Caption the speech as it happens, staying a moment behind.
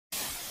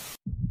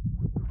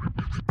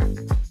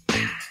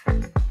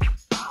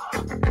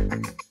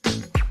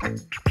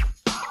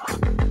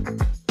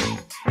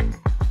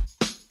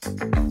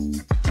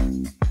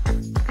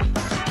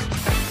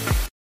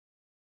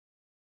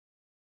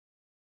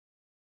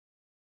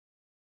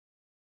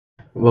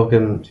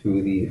Welcome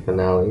to the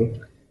finale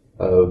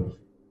of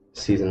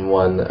season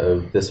one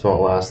of This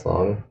Won't Last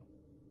Long,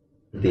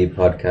 the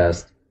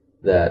podcast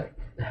that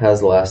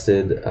has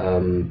lasted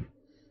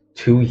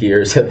 2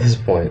 years at this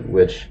point,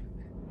 which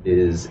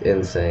is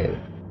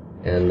insane.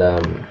 And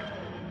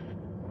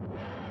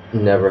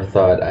never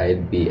thought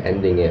I'd be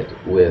ending it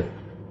with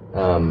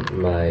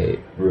my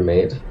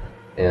roommate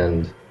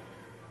and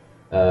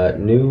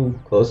new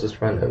closest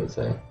friend, I would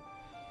say.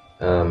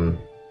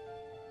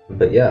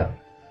 But yeah.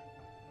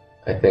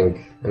 I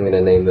think I'm gonna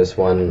name this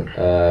one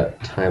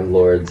Time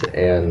Lords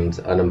and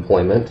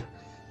Unemployment.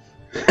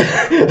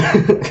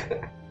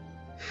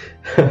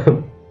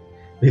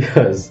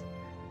 Because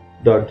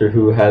Doctor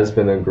Who has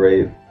been a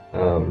great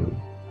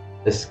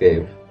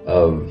escape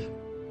of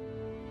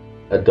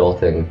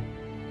adulting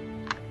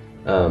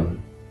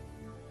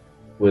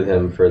with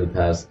him for the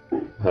past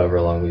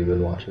however long we've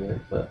been watching it,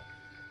 but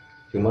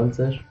 2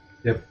 months-ish?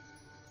 Yep.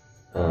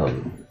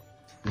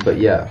 But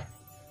yeah,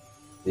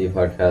 the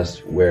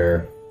podcast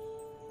where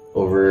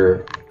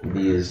over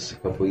these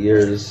couple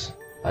years,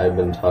 I've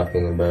been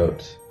talking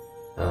about,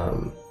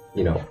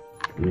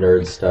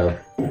 nerd stuff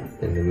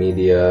in the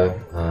media,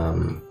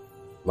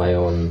 my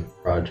own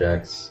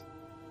projects,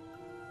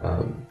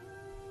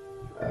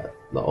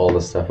 all the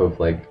stuff of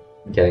like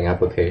getting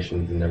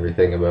applications and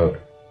everything about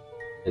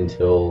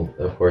until,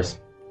 of course,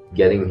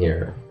 getting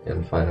here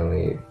and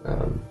finally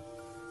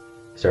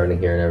starting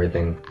here and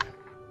everything.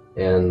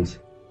 And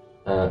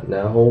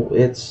now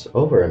it's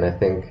over, and I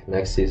think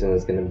next season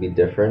is going to be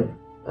different.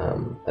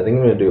 I think I'm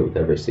going to do it with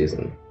every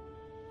season.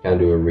 Kind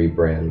of do a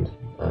rebrand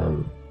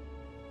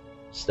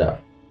stuff.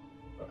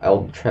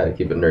 I'll try to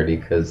keep it nerdy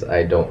because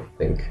I don't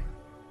think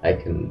I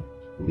can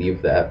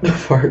leave that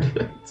part of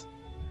it.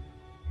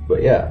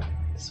 But yeah,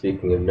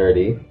 speaking of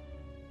nerdy,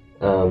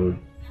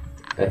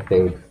 I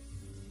think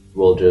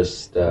we'll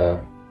just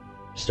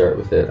start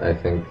with it. I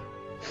think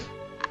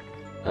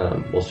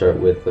we'll start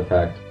with the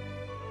fact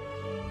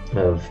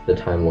of the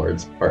Time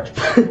Lords part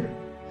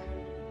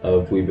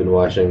of we've been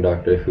watching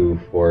Doctor Who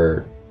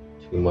for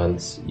 2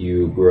 months.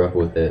 You grew up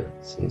with it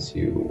since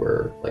you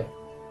were like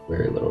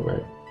very little,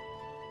 right?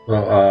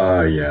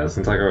 Well, yeah,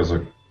 since like I was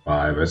like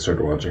 5, I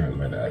started watching it with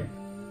my dad.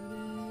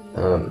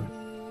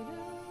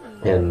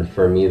 And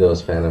for me,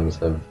 those fandoms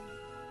have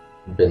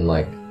been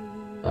like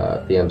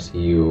the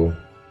MCU,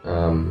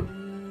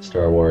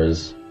 Star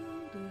Wars,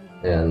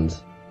 and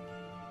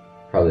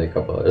probably a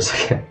couple others.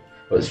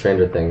 But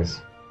Stranger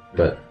Things,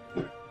 but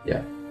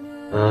yeah,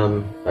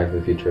 Back to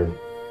the Future.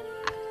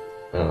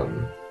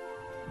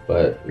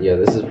 But yeah,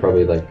 this is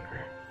probably like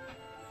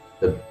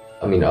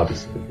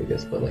obviously the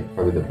biggest, but like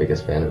probably the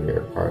biggest fan of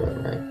your part of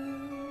it, right?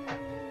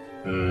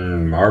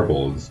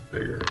 Marvel is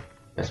bigger.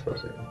 I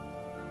suppose, yeah.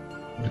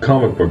 The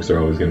comic books are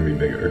always going to be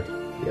bigger.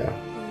 Yeah.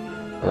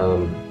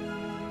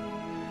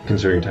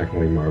 Considering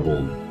technically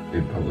Marvel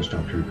did publish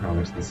Doctor Who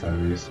comics in the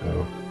 70s,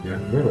 so yeah.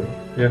 Really?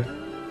 Yeah.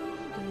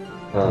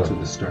 That's what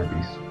the Star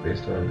Beast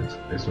based on. It's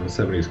based on a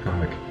 70s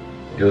comic,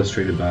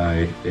 illustrated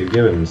by Dave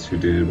Gibbons, who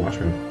did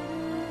Watchmen.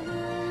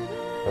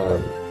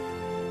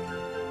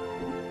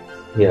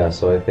 Yeah,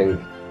 so I think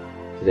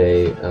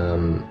today,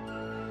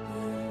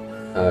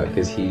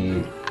 because I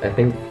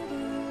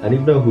don't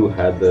even know who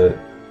had the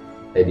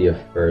idea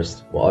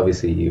first. Well,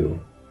 obviously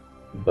you,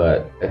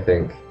 but I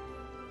think,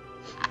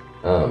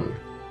 I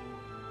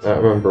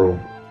don't remember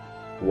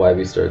why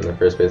we started in the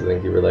first place. I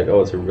think you were like,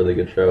 oh, it's a really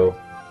good show.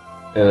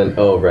 And then,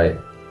 oh, right,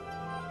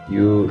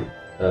 you,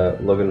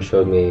 Logan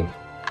showed me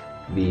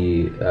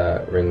the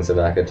Rings of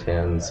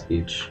Akatan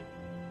speech,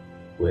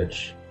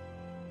 which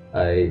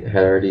I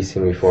had already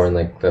seen before in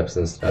like clips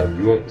and stuff.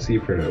 You won't see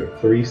for another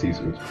 3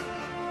 seasons.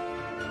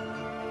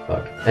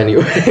 Fuck.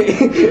 Anyway.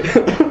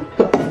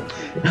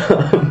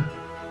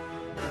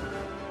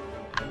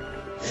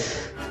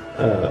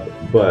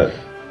 But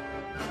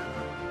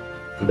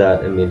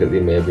that immediately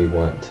made me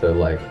want to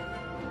like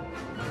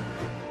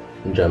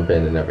jump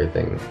in and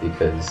everything,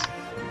 because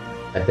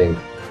I think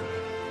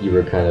you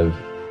were kind of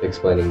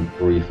explaining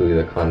briefly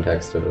the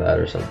context of that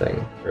or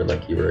something, or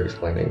like you were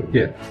explaining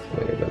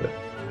something about it,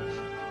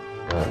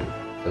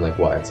 and like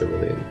why it's a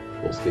really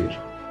cool speech.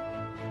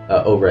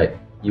 Oh right,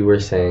 you were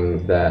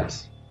saying that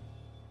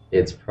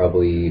it's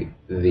probably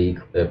the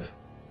clip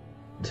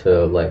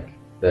to like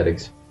that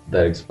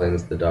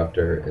explains the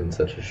Doctor in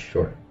such a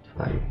short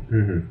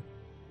time.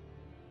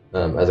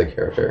 As a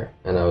character,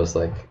 and I was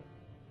like,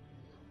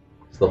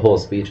 the whole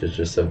speech is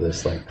just of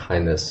this like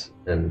kindness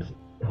and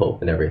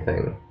hope and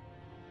everything,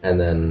 and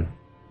then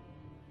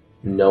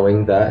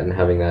knowing that and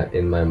having that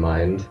in my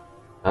mind,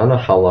 I don't know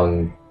how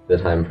long the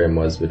time frame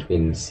was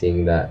between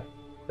seeing that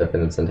clip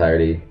in its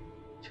entirety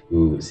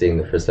to seeing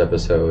the first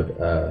episode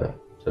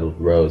titled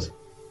Rose,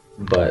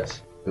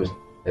 but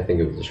I think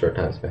it was a short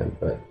time span.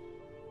 But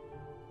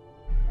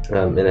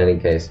in any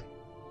case,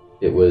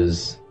 it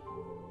was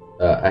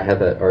I had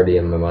that already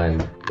in my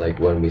mind like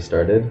when we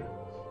started,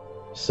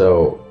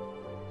 so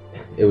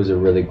it was a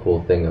really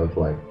cool thing of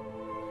like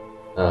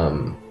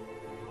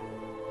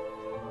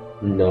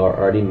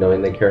already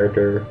knowing the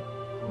character,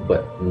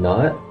 but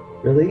not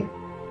really.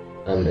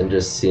 and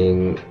just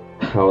seeing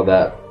how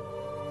that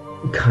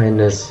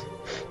kindness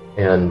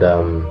and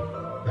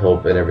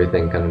hope and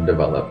everything kind of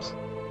develops.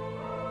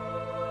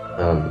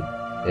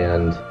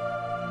 And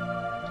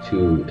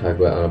to talk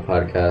about on a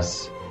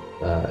podcast,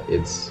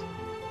 it's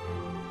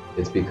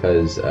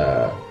because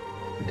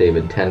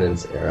David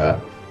Tennant's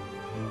era,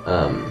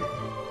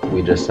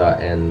 we just saw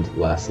end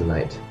last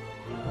night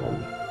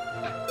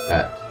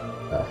at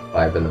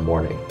 5 in the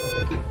morning.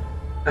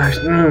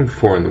 Actually,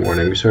 4 in the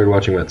morning. We started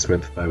watching Matt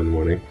Smith at 5 in the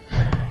morning.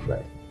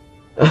 Right.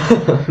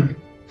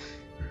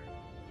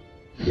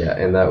 Yeah,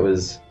 and that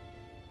was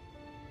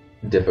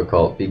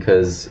difficult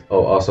because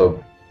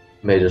also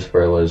major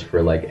spoilers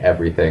for like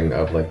everything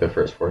of like the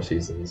first 4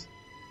 seasons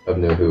of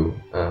New Who.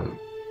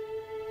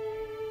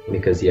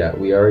 Because yeah,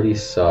 we already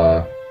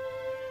saw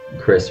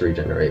Chris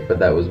regenerate, but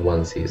that was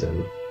 1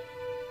 season.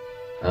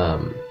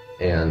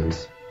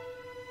 And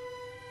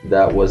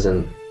that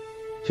wasn't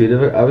too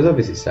difficult. I was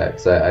obviously sad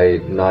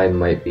because 9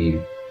 might be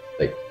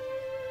like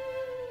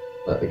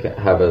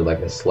have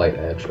a slight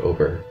edge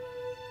over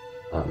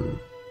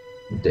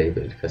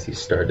David because he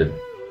started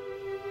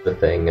the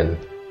thing and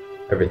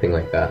everything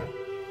like that.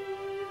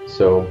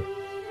 So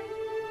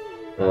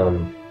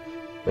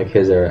like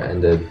his era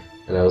ended,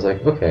 and I was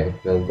like, okay,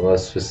 then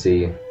let's just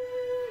see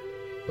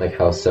like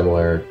how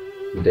similar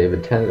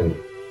David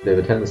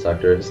Tennant's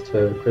Doctor is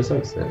to Chris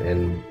Eccleston,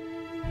 and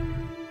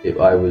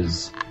I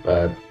was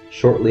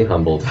shortly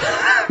humbled.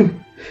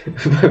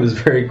 I was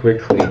very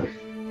quickly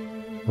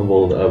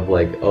humbled of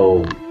like,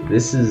 oh,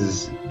 this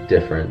is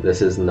different.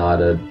 This is not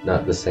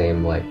the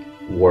same like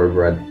war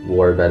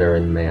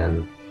veteran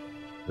man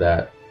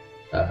that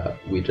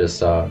we just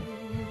saw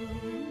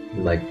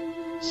like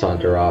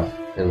saunter off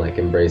and like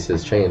embrace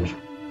his change.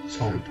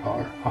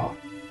 Saunter off.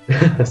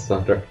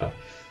 Saunter off.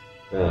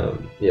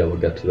 Yeah, we'll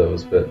get to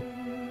those, but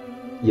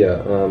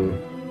yeah,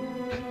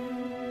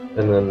 and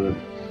then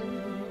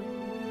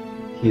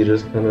he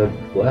just kind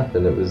of left,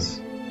 and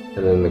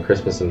then the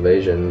Christmas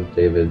Invasion,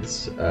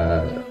 David's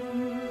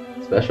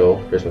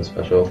Christmas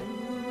special,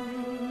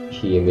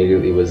 he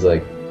immediately was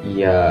like,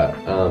 yeah,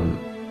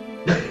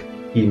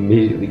 he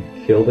immediately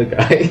killed a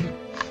guy,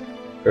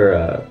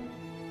 or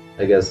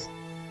I guess,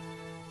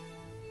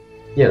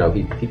 you know,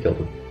 he killed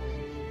him.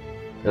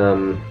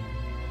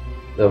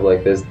 Of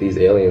like these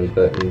aliens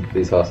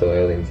these hostile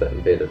aliens that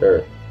invaded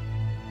Earth,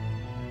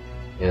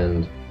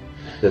 and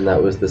then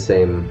that was the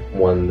same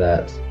one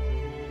that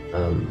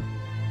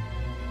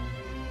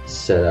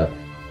set up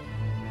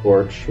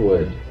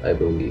Torchwood, I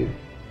believe,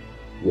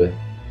 with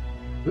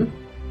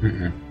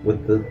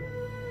the.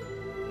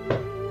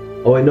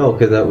 Oh, I know,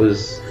 because that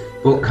was.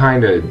 Well,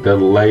 kind of. The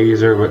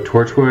laser, but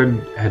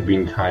Torchwood had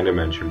been kind of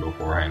mentioned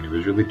beforehand. It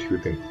was really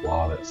Tooth and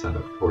Claw that set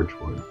up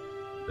Torchwood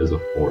as a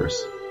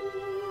force.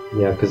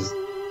 Yeah, because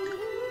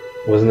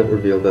wasn't it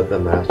revealed that the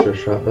Master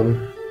shot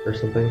them or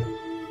something?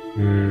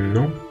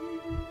 No.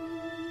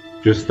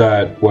 Just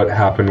that what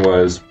happened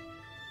was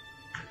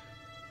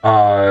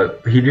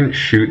he didn't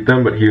shoot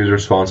them, but he was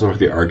responsible for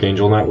the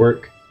Archangel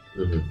Network.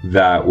 Mm-hmm.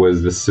 That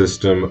was the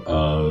system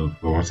of,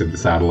 I want to say, the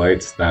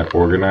satellites that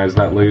organized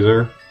that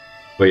laser.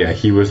 But yeah,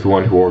 he was the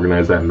one who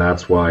organized that, and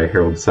that's why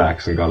Harold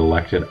Saxon got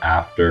elected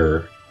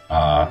after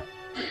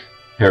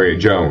Harriet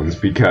Jones,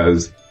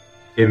 because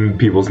in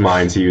people's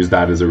minds he used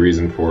that as a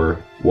reason for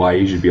why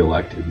he should be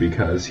elected,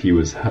 because he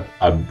was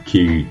a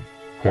key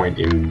point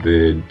in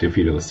the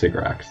defeat of the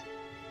Sycorax.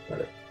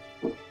 Got it.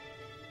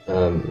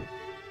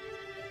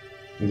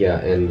 Yeah,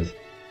 and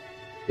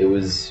it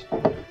was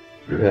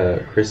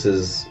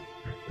Chris's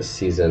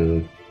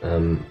season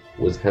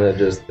was kind of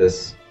just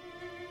this,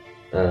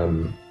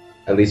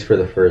 at least for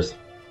the first,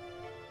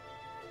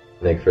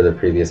 like for the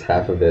previous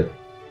half of it,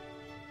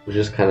 was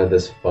just kind of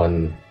this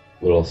fun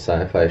little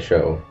sci-fi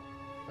show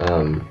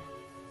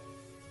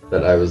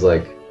that I was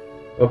like,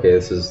 okay,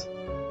 this is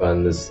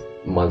fun, this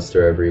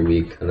monster every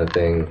week kind of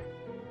thing,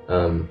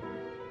 and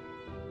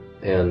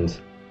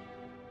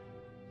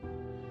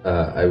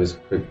there was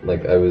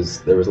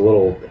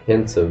little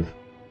hints of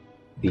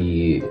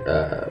the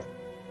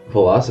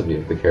philosophy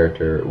of the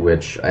character,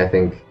 which I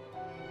think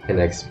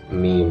connects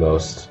me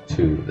most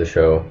to the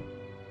show,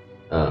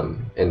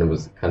 and it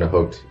was kind of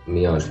hooked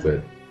me onto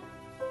it,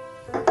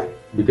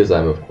 because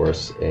I'm of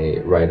course a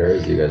writer,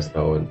 as you guys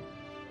know, and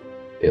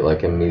it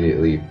like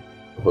immediately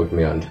hooked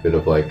me onto it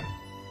of like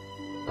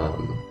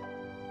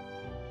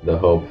the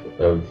hope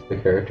of the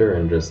character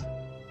and just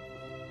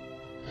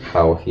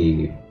how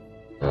he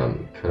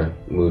kind of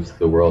moves through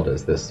the world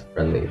as this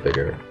friendly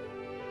figure.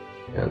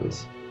 And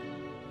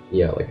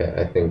yeah, like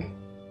I think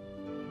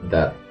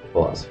that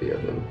philosophy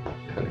of him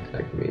kind of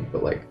connected me,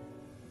 but like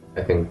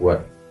I think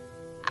what,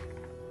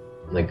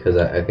 like, because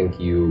I think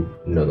you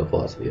know the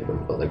philosophy of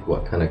him, but like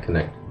what kind of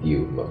connected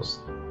you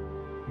most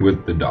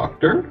with the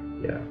Doctor?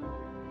 Yeah.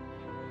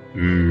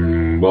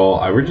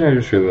 Well, I originally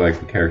just really liked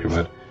the character,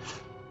 but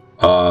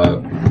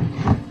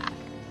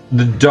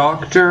the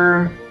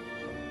Doctor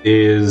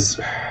is,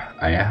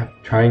 I am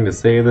trying to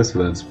say this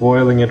without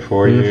spoiling it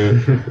for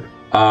you.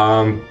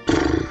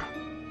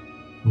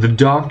 The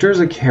Doctor's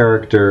a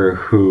character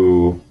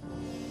who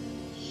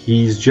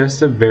he's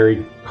just a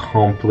very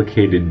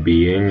complicated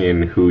being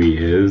in who he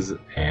is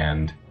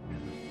and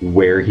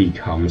where he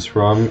comes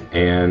from,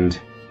 and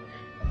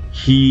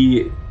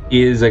he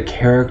is a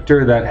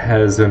character that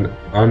has an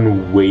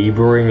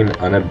unwavering and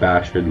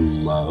unabashed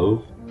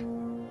love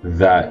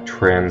that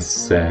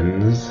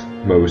transcends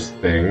most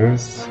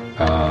things.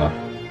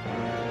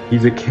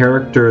 He's a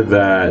character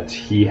that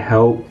he,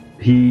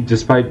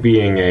 despite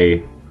being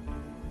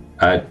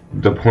at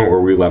the point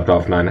where we left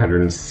off,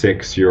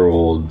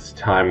 906-year-old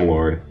Time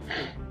Lord,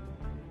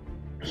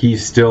 he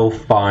still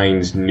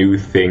finds new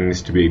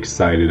things to be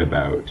excited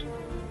about.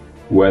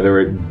 Whether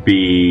it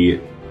be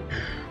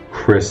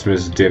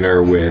Christmas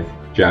dinner with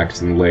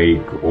Jackson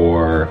Lake,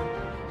 or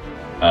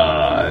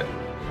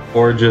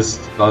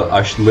just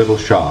a little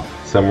shop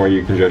somewhere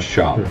you can just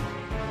shop.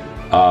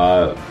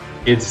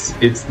 It's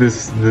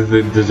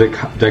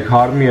the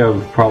dichotomy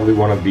of probably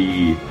one of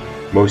the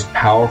most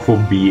powerful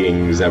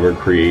beings ever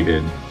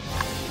created,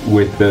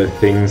 with the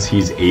things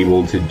he's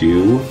able to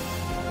do,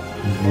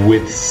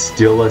 with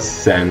still a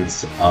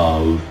sense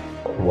of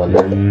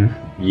wonder.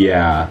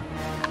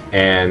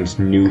 And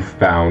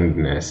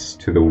newfoundness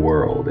to the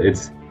world.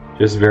 It's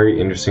just very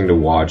interesting to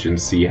watch and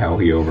see how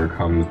he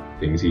overcomes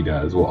things he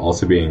does, while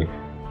also being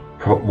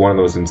one of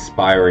those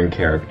inspiring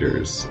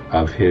characters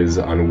of his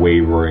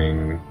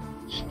unwavering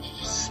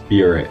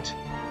spirit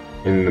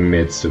in the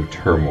midst of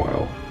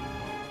turmoil.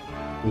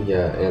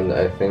 Yeah, and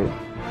I think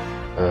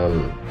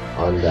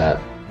on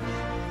that,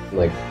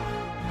 like,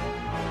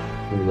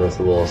 it's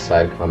a little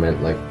side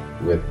comment, like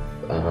with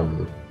I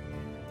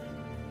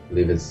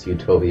believe it's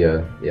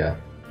Utopia,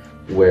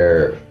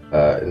 where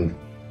in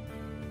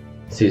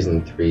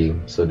season 3,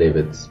 so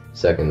David's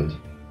second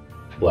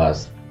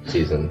last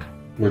season.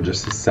 Or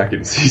just the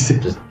second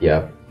season.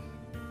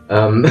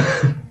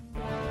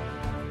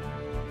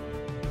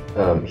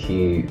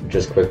 He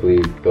just quickly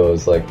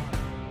goes like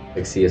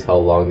sees how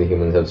long the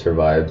humans have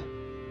survived,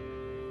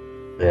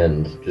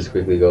 and just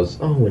quickly goes,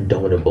 "Oh,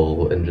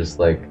 indomitable," and just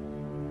like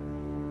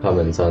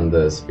comments on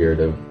the spirit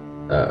of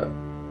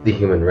the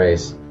human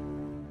race.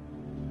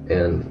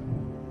 And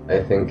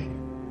I think,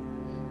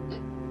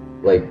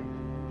 like,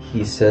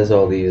 he says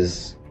all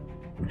these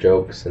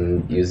jokes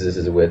and uses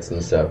his wits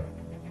and stuff,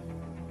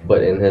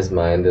 but in his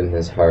mind and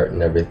his heart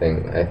and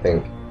everything, I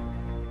think,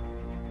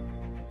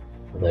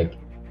 like,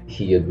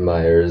 he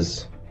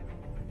admires,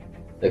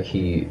 like,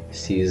 he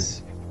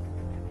sees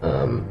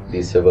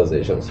these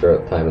civilizations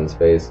throughout time and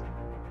space,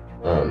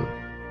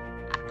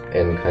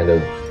 and kind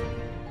of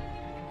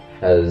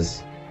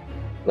has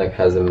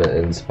them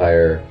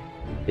inspire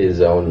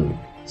his own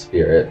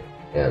spirit,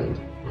 and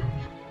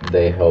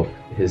they help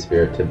his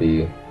spirit to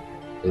be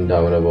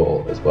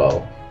indomitable as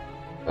well,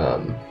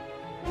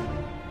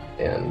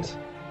 and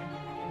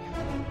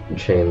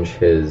change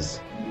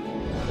his,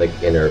 like,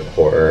 inner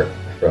core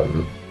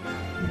from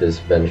this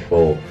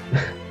vengeful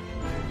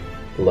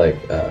like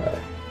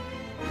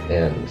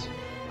and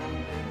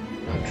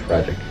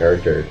tragic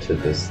character to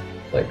this,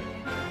 like,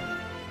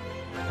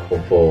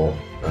 hopeful,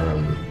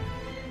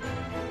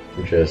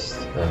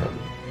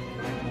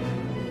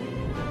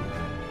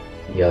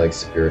 like,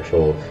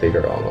 spiritual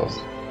figure almost.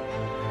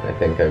 I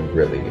think I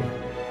really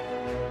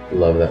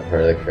love that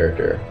part of the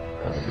character,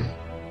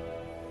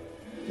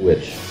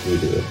 which you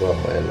do as well,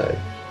 and I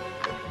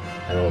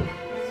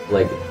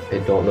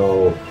don't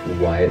know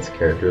why it's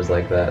characters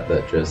like that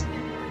just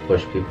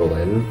push people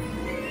in.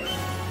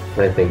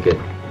 I think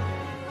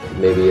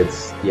maybe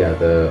it's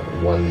the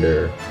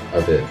wonder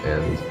of it,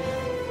 and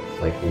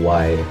like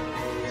why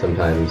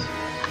sometimes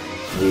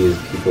we as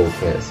people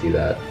can't see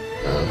that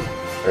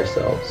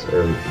ourselves,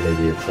 or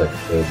maybe it's like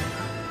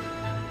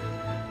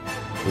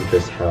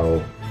just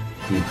how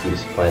he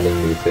keeps finding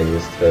new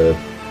things to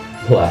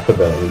laugh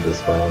about and to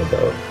smile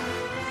about.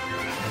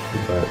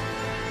 But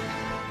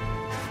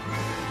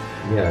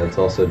it's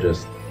also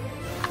just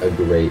a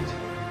great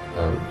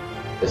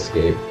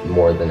escape,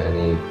 more than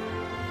any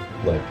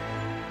like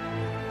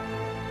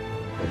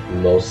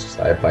most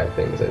sci-fi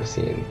things I've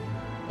seen,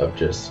 of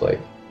just like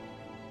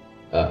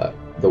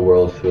the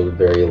world feels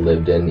very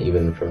lived in,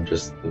 even from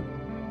just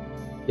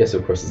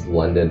of course it's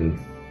London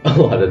a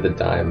lot of the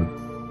time,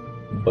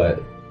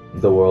 but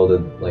the world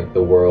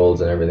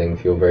and everything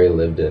feel very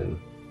lived in,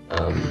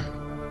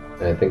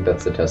 and I think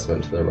that's a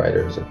testament to the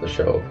writers of the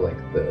show, of like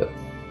the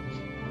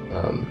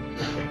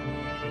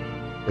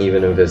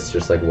even if it's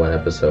just like one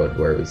episode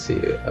where we see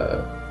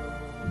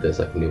this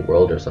like new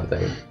world or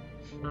something,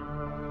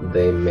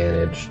 they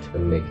managed to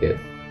make it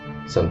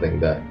something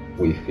that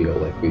we feel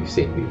like we've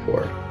seen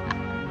before.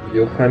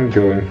 You'll find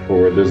going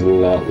forward there's a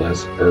lot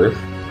less Earth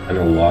and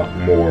a lot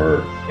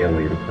more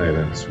alien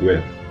planets.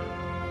 With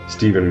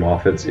Stephen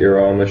Moffat's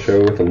era on the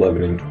show with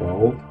 11 and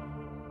 12,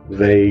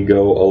 they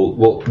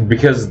go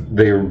because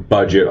their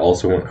budget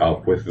also went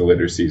up with the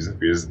later seasons,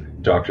 because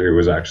Doctor Who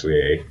was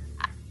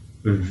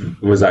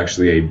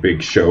actually a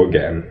big show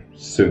again,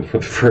 for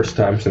the first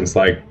time since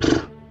like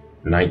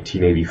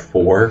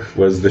 1984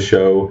 was the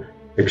show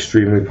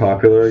extremely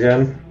popular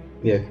again.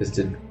 Yeah, because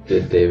did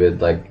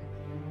David like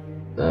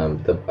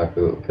the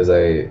popular? Because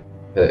I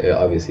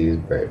Obviously, he's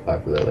very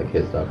popular, like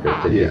his Doctor.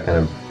 Did he kind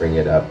of bring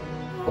it up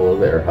a little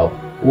bit or help?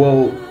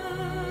 Well,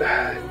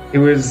 it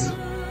was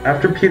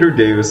after Peter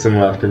Davison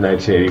left in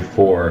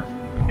 1984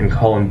 and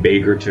Colin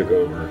Baker took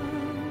over.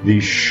 The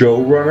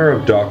showrunner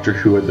of Doctor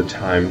Who at the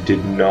time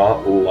did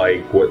not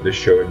like what the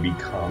show had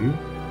become,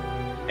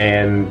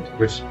 and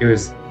which it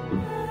was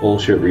a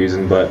bullshit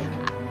reason, but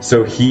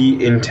so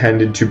he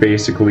intended to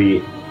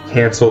basically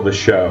cancel the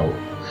show.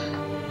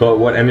 But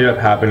what ended up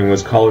happening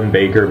was Colin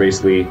Baker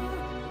basically,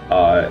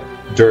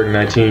 during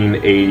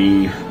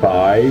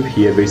 1985,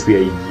 he had basically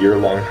a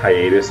year-long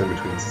hiatus in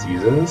between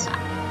seasons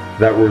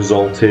that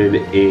resulted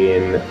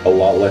in a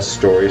lot less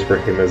stories for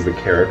him as the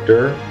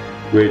character,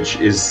 which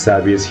is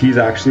sad because he's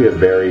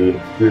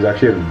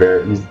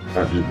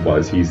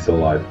still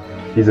alive.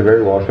 He's a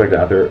very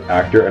well-respected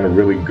actor and a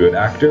really good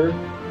actor,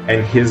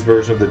 and his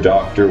version of the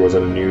Doctor was a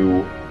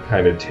new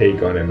kind of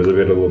take on him. It was a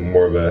little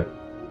more of a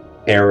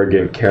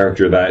arrogant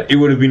character that it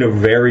would have been a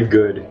very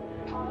good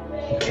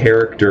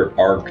character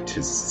arc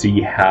to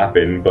see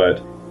happen,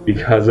 but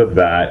because of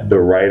that, the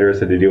writers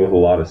had to deal with a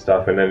lot of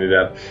stuff and ended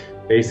up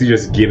basically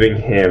just giving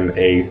him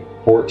a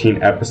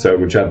 14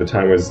 episode, which at the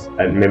time was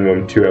at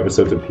minimum 2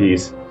 episodes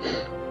apiece,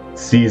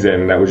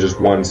 season that was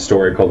just one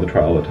story called The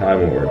Trial of the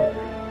Time Lord.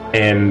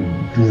 And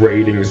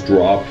ratings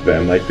dropped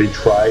then. Like, they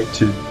tried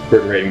to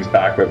bring ratings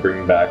back by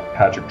bringing back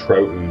Patrick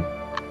Troughton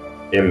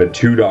in the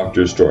 2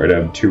 Doctors story to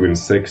have 2 and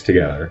 6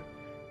 together.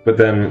 But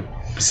then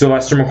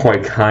Sylvester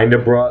McCoy kind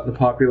of brought the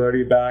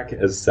popularity back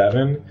as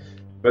 7,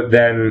 but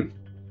then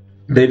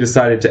they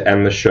decided to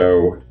end the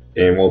show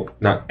and, well,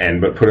 not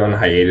end, but put it on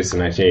hiatus in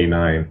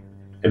 1989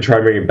 and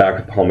tried bringing it back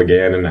with Paul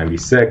McGann in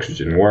 96, which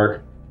didn't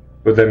work.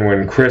 But then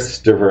when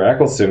Christopher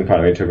Eccleston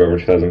finally took over in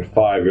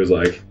 2005, it was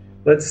like,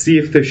 let's see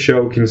if the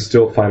show can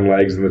still find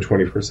legs in the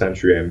 21st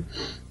century. And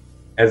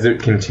as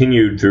it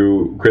continued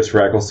through,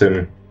 Christopher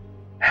Eccleston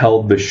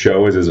held the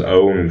show as his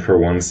own for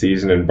one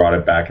season and brought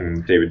it back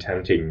in David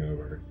Tennant taking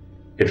over.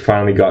 It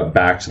finally got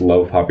back to the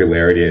low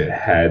popularity it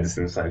had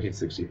since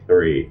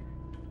 1963.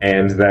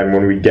 And then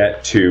when we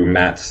get to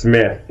Matt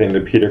Smith and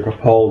to Peter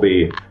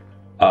Capaldi,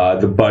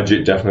 the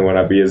budget definitely went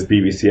up because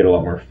BBC had a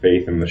lot more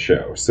faith in the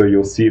show. So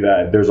you'll see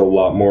that there's a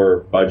lot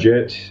more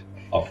budget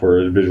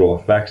for visual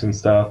effects and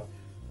stuff,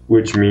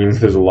 which means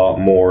there's a lot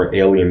more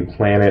alien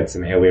planets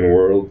and alien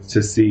worlds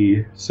to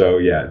see. So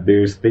yeah,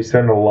 they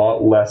spend a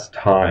lot less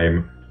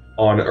time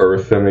on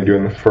Earth than they do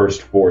in the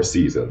first 4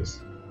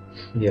 seasons.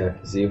 Yeah,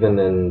 because even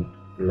in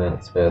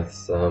Matt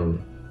Smith's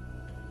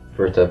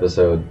first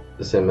episode,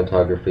 the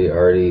cinematography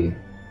already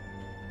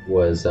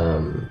was, I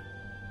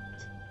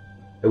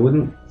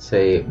wouldn't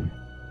say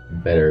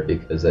better,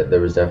 because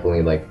there was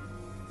definitely like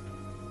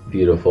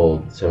beautiful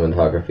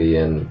cinematography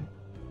in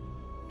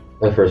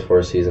the first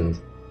 4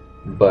 seasons,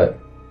 but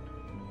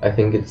I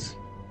think it's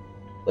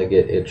like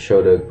it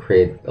showed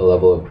a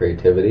level of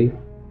creativity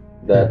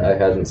that I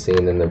hadn't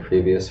seen in the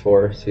previous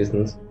 4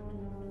 seasons.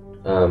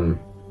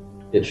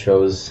 It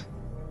shows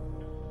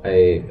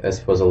I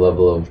suppose a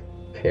level of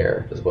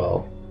care as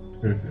well.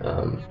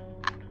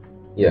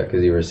 Yeah,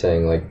 because you were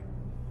saying like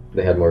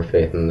they had more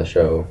faith in the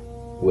show,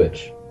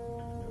 which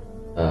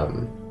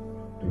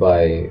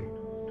by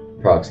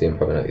proxy, I'm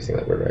probably not using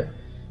that word right,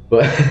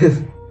 but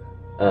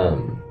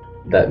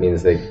that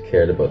means they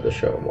cared about the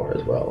show more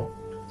as well.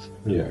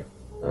 Yeah.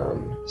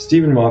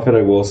 Stephen Moffat,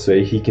 I will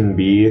say, he can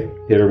be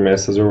hit or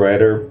miss as a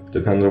writer,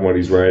 depends on what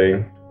he's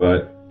writing,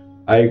 but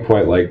I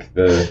quite like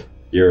the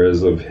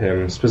eras of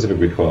him,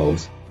 specifically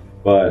 12's.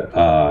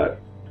 But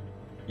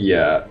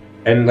yeah,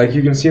 and like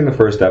you can see in the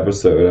first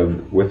episode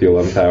of With the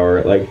 11th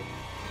Hour, like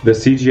the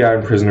CGI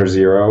in Prisoner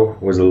Zero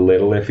was a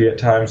little iffy at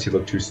times. He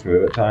looked too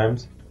smooth at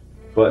times,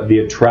 but the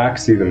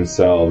Atraxi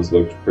themselves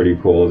looked pretty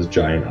cool as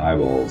giant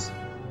eyeballs.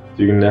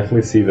 So you can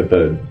definitely see that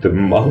a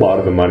lot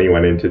of the money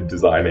went into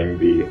designing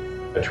the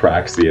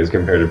Atraxi as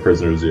compared to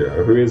Prisoner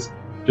Zero, who is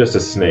just a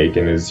snake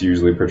and is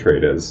usually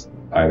portrayed as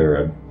either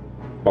a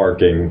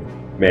barking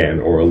man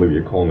or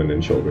Olivia Colman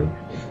in Children.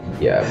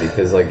 Yeah,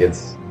 because like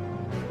it's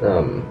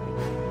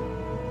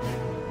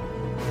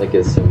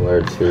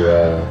similar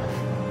to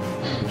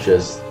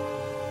just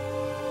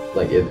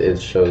like it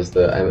shows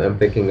the I'm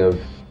thinking of,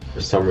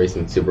 for some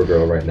reason,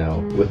 Supergirl right now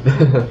with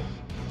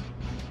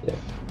yeah.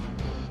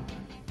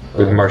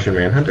 With Martian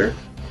Manhunter?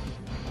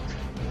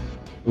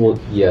 Well,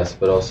 yes,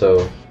 but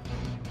also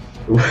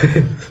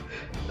with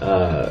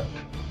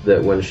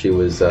that when she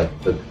was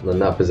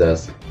not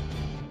possessed,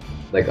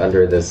 like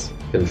under this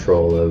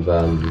control of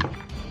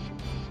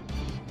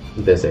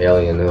this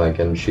alien, like,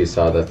 and she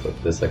saw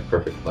this like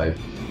perfect life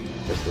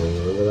or something.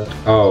 Remember that?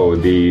 Oh,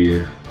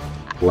 the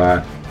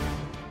flat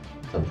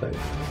something.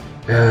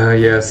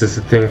 Yes, it's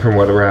a thing from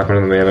Whatever Happened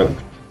to the Man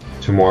of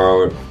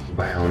Tomorrow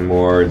by Alan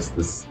Moore. It's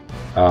this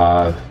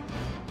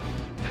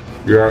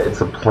yeah, it's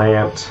a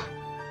plant.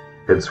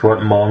 It's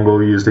what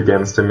Mongol used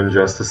against him in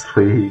Justice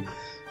League.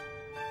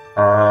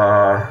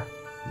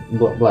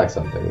 Black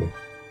something.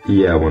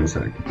 Yeah, one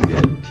sec.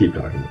 Yeah, keep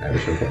talking. I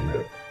was talking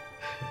about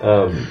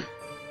it.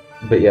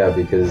 But yeah,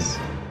 because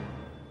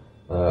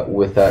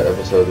with that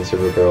episode, the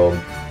Supergirl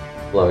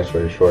long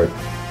story short,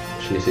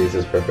 she sees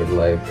this perfect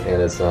life,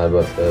 and it's not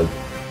about the.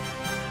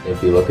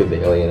 If you look at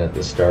the alien at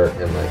the start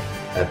and like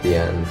at the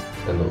end,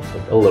 and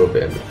a little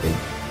bit in between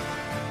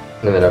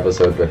in that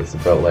episode, but it's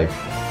about like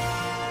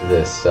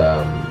this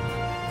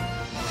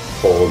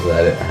hold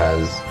that it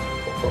has,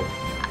 well,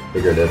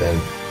 figurative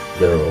and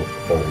literal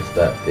holds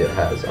that it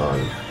has on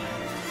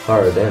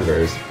Clara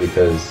Danvers,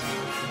 because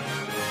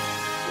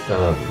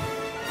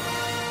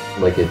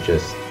like it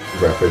just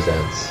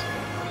represents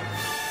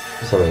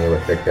something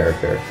about her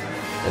character.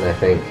 And I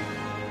think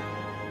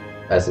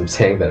as I'm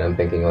saying that, I'm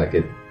thinking like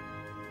it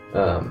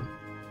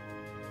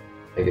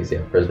I guess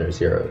Prisoner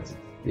Zero.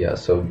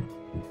 So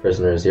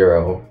Prisoner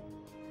Zero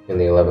in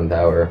the 11th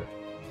hour,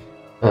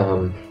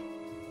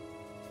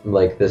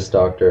 like this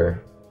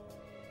doctor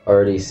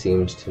already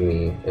seemed to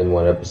me in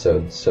one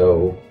episode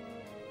so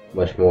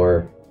much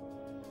more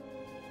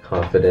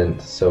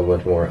confident, so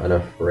much more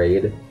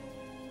unafraid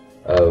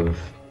of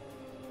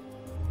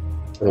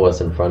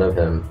what's in front of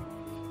him.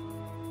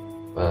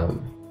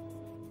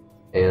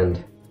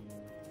 And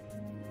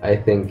I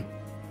think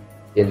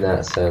in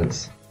that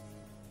sense,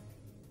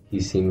 he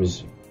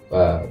seems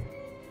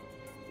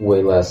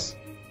way less,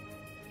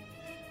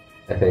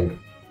 I think,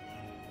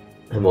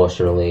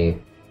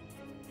 emotionally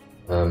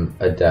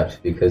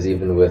adept, because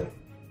even with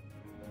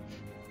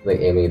like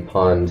Amy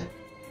Pond,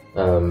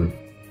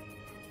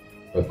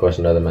 of course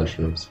another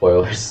mention of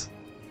spoilers,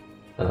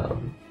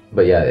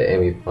 but yeah,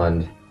 Amy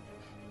Pond,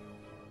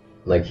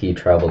 like he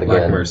traveled again.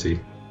 Black Mercy.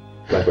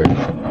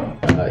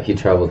 He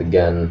traveled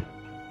again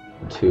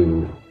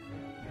to.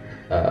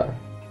 Can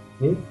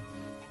you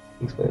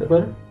explain it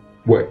better?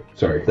 What?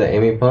 Sorry. The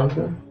Amy Pond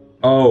show?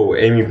 Oh,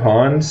 Amy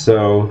Pond.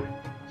 So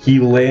he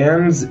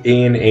lands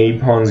in Amy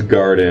Pond's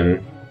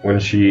garden when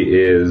she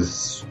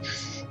is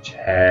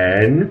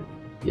 10.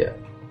 Yeah.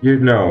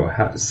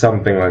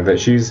 Something like that.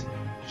 She's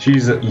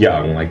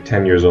young, like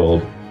 10 years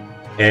old,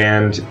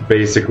 and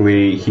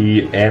basically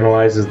he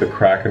analyzes the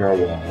crack in our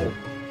wall,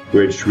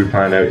 which we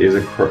find out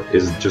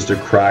is just a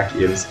crack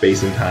in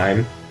space and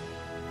time.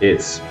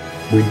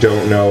 We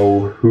don't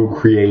know who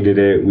created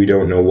it, we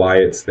don't know why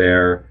it's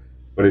there,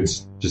 but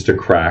it's just a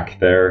crack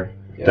there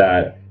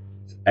that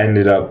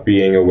ended up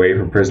being a way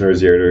for Prisoner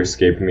Zero to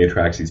escape from the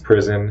Atraxes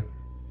prison.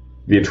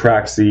 The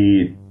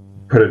Atraxi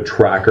put a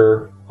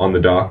tracker on the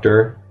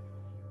Doctor,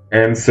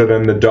 and so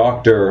then the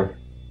Doctor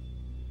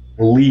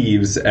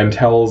leaves and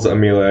tells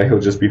Amelia he'll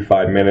just be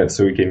 5 minutes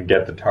so he can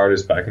get the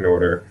TARDIS back in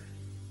order.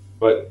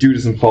 But due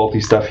to some faulty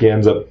stuff, he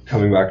ends up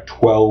coming back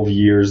 12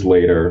 years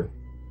later.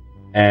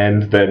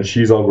 And then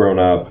she's all grown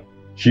up.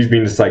 She's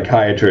being a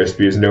psychiatrist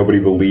because nobody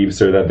believes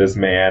her that this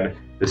man,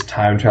 this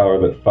time traveler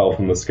that fell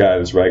from the sky,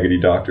 this raggedy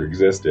doctor,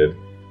 existed.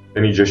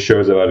 Then he just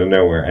shows up out of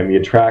nowhere. And the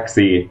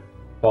Atraxi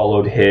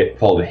followed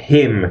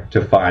him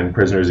to find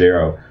Prisoner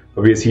Zero.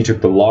 But because he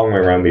took the long way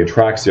around, the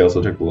Atraxi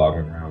also took the long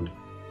way around.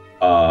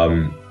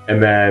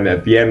 And then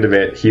at the end of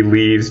it, he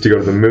leaves to go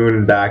to the moon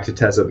and back to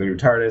test out the new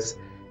TARDIS.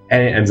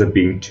 And it ends up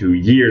being 2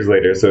 years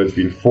later, so it's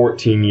been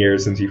 14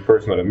 years since he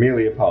first met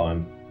Amelia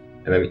Pond.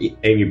 And then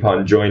Amy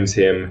Pond joins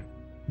him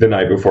the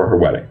night before her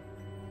wedding.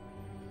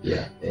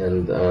 Yeah,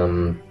 and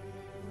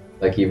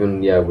like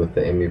even with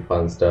the Amy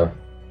Pond stuff,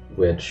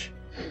 which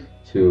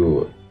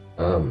to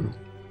a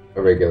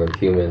regular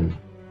human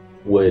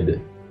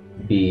would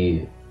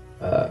be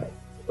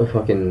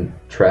fucking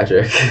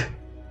tragic.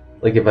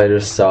 Like if I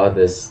just saw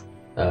this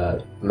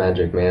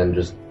magic man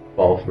just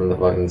fall from the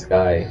fucking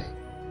sky,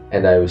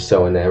 and I was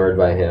so enamored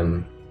by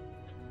him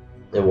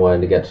and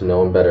wanted to get to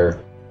know him better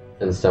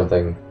and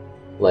something,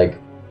 like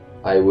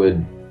I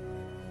would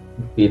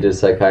be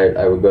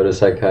I would go to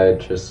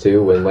psychiatrists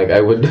too, and like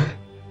I would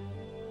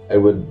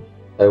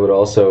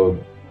also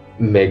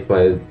make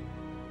my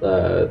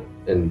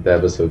in the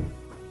episode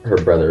her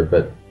brother,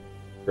 but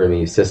for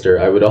me sister,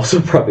 I would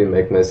also probably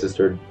make my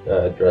sister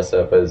dress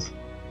up as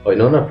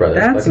no, not brother.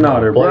 That's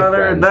not her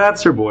brother,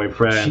 that's her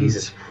boyfriend.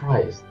 Jesus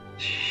Christ.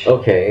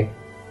 Okay.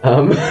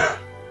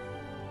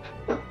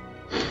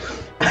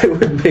 I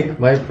would make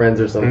my friends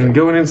or something.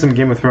 Going in some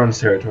Game of Thrones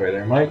territory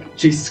there, Mike.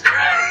 Jesus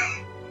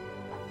Christ.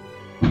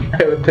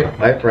 I would make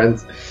my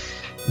friends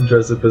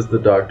dress up as the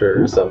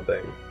Doctor or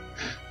something.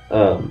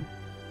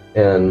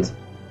 And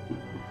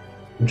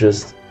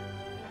just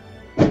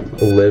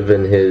live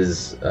in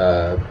his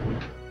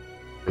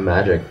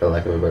magic, for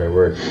lack of a better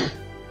word.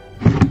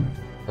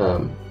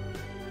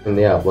 And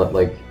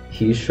like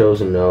he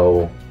shows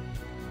little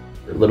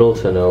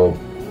to no,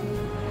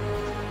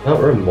 not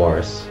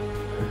remorse,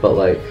 but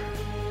like,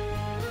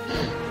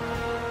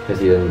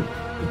 because it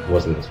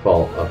wasn't his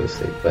fault,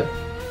 obviously, but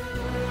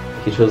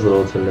he shows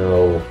little to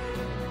no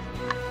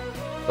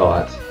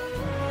thought,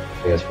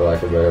 I guess for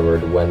lack of a better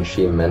word, when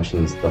she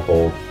mentions the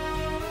whole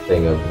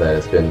thing of that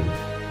it's been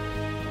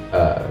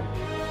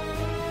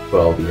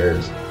 12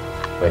 years,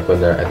 like when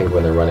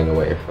they're running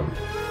away from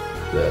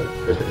the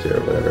Prisoner Zero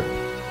or whatever.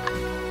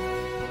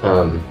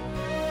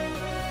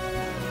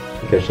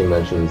 Because she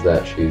mentions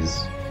that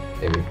she's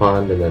Amy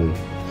Pond, and then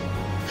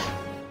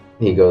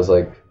he goes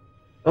like,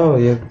 "Oh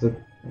yeah,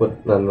 what?"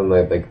 And then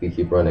like they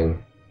keep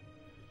running,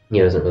 he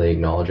doesn't really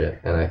acknowledge it.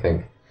 And I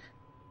think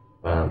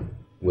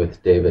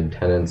with David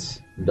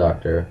Tennant's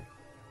Doctor,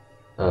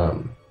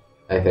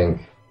 I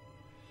think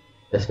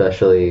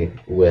especially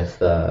with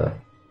the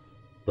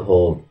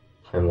whole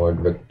Time Lord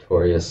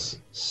Victorious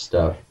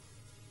stuff,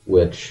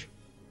 which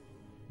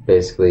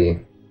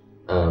basically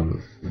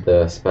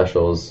the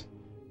specials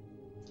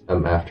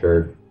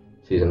after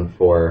season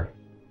 4,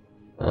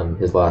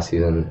 his last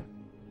season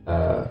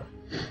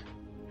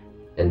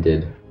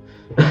ended.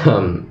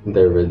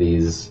 There were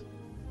these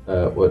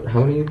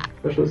how many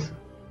specials?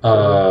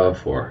 4.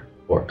 4.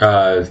 4,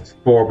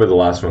 but the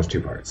last one was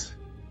 2 parts.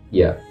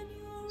 Yeah.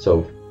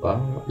 So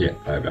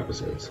 5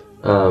 episodes.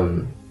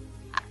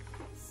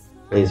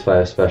 These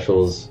 5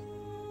 specials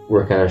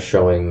were kind of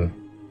showing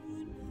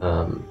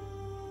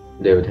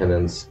David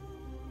Tennant's,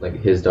 like,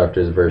 his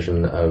Doctor's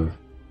version of,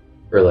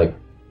 or like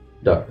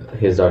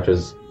his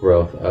Doctor's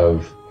growth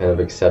of kind of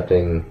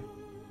accepting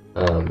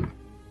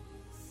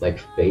like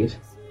fate,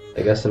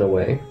 I guess, in a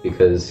way,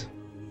 because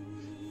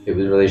it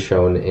was really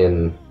shown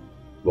in,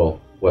 well,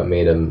 what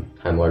made him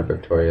Time Lord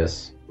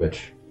Victorious,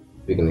 which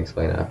we can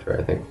explain after,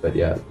 I think. But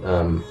yeah,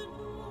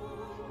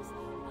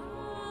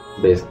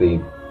 basically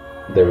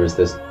there was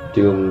this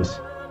doomed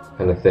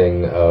kind of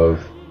thing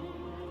of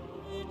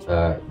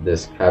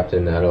this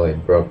Captain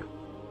Adelaide Brooke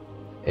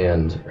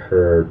and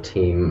her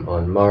team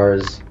on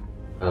Mars.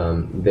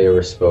 They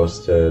were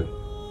supposed to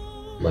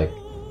like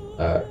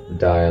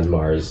die on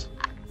Mars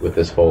with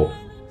this whole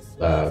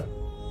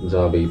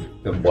zombie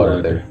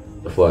water thing,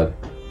 the flood.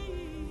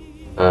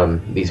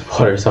 These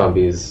water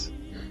zombies,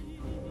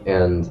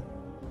 and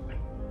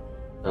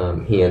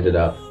he ended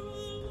up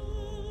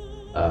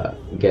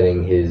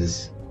getting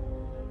his,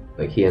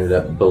 like, he ended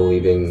up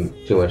believing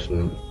too much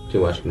in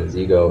his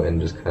ego, and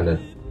just kind of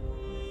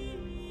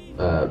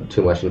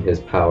too much in his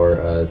power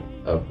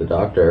of the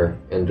Doctor,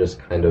 and just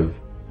kind of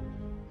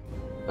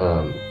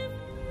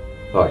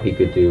thought he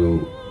could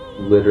do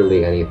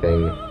literally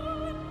anything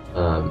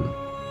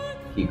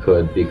he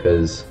could,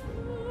 because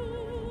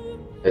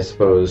I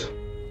suppose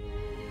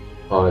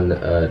on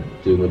a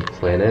doomed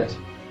planet,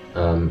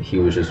 he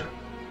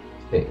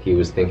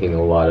was thinking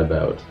a lot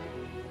about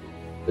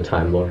the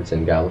Time Lords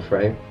in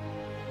Gallifrey,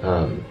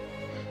 and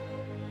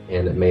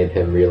it made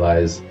him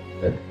realize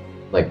that,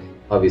 like,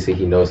 obviously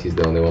he knows he's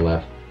the only one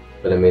left,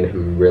 but it made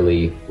him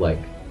really, like,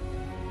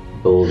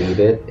 believe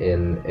it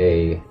in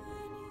a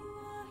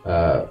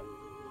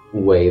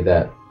way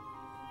that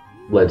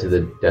led to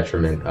the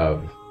detriment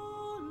of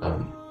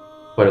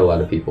quite a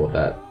lot of people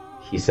that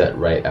he set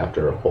right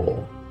after a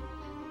whole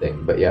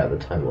thing. But yeah, the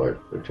Time Lord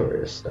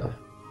Victorious stuff.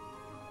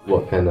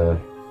 What kind of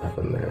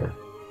happened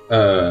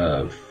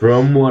there?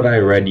 From what I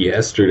read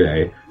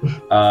yesterday,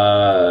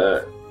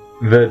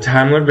 the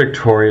Time Lord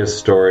Victorious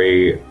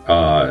story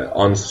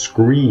on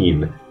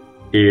screen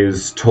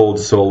is told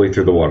solely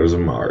through the waters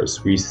of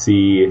Mars. We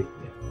see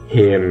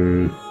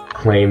him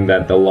claim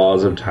that the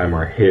laws of time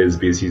are his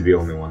because he's the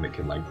only one that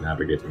can, like,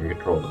 navigate and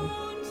control them.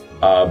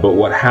 But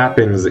what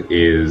happens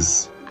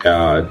is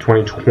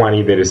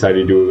 2020 they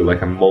decided to do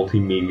like a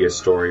multimedia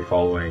story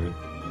following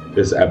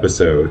this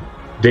episode,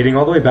 dating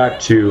all the way back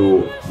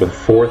to the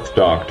 4th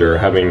Doctor,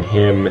 having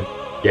him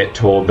get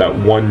told that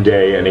one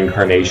day an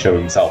incarnation of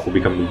himself will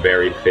become the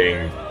very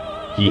thing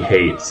he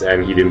hates,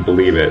 and he didn't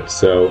believe it.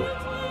 So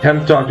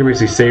 10th Doctor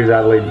basically saves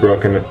Adelaide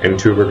Brooke and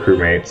 2 of her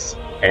crewmates,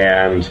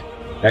 and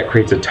that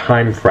creates a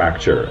time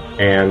fracture.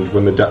 And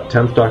when the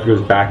 10th Doctor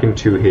goes back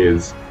into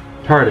his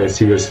TARDIS,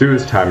 he goes through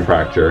this time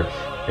fracture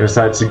and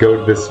decides to go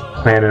to this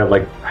planet of,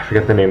 like, I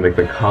forget the name, like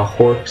the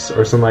Cahorks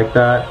or something like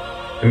that,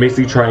 and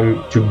basically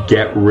trying to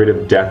get rid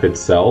of death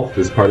itself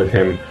as part of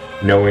him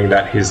knowing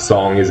that his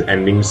song is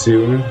ending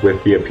soon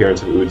with the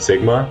appearance of Ood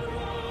Sigma.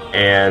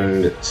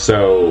 And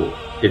so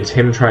it's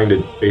him trying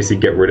to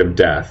basically get rid of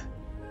death.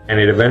 And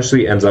it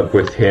eventually ends up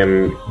with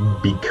him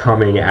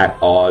becoming at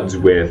odds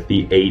with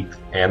the 8th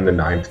and the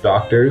 9th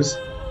Doctors.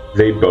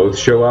 They both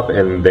show up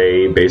and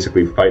they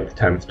basically fight the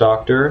 10th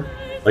Doctor.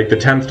 Like, the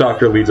 10th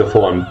Doctor leads a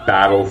full-on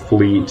battle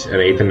fleet, and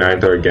 8th and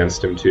 9th are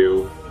against him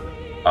too.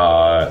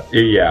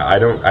 Yeah,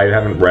 I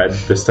haven't read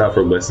the stuff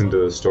or listened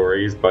to the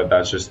stories, but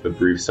that's just the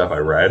brief stuff I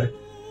read.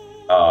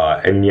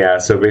 And yeah,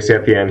 so basically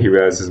at the end he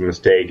realizes his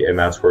mistake, and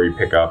that's where we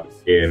pick up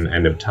in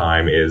End of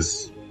Time,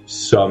 is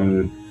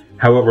some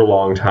however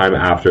long time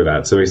after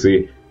that. So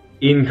basically,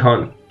 in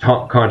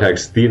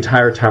context, the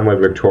entire Time Lord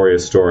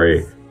Victorious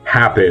story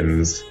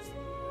happens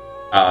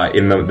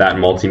in that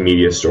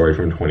multimedia story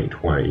from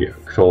 2020,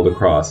 told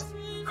across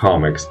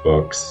comics,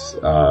 books,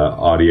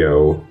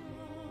 audio,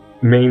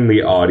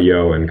 mainly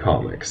audio and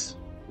comics.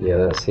 Yeah,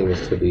 that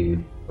seems to be,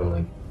 from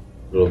like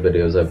little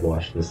videos I've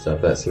watched and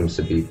stuff, that seems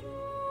to be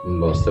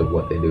most of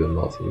what they do in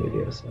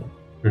multimedia. So,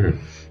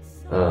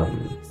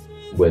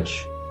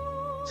 which,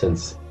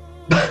 since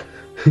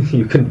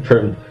you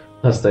confirmed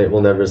last night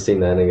we'll never see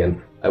Nine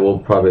again, I will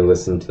probably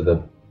listen to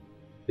the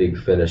Big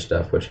Finish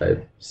stuff, which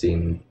I've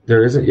seen.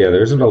 There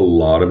isn't a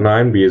lot of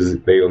 9 because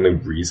they only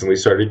recently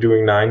started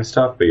doing 9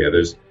 stuff, but yeah,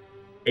 there's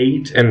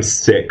 8 and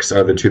 6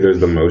 are the 2 there's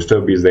the most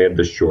of because they had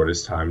the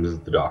shortest times as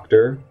the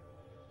Doctor.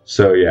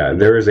 So yeah,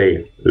 there is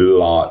a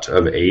lot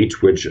of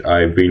 8, which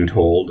I've been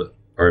told,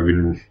 or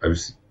I've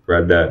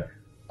read that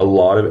a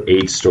lot of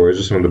 8 stories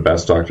are some of the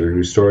best Doctor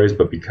Who stories,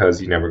 but because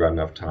he never got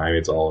enough time,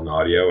 it's all in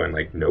audio and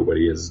like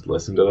nobody has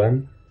listened to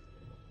them.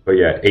 But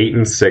yeah, 8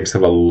 and 6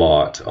 have a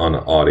lot on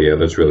audio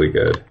that's really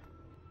good.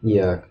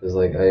 Yeah, because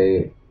like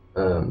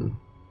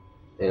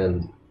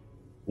and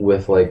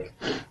with like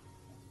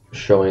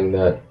showing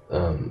that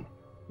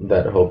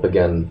that hope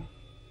again,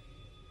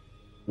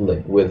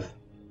 like with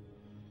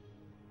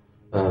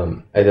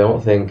I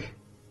don't think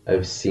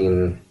I've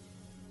seen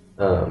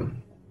like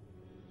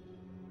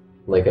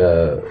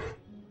I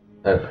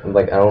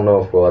don't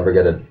know if we'll ever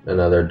get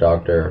another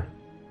Doctor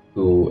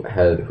who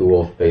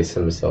will face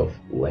himself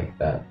like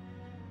that.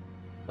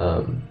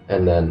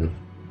 And then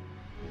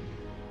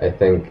I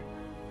think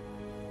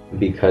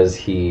because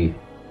he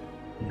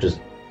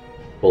just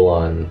full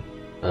on,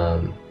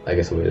 I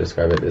guess the way to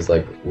describe it is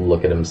like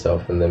look at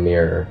himself in the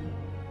mirror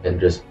and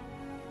just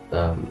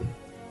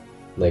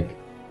like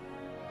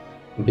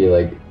be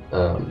like,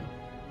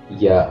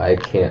 yeah, I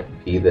can't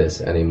be this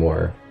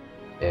anymore.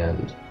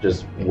 And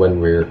just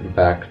when we're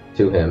back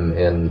to him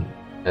in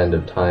End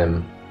of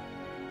Time,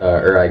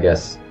 or I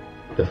guess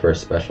the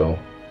first special,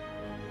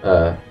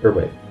 or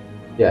wait,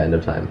 yeah, End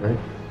of Time, right?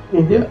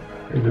 Mm-hmm. Yeah,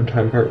 End of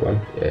Time Part 1.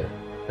 Yeah,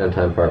 End of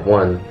Time Part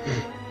 1.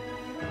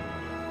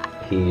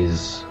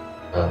 He's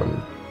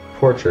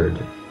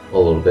tortured a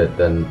little bit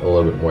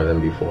more than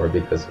before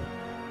because of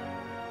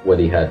what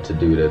he had to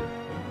do to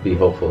be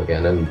hopeful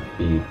again and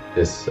be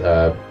this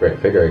great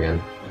figure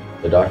again,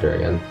 the Doctor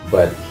again.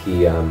 But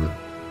he,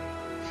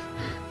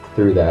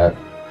 through that,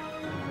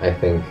 I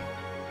think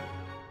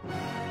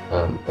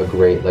a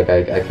great, like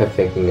I kept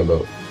thinking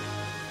about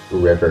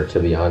River, to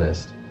be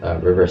honest,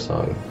 River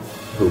Song,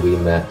 who we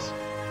met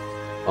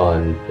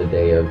on the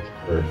day of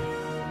her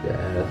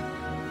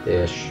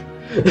death-ish,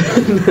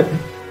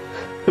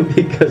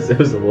 because it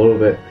was a little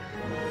bit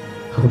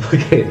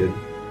complicated,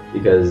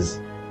 because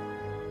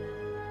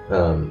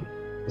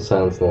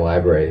Silence in the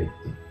Library,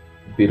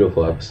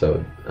 beautiful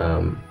episode.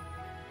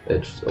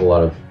 It's a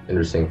lot of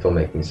interesting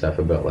filmmaking stuff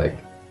about like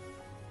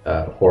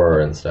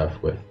horror and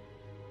stuff with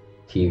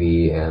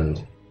TV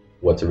and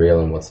what's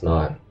real and what's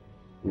not.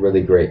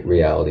 Really great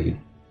reality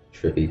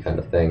trippy kind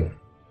of thing.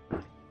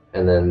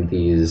 And then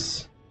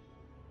these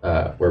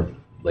were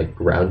like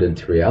grounded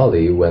to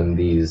reality when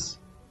these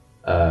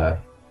I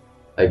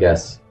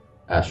guess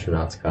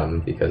astronauts come,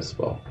 because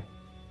well,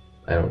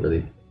 they don't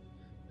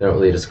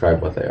really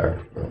describe what they are.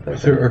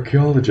 They're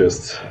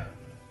archaeologists.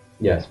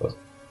 Yeah, I suppose.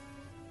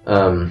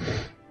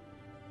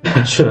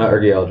 Astronaut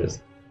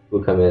archaeologists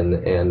who come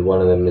in, and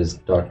one of them is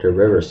Dr.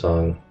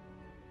 Riversong,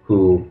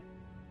 who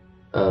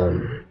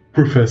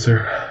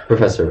Professor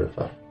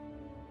Riversong,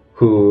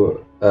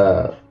 who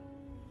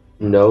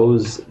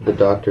knows the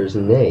Doctor's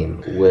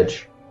name,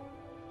 which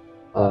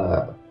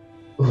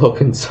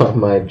Logan saw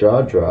my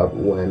jaw drop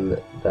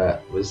when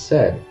that was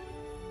said.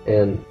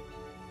 And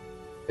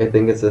I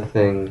think it's a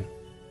thing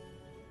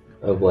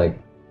of like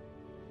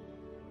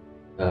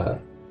I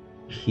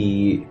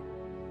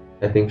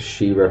think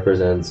she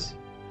represents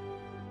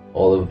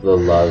all of the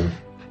love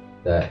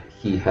that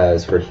he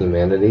has for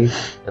humanity,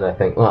 and I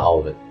think, well, all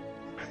of it,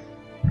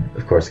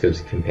 of course,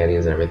 because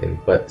companions and everything,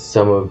 but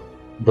some of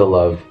the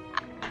love,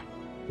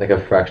 like a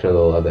fraction of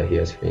the love that he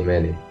has for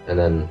humanity. And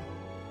then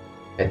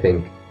I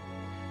think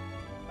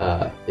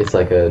it's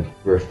like a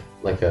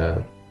I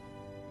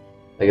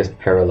guess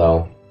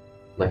parallel,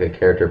 like a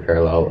character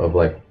parallel of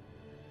like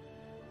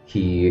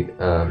he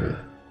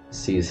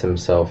sees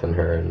himself in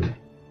her, and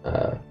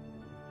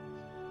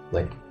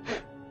like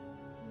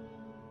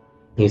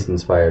he's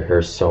inspired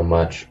her so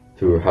much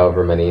through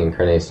however many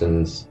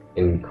incarnations.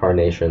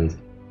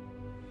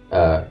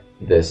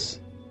 This,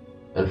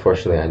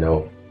 unfortunately, I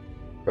know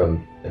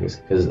from things,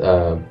 because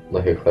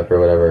like a clip or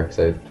whatever, because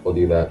I told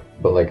you that,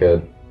 but like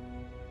a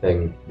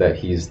thing that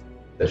she's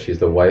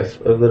the wife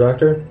of the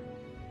Doctor.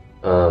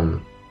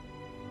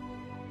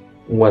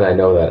 When I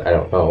know that, I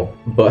don't know,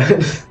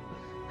 but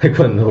like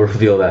when they'll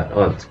reveal that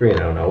on screen, I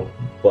don't know,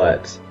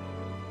 but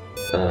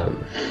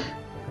damn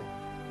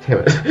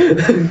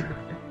it.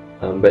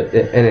 But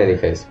in any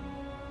case,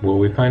 will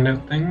we find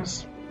out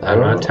things?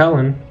 I'm not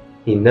telling.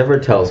 He never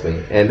tells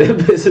me, and it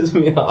pisses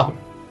me off.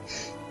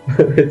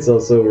 It's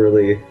also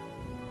really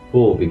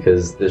cool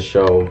because this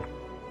show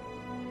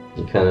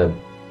kind of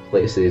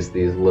places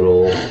these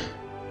little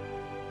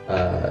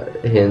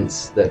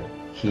hints that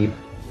keep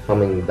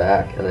coming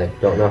back, and I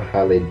don't know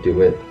how they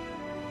do it.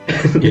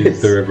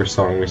 Is the River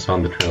Song we saw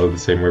in the trailer the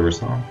same River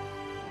Song?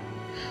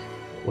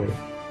 Wait.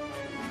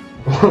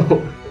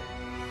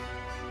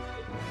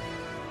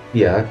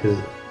 Yeah, because...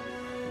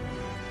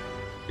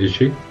 Is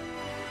she?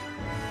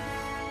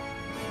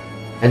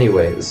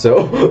 Anyway,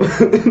 so...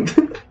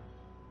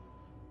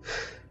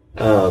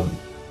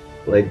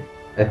 like,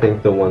 I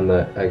think the one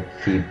that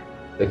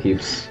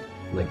keeps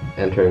like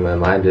entering my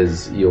mind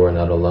is "You Are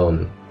Not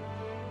Alone,"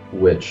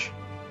 which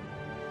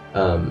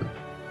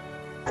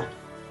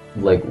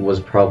like was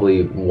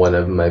probably one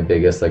of my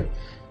biggest like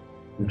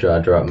jaw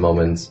drop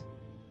moments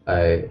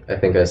I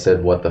think I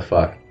said what the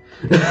fuck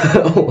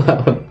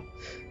aloud.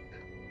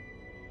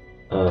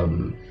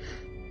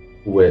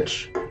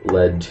 Which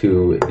led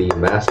to the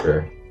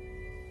master.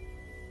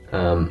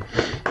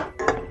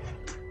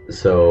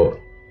 So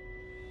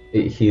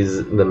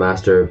he's the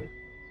master.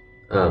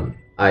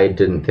 I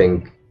didn't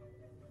think,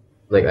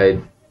 like, I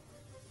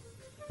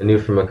knew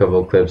from a couple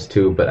of clips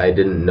too, but I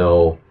didn't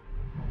know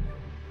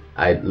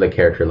the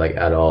character like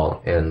at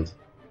all, and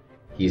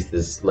he's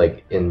this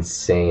like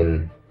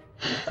insane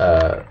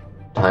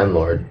Time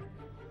Lord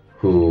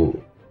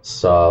who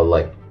saw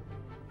like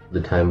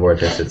the time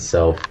vortex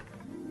itself.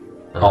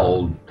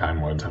 All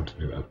Time Lords have to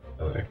do that,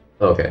 by the way.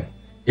 Okay.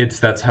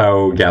 That's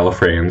how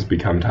Gallifreyans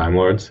become Time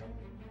Lords.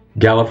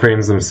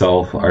 Gallifreyans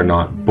themselves are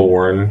not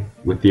born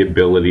with the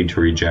ability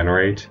to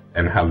regenerate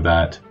and have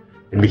that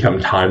and become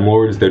Time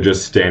Lords. They're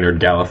just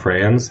standard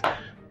Gallifreyans.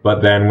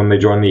 But then when they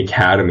join the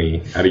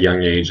Academy at a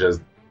young age,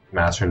 as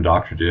Master and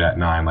Doctor did at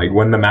 9, like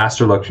when the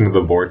Master looked into the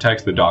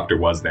vortex, the Doctor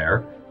was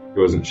there. It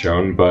wasn't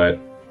shown, but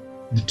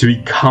to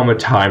become a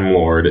Time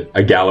Lord,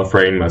 a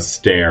Gallifreyan must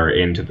stare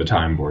into the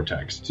time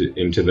vortex,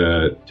 into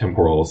the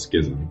temporal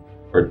schism,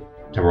 or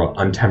temporal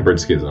untempered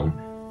schism.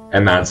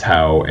 And that's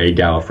how a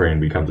Gallifreyan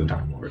becomes a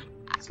Time Lord.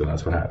 So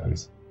that's what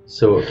happens.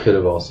 So it could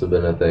have also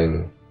been a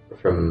thing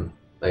from,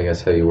 I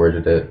guess, how you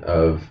worded it,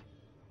 of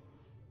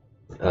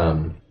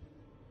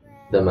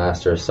the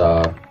Master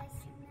saw,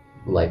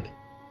 like,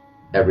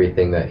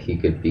 everything that he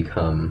could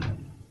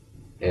become,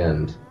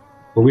 and...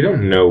 Well, we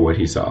don't know what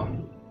he saw.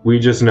 We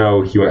just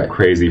know he went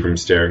crazy from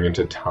staring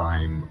into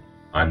time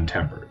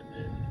untempered.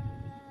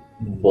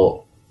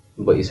 Well,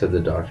 but you said the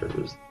Doctor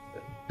was...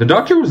 The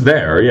Doctor was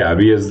there, yeah,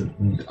 because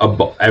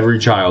every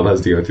child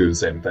has to go through the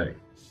same thing.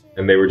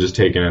 And they were just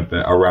taken at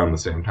around the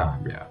same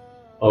time, yeah.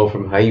 Oh,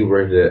 from how you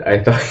worded it,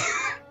 I thought...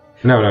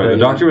 No, the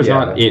Doctor was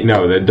not...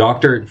 No, the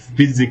Doctor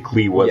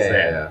physically was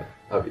there.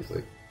 Yeah,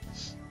 obviously.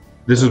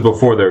 This was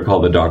before they were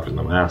called the Doctor and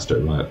the Master,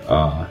 but,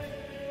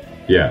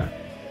 yeah.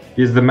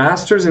 Because the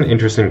Master's an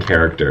interesting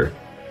character.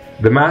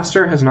 The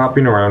Master has not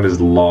been around as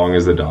long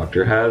as the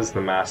Doctor has.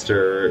 The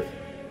Master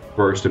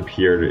first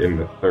appeared in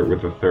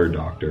with the third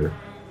Doctor,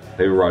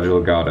 Roger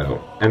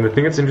Delgado. And the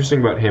thing that's interesting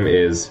about him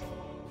is,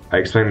 I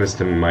explained this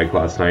to Mike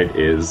last night,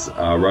 is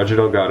Roger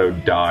Delgado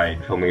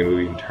died filming a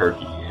movie in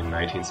Turkey in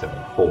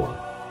 1974.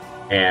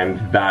 And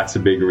that's a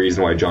big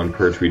reason why John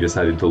Pertwee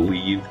decided to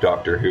leave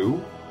Doctor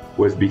Who,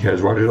 was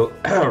because Roger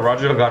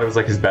Delgado was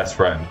like his best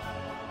friend.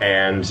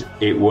 And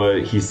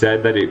he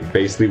said that it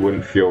basically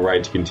wouldn't feel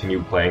right to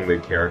continue playing the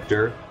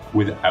character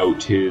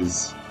without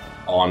his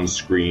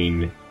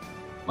on-screen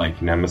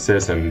like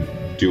nemesis and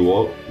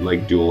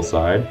dual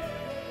side.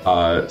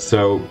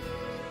 So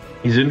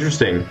he's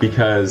interesting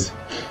because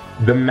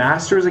the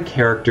Master is a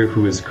character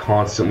who is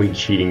constantly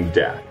cheating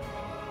death,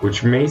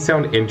 which may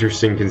sound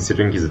interesting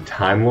considering he's a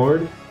Time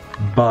Lord,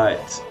 but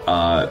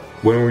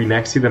when we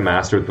next see the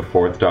Master with the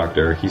Fourth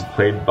Doctor, he's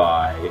played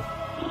by,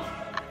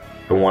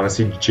 I want to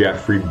say,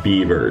 Jeffrey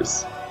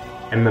Beavers.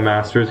 And the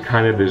Master is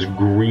kind of this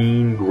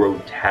green,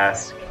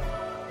 grotesque,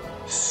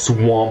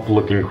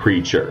 swamp-looking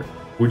creature,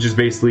 which is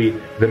basically,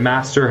 the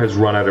Master has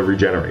run out of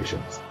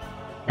regenerations.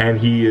 And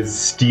he is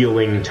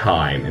stealing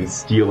time and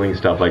stealing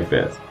stuff like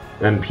this.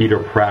 And Peter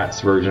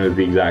Pratt's version is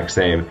the exact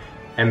same.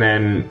 And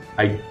then,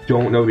 I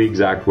don't know the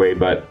exact way,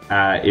 but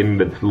in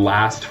the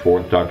last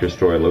Fourth Doctor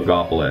story,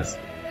 Logopolis,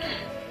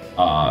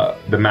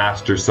 the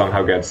Master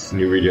somehow gets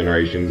new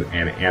regenerations,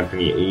 and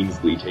Anthony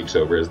Ainsley takes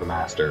over as the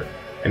Master.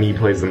 And he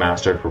plays the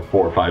Master for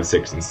 4, 5,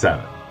 6, and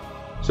 7.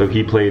 So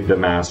he played the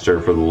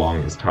Master for the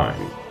longest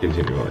time,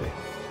 continually.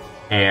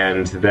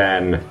 And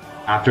then,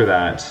 after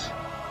that,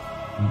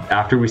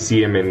 after we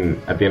see him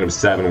at the end of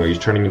 7, where he's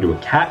turning into a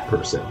cat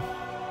person,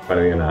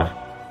 funny enough,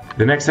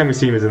 the next time we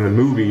see him is in the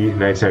movie,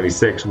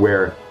 1996,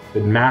 where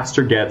the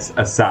Master gets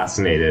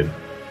assassinated,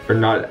 or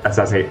not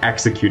assassinated,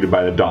 executed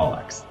by the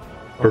Daleks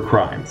for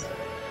crimes.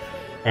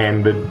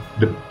 And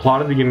the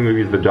plot of the beginning of the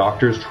movie is the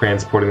Doctor is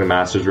transporting the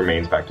Master's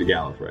remains back to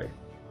Gallifrey.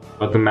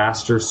 But the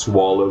Master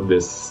swallowed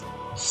this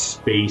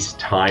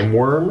space-time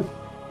worm,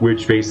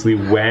 which basically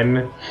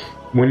when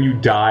you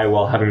die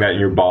while having that in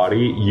your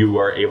body, you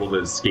are able to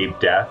escape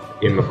death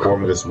in the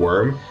form of this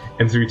worm.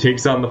 And so he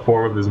takes on the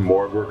form of this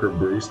morgue worker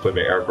Bruce, played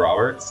by Eric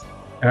Roberts.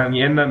 And at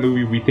the end of that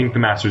movie, we think the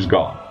Master's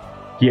gone.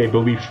 He, I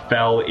believe,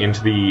 fell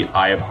into the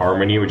Eye of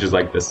Harmony, which is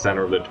like the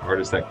center of the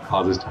TARDIS that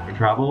causes time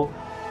travel.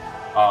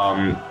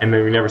 And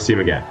then we never see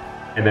him again.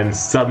 And then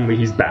suddenly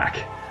he's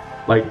back.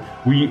 Like,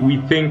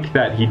 we think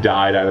that he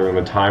died either in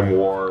the Time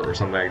War or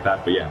something like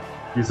that, but yeah,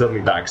 he's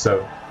suddenly back.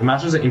 So the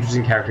Master's an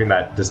interesting character in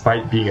that,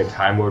 despite being a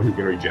Time Lord who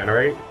can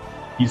regenerate,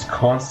 he's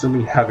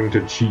constantly having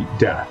to cheat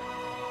death.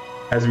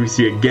 As we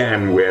see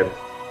again with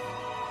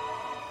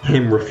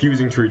him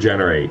refusing to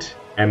regenerate,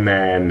 and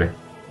then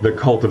the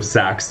Cult of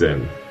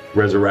Saxon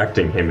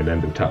resurrecting him at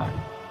End of Time.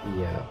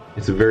 Yeah.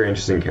 It's a very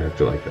interesting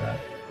character like that.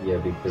 Yeah,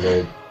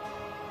 because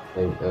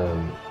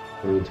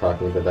we were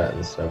talking about that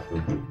and stuff,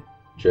 and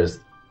just,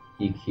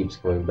 he keeps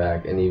coming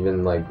back, and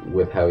even, like,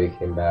 with how he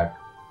came back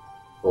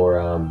for,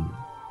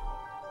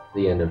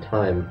 the End of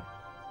Time,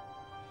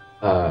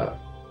 Someone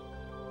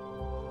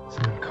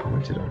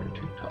commented on your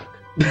TikTok.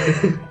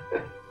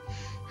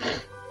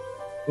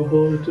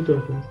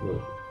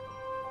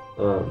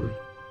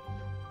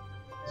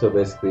 So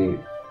basically,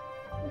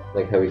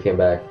 like how he came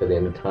back for the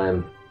end of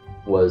time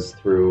was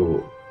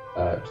through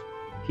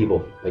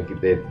people. Like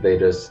they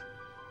just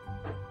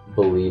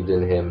believed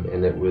in him,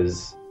 and it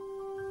was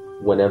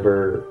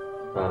whenever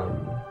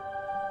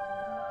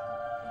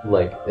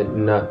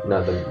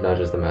not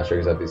just the master,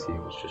 because obviously he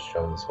was just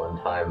shown this one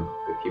time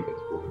with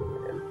humans believing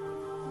in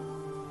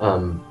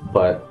him.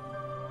 But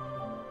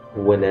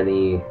when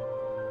any,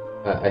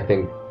 I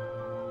think,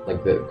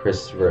 like the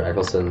Christopher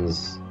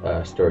Eccleston's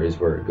stories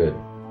were a good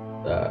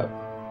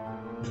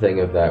thing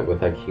of that,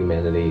 with like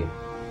humanity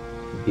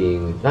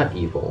being not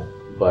evil,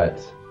 but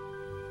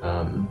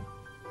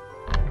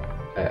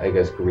I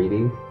guess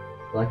greedy,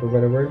 for lack of a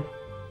better word.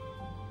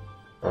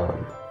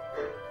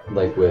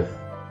 Like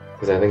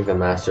because I think the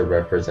master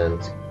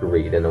represents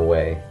greed in a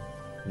way,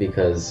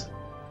 because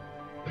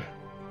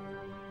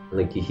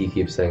like he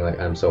keeps saying like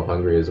I'm so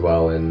hungry as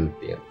well in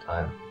the end of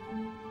time.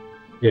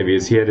 Yeah,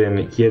 because he had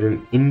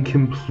an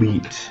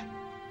incomplete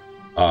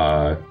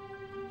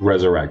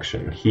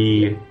resurrection.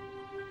 He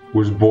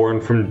was born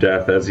from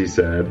death, as he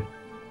said.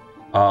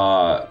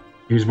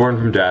 He was born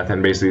from death,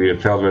 and basically a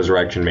failed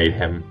resurrection made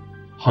him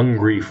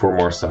hungry for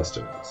more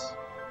sustenance.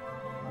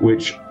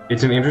 Which,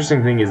 it's an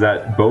interesting thing, is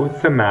that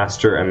both the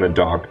Master and the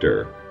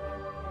Doctor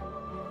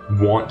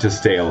want to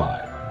stay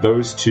alive.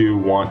 Those two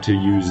want to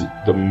use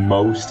the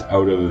most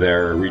out of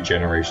their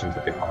regenerations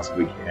that they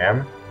possibly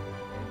can,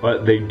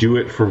 but they do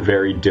it for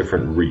very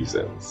different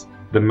reasons.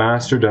 The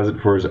Master does it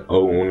for his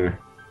own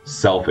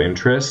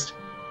self-interest.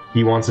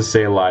 He wants to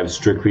stay alive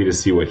strictly to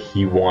see what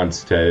he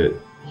wants to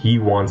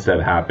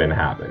have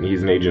happen.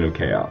 He's an agent of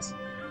chaos.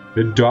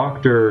 The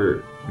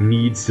Doctor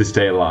needs to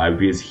stay alive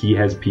because he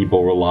has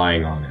people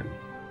relying on him.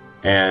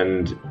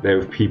 And they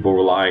have people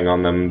relying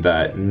on them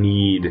that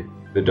need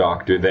the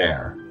Doctor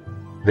there.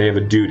 They have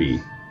a duty.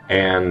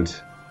 And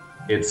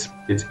it's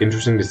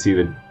interesting to see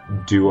the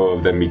duo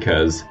of them,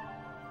 because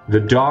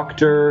the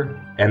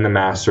Doctor and the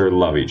Master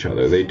love each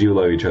other. They do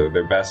love each other.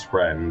 They're best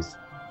friends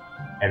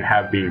and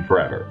have been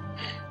forever.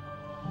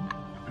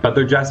 But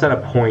they're just at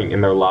a point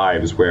in their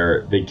lives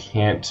where they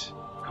can't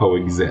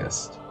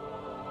coexist.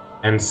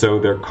 And so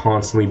they're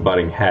constantly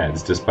butting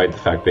heads, despite the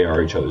fact they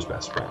are each other's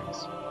best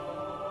friends.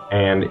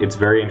 And it's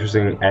very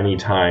interesting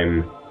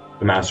anytime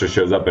the Master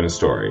shows up in a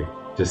story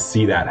to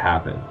see that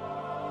happen.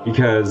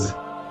 Because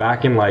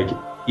back in, like,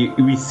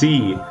 we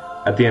see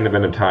at the end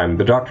of Time,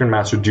 the Doctor and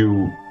Master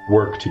do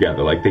work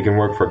together. Like, they can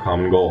work for a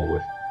common goal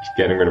with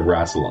getting rid of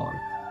Rassilon.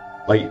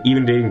 Like,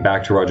 even dating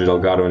back to Roger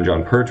Delgado and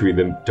John Pertwee,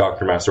 the Doctor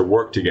and Master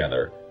worked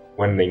together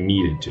when they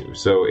needed to.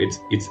 So it's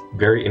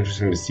very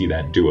interesting to see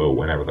that duo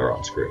whenever they're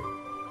on screen.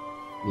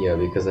 Yeah,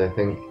 because I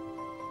think,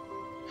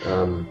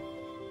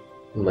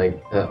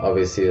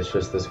 obviously it's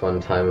just this one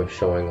time of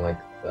showing, like,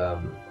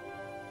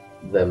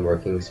 them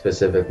working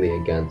specifically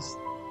against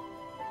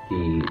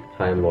the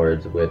Time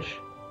Lords, which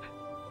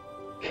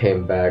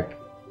came back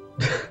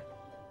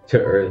to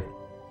Earth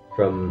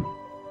from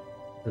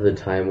the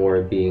Time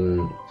War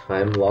being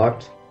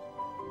time-locked.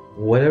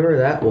 Whatever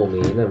that will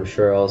mean, I'm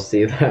sure I'll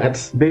see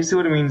that. Basically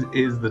what it means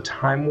is the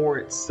Time War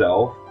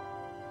itself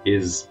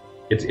it's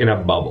in a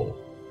bubble.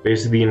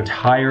 Basically the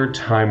entire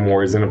Time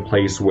War is in a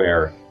place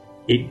where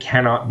it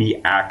cannot be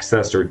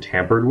accessed or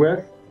tampered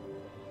with.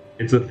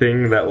 It's a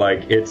thing that,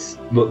 like,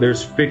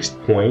 there's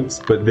fixed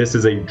points, but this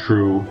is a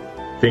true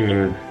thing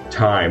in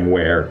time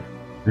where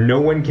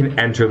no one can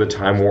enter the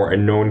Time War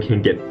and no one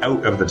can get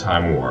out of the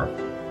Time War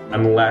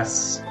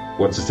unless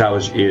what's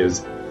established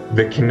is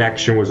the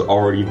connection was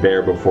already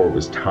there before it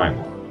was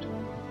time-locked,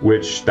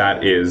 which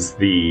that is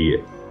the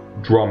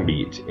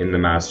drumbeat in the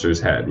Master's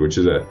head, which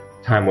is a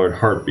Time Lord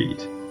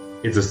heartbeat.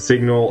 It's a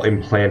signal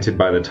implanted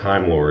by the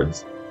Time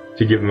Lords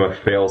to give them a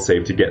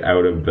failsafe to get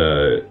out of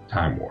the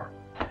Time War.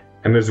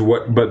 And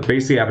but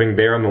basically happening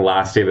there on the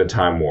last day of the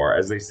Time War,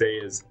 as they say,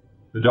 is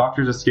the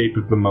Doctor's escaped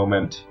with the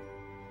moment,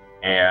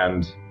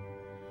 and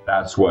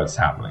that's what's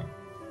happening.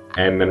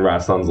 And then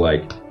Rassilon's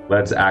like,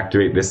 let's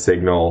activate this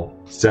signal,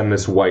 send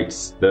the white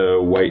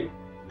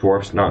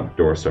dwarf, not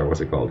dwarf star,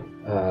 what's it called?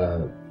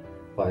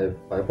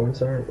 5-point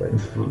star? Wait.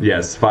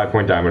 Yes,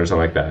 5-point diamond or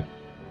something like that.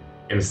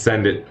 And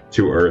send it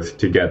to Earth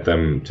to get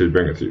them to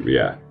bring it through.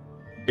 Yeah.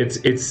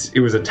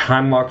 It was a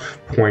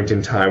time-locked point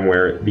in time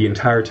where the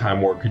entire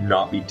Time War could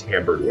not be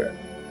tampered with.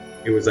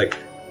 It was like,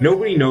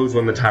 nobody knows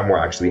when the Time War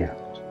actually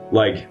happened.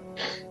 Like,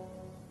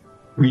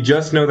 we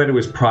just know that it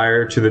was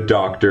prior to the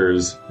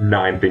Doctor's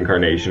 9th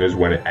incarnation is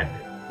when it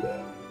ended.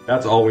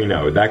 That's all we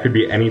know. That could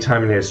be any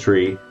time in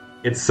history.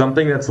 It's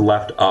something that's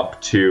left up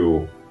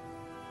to,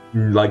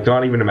 like,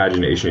 not even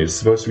imagination. It's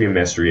supposed to be a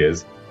mystery.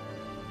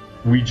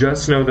 We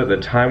just know that the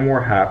Time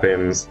War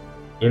happens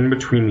in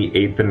between the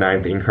 8th and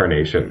 9th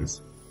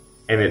incarnations,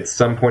 and it's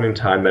some point in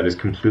time that is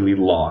completely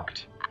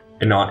locked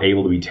and not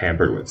able to be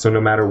tampered with. So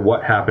no matter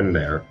what happened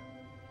there,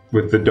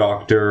 with the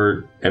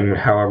Doctor and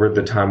however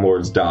the Time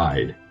Lords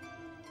died,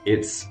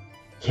 it's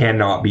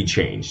cannot be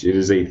changed. It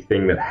is a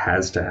thing that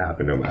has to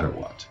happen no matter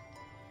what.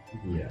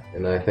 Yeah,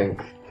 and I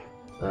think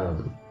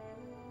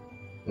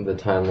the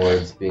Time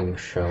Lords being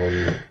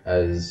shown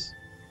as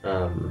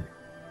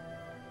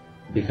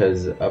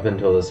because up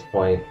until this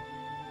point,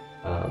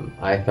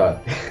 I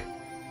thought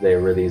they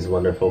were these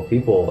wonderful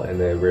people, and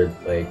they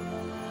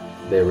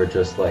were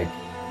just like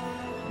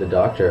the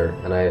Doctor,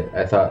 and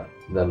I thought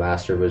the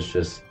Master was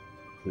just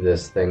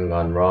this thing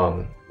gone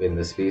wrong in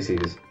the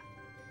species.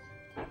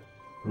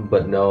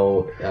 But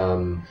no,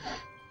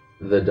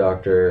 the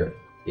Doctor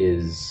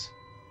is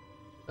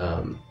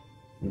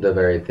the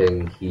very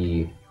thing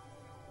he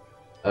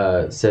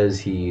says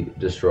he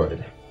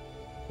destroyed,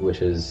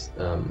 which is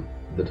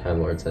the Time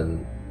Lords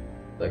and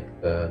like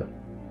the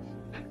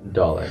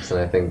Daleks.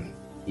 And I think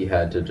he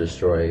had to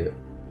destroy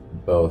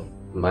both.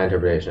 My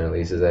interpretation, at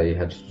least, is that he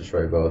had to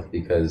destroy both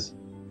because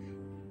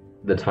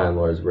the Time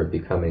Lords were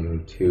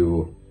becoming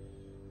too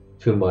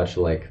much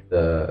like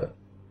the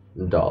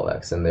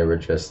Daleks, and they were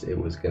just, it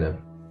was gonna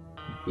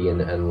be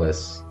an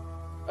endless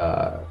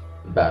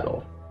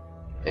battle.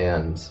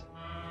 And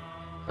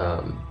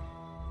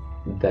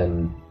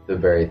then the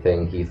very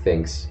thing he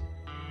thinks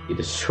he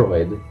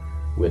destroyed,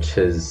 which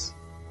his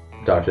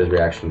Doctor's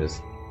reaction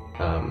is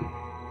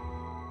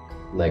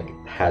like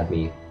had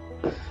me,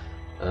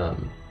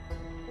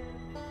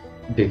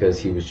 because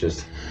he was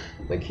just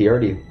like, he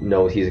already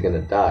knows he's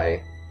gonna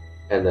die,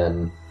 and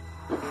then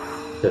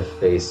to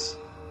face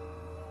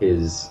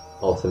his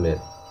ultimate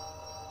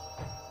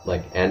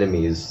like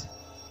enemies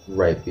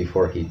right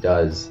before he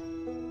does,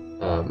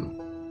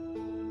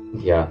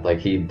 yeah, like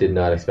he did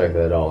not expect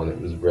that at all, and it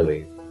was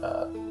really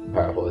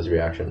powerful, his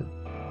reaction.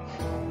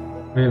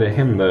 I mean, to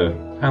him, the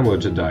Time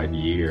Lords had died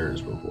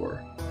years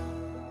before.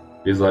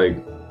 He's like,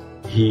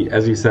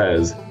 as he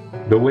says,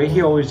 the way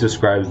he always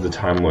describes the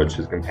Time Lords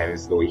to his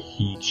companions is the way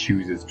he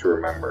chooses to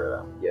remember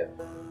them. Yeah.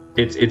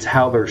 It's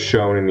how they're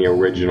shown in the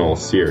original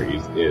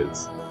series,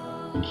 is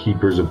the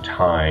Keepers of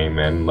Time,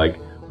 and like,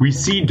 we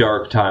see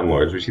Dark Time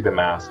Lords, we see the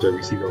Master,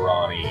 we see the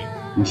Rani,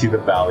 we see the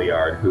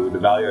Valeyard, the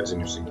Valeyard's an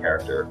interesting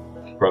character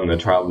from the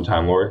Trial of the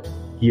Time Lord.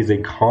 He is a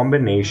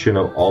combination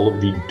of all of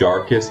the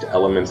darkest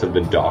elements of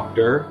the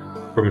Doctor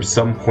from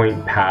some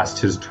point past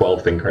his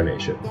 12th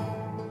incarnation.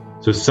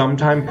 So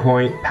sometime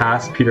point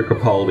past Peter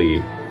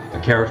Capaldi, a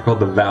character called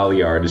the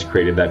Valeyard is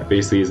created that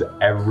basically is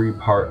every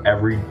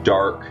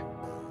dark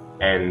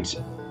and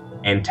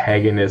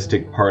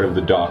antagonistic part of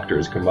the Doctor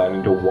is combined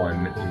into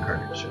one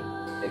incarnation.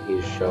 And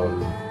he's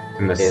shown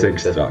in the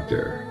sixth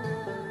Doctor.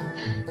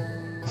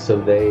 So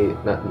they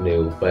not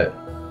knew, but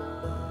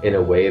in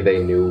a way they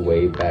knew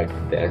way back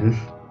then.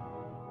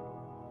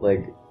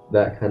 Like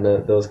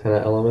those kind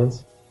of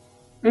elements.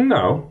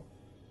 No,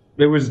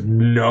 it was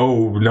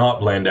not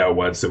planned out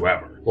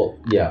whatsoever. Well,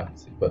 yeah,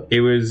 but it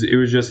was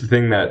just a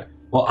thing that.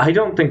 Well, I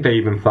don't think they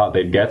even thought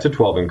they'd get to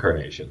 12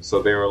 incarnations.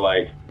 So they were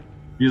like,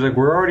 he's like,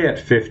 we're already at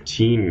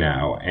 15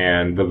 now,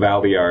 and the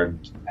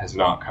Valeyard has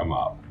not come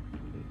up.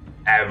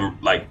 Ever,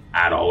 like,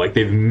 at all. Like,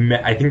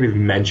 I think they've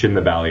mentioned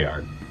the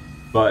Valeyard,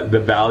 but the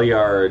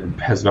Valeyard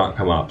has not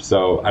come up.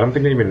 So I don't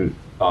think they even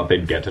thought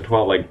they'd get to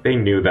 12. Like, they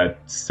knew that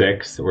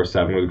 6 or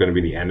 7 was going to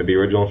be the end of the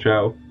original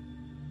show.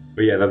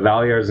 But yeah, the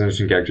Valeyard is an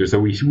interesting character. So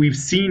we've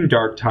seen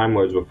Dark Time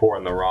Lords before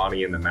in the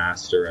Rani and the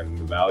Master and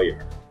the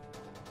Valeyard,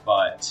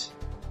 but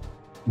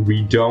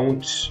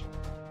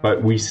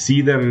we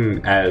see them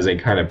as a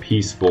kind of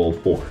peaceful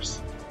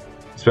force,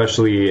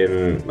 especially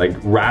in like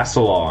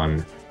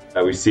Rassilon,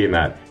 that we see in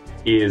that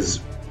is,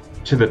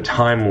 to the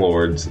Time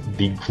Lords,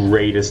 the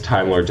greatest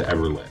Time Lord to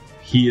ever live.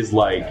 He is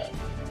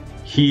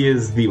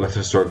the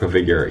historical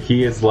figure.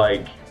 He is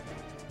like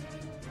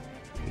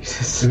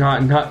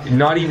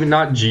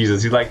not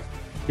Jesus. He's like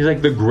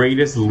the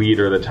greatest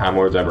leader the Time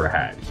Lords ever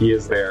had. He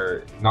is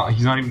their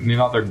he's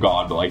not their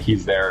god, but like he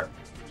is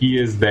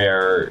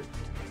their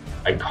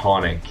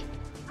iconic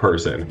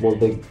person. Well,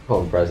 they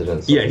call him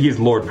president. So. Yeah, he's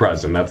Lord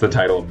President. That's the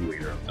title of the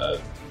leader of the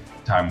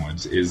Time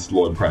Lords, is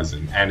Lord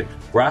President. And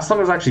Rassilon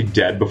was actually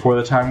dead before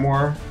the Time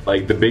War.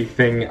 Like, the big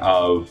thing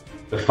of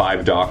the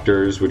 5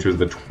 Doctors, which was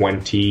the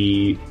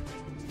 20th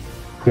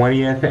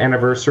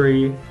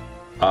anniversary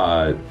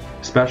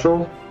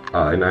special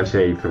in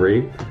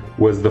 1983,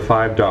 was the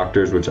 5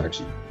 Doctors, which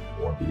actually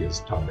won't be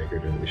as Tom Baker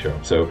didn't really show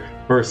up. So,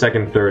 first,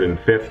 second, third, and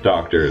fifth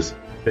Doctors,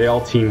 they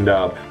all teamed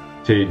up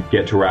to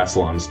get to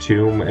Rassilon's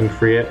tomb and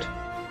free it,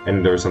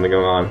 and there was something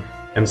going on.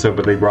 And so,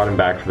 but they brought him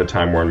back for the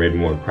Time War and made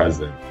him Lord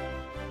President.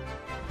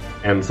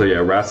 And so, yeah,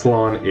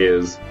 Rassilon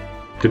is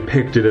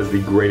depicted as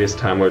the greatest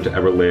Time Lord to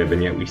ever live,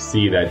 and yet we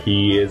see that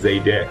he is a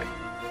dick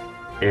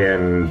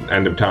in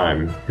End of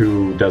Time,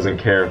 who doesn't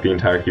care if the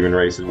entire human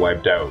race is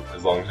wiped out,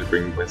 as long as they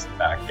bring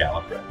back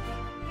Gallifrey.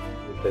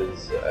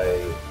 Because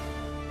I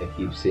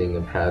keep seeing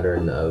a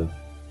pattern of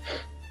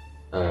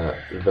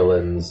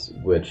villains,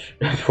 which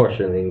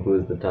unfortunately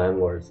includes the Time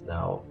Lords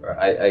now. Or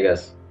I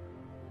guess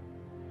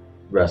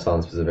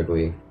Rassilon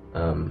specifically.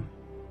 So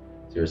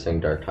you were saying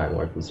Dark Time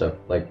Lords and stuff.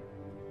 Like,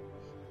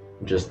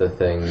 just the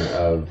thing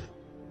of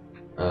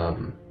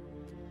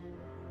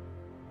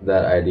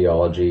that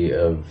ideology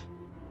of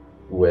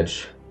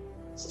which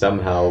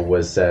somehow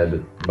was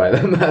said by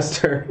the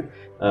master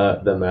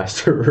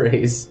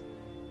race,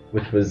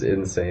 which was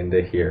insane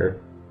to hear.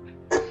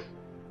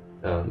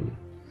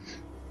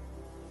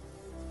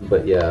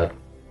 But yeah,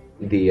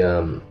 the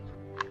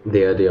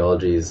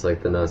ideologies,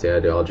 like the Nazi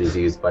ideologies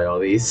used by all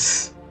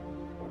these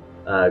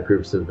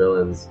groups of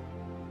villains,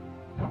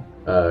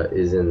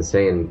 is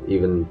insane.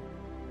 Even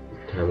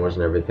Time Wars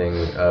and everything,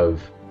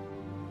 of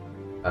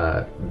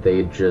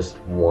they just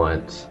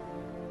want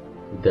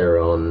their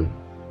own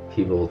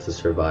people to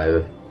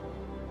survive,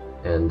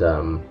 and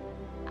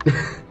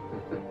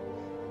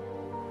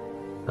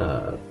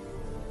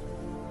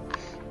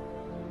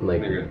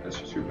like maybe that's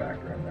just your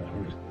background.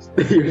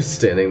 You're just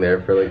standing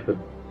there for like the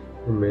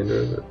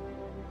remainder of it.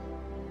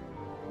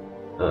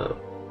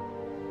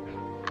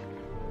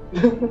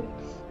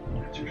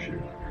 That's your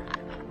shoe.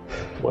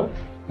 What?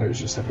 I was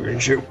just having a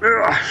shoe.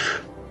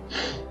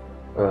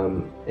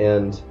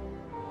 And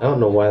I don't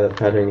know why that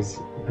pattern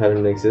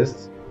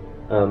exists.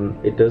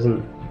 It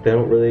doesn't. They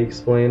don't really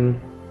explain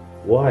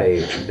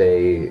why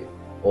they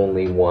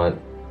only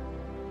want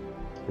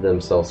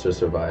themselves to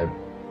survive.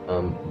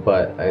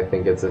 But I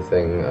think it's a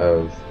thing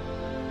of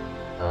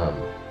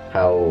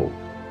how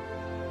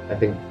I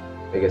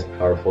guess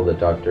powerful the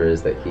Doctor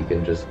is, that he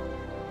can just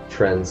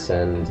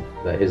transcend,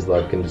 that his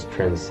love can just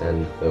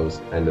transcend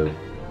those kind of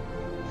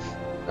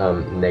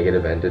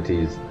negative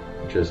entities,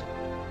 just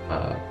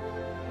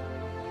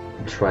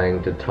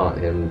trying to taunt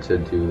him to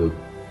do the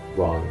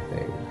wrong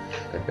thing,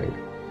 I think.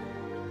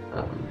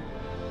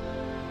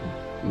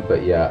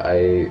 But yeah,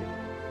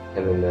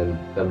 and then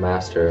the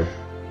Master,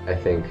 I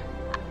think,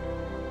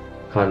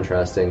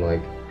 contrasting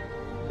like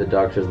the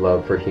Doctor's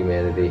love for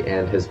humanity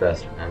and his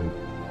best friend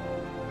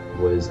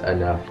was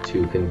enough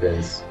to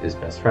convince his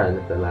best friend,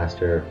 the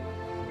Master,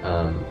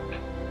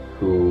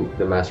 who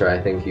the Master, I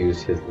think,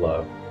 used his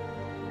love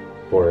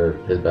for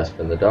his best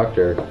friend, the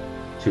Doctor,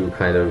 to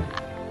kind of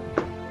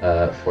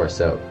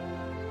force out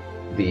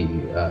the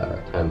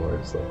Time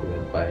Lords, like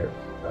led by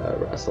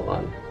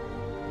Rassilon.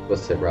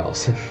 Let's say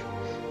Rallison.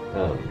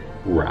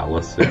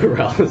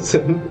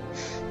 Rallison.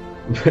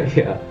 But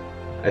yeah,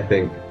 I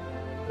think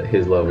that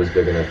his love was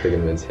big enough to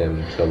convince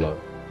him to love.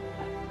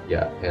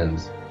 Yeah, and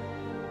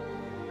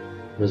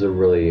it was a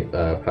really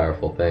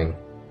powerful thing.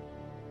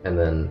 And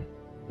then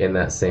in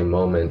that same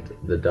moment,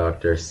 the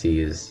Doctor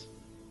sees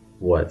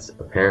what's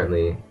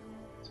apparently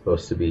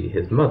supposed to be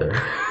his mother.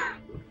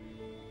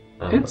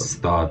 It's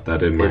thought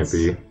that it might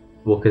be.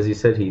 Well, because he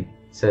said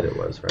it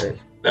was, right?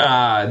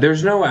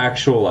 There's no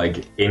actual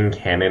like in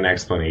canon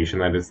explanation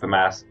that it's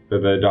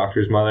the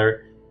Doctor's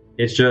mother.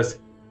 It's just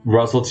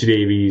Russell T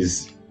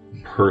Davies'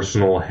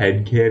 personal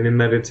headcanon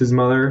that it's his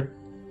mother.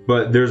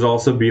 But there's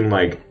also been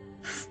like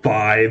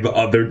 5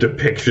 other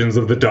depictions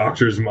of the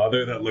Doctor's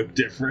mother that look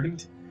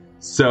different.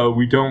 So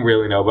we don't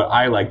really know, but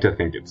I like to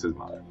think it's his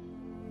mother.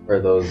 Are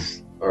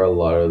a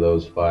lot of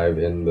those 5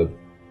 in the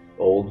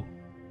old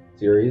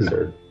series? No.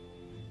 Or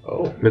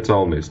oh, It's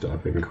all new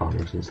stuff in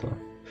comics and stuff.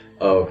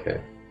 Oh,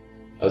 okay.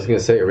 I was gonna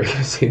say, are we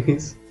gonna see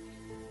these?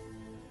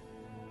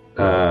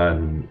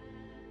 No.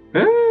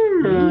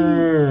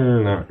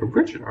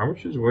 Richard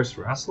Armish's voiced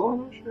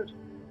Rassilon?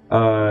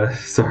 Oh shit.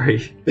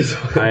 Sorry.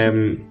 I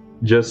am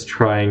just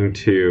trying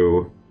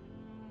to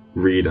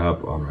read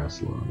up on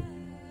Rassilon.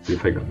 See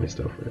if I got my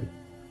stuff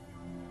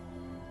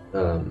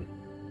right.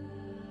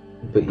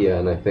 But yeah,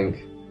 and I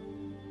think,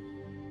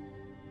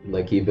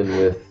 like, even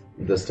with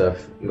the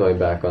stuff going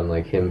back on,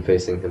 like, him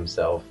facing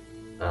himself,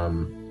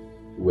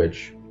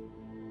 which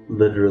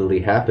literally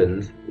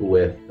happened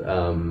with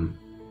the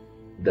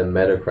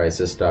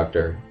Meta-Crisis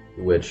Doctor,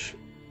 which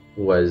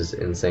was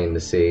insane to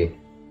see,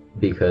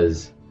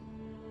 because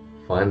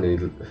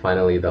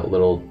finally that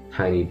little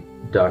tiny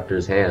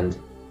Doctor's hand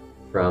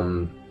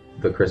from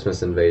the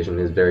Christmas Invasion,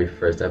 his very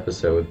first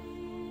episode,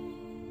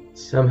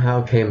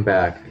 somehow came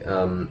back.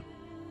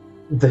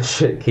 The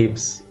shit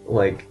keeps,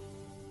 like,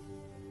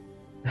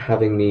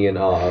 having me in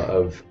awe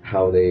of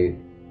how they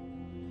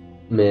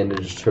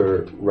managed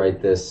to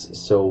write this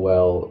so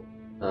well,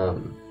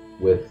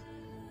 with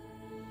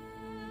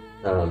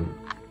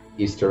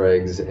Easter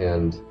eggs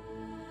and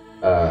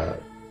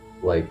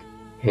like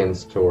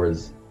hints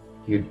towards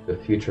the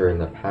future and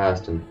the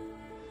past, and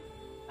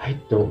I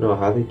don't know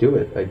how they do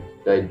it.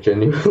 I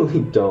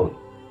genuinely don't.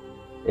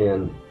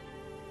 And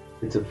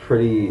it was a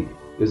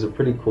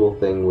pretty cool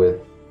thing with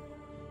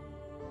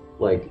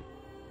like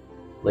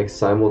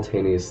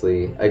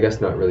simultaneously, I guess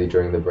not really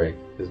during the break,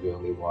 because we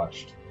only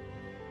watched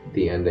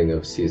the ending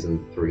of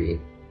season 3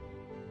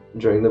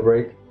 during the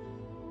break,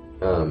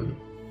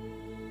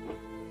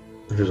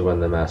 which was when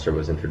the Master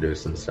was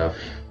introduced and stuff,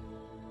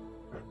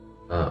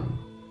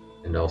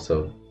 and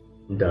also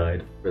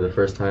died for the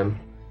first time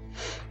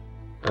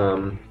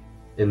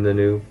in the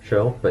new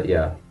show. But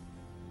yeah,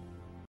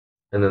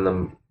 and then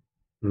the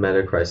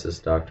Meta-Crisis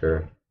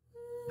Doctor,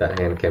 that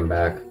hand came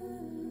back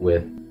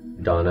with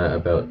Donna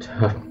about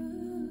to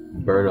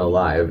burn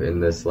alive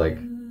in this, like,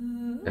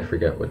 I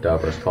forget what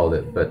Davros called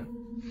it, but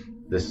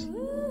this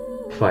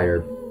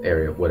fire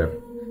area, whatever.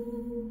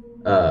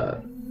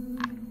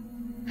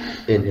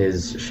 in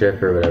his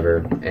ship or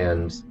whatever,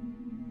 and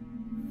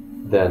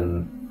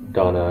then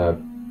Donna,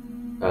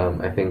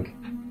 I think,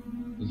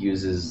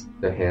 uses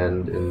the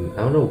hand, and I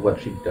don't know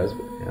what she does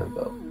with the hand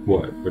though.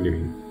 What? What do you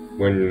mean?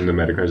 When the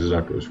Metacrisis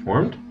Doctor was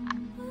formed?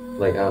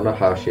 Like, I don't know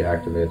how she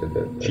activated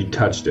it. She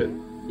touched it.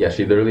 Yeah,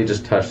 she literally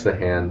just touched the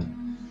hand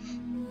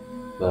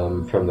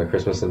from the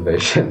Christmas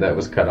invasion that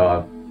was cut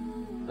off.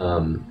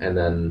 And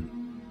then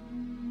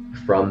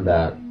from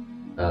that,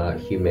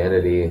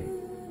 humanity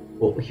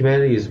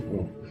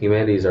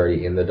is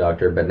already in the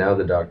Doctor, but now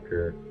the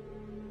Doctor,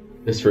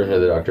 this version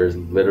of the Doctor is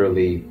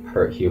literally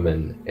part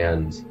human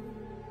and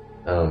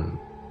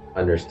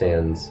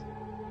understands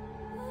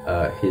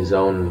his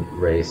own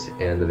race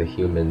and the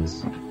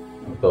humans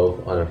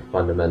both on a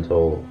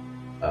fundamental,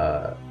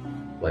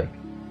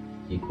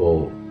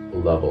 equal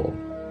level,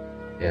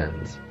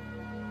 and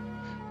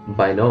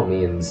by no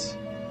means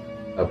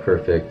a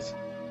perfect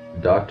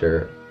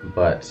Doctor,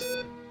 but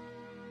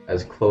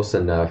as close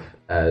enough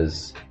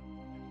as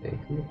I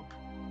think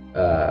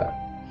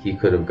he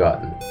could have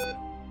gotten.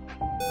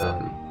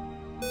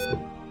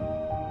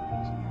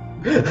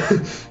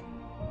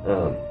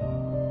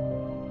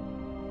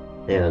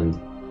 And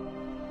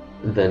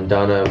then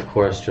Donna, of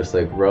course, just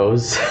like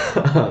Rose.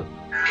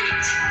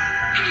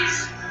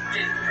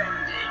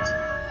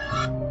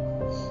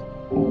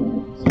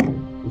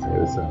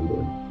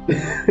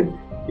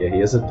 Yeah, he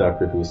has a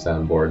Doctor Who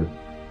soundboard.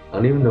 I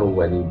don't even know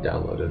when you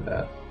downloaded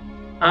that.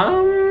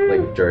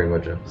 Like during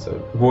which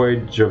episode?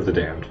 Voyage of the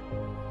Damned.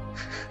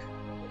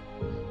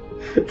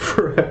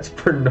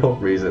 for no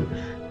reason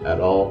at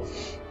all,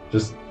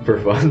 just for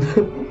fun.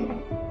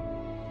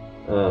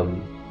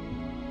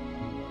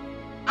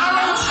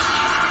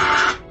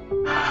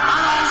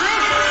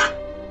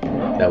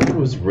 That one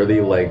was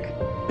really like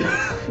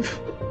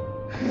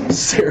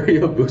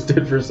stereo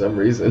boosted for some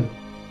reason.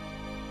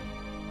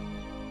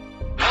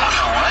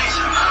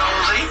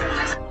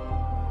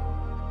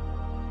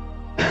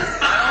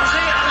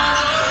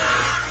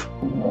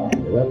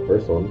 That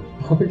first one.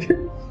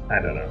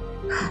 I don't know.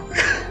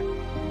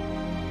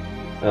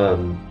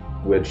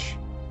 Which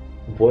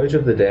Voyage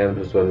of the Damned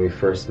was when we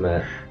first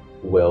met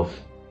Wilf,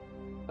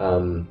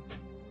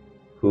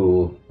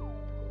 who,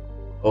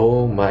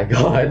 oh my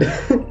god,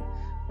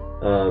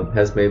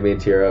 has made me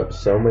tear up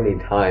so many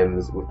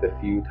times with the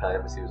few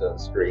times he was on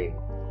screen.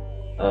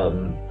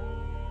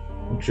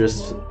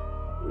 Just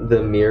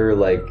the mere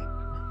like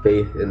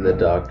faith in the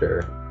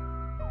Doctor,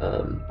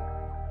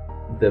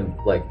 the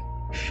like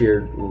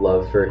sheer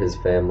love for his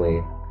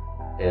family,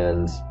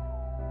 and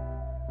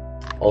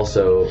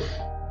also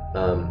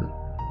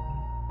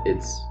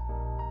it's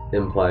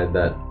implied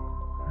that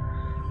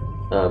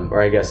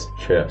or I guess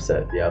straight up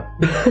said, yeah,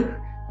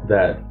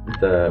 that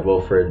the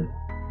Wilfred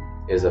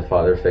is a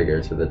father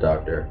figure to the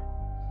Doctor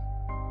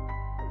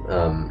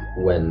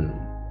when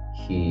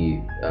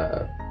he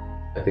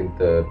I think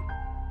the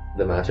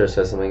Master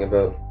says something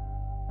about,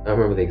 I don't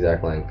remember the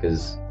exact line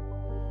because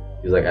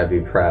he's like, I'd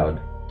be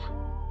proud.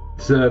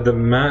 So the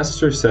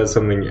Master says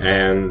something,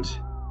 and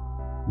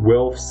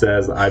Wilf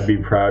says, I'd be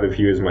proud if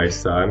he was my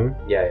son.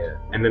 Yeah.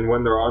 And then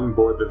when they're on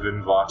board the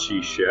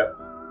Vinvachi ship,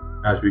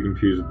 not to be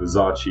confused with the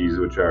Zachis,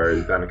 which are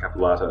in Vana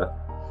Capillata,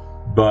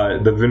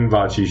 but the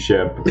Vinvachi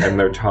ship, and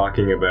they're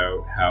talking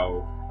about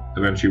how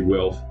eventually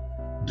Wilf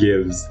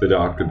gives the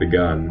Doctor the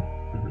gun,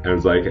 and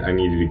it's like, I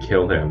need you to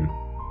kill him.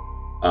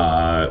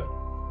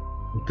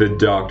 The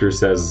Doctor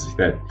says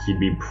that he'd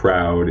be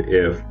proud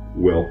if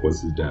Wilf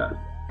was his dad.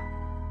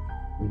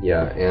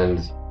 Yeah, and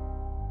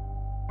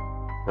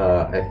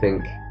I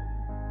think,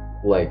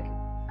 like,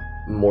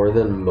 more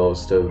than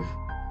most of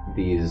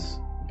these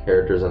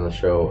characters on the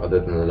show, other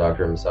than the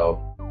Doctor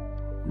himself,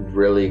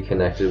 really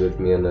connected with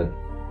me on a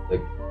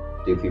like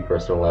deeply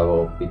personal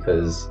level,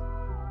 because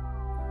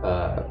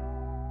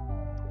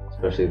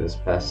especially this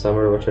past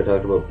summer, which I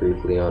talked about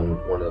briefly on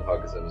one of the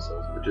podcast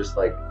episodes, were just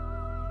like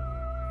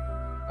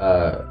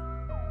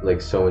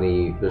so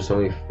many, there's so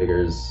many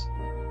figures,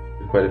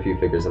 there's quite a few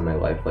figures in my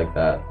life like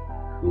that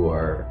who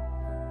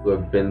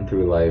have been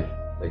through life,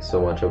 like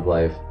so much of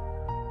life,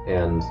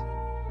 and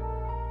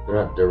they're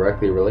not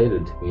directly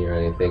related to me or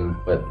anything,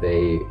 but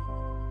they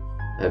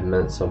have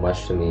meant so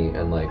much to me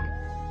and like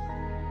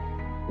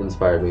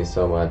inspired me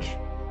so much.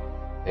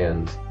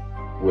 And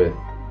with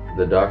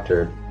the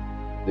Doctor,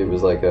 it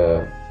was like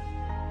a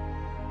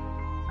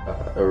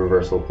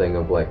reversal thing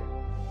of like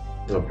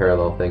a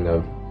parallel thing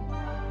of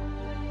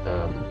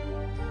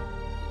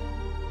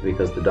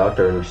because the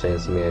Doctor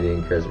understands humanity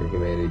and cares for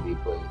humanity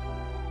deeply,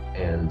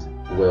 and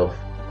Wilf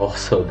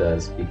also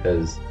does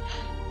because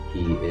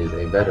he is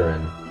a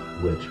veteran,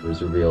 which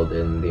was revealed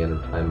in the End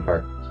of Time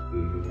Part 1.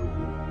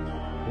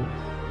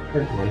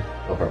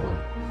 Oh, Part 1.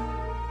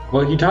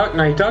 Well, he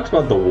talks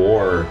about the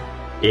war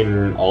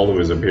in all of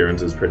his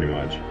appearances, pretty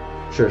much.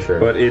 Sure.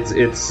 But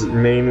it's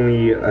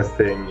mainly a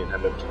thing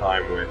at a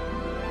time with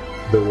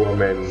the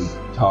woman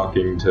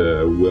talking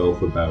to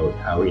Wilf about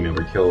how he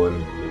never killed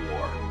anyone in the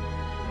war,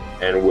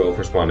 and Wilf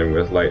responding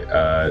with like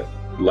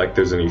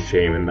there's any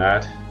shame in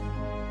that.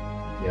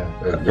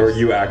 Yeah. Or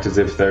you act as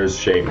if there's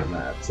shame in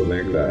that,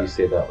 something like that. You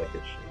say that like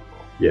it's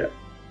shameful. Yeah.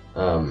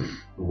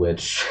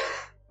 Which,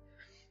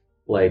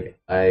 like,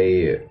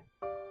 I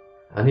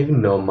don't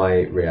even know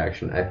my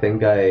reaction. I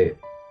think I,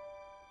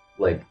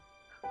 like,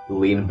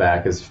 leaned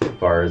back as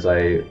far as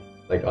I,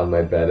 like, on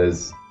my bed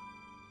as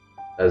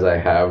I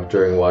have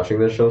during watching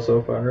the show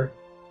so far,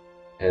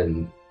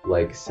 and,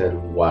 like, said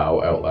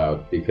wow out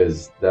loud,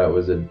 because that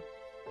was a,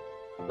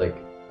 like,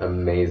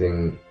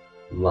 amazing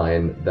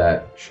line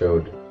that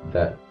showed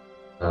that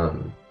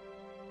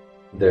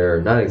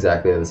they're not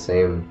exactly the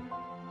same,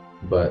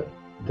 but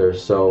they're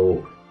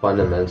so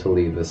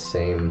fundamentally the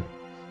same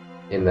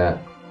in that,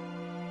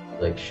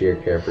 like, sheer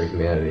care for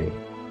humanity.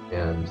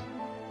 And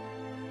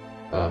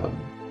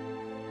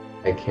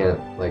I can't,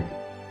 like,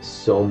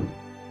 so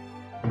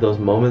those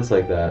moments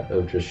like that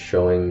of just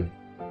showing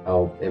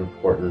how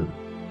important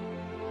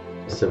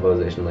a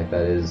civilization like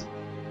that is,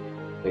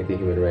 like the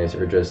human race,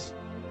 or just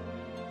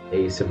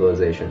a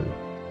civilization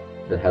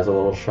that has a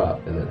little shop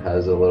and it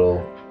has a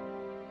little,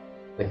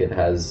 like, it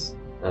has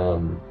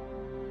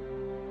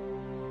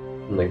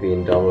like the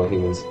indomitable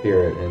human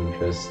spirit and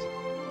just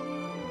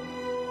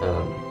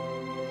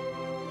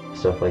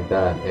stuff like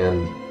that.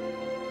 And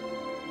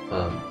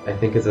I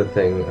think it's a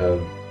thing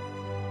of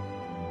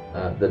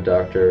the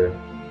Doctor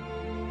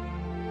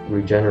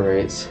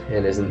regenerates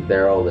and isn't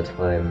there all the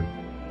time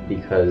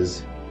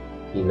because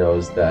he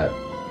knows that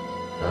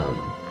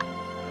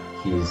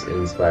he's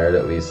inspired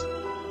at least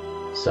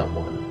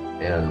someone,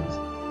 and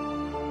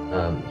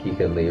he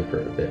can leave for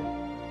a bit,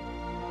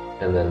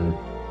 and then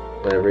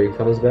whenever he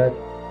comes back,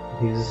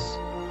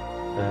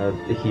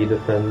 he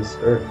defends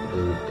Earth,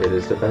 and it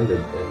is defended,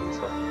 and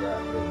stuff like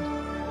that.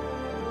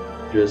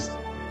 And just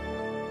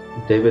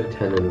David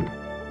Tennant,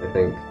 I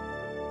think,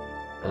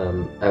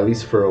 at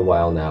least for a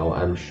while now,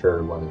 I'm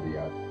sure one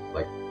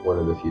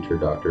of the future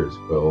Doctors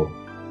will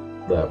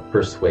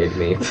persuade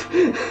me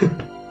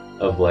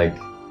of, like,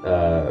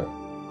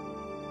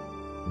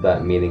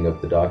 that meaning of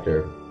the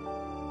Doctor.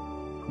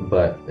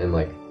 But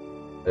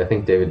I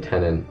think David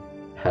Tennant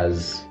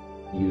has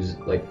used,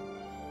 like,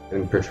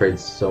 and portrayed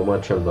so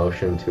much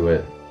emotion to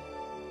it,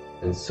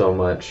 and so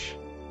much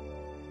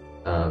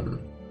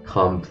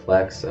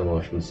complex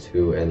emotions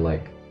too, and,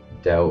 like,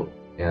 doubt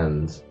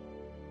and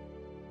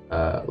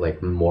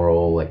like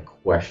moral, like,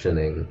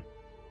 questioning,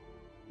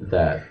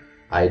 that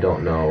I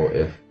don't know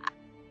if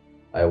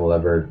I will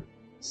ever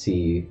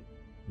see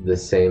in the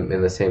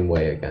same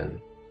way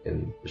again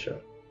in the show.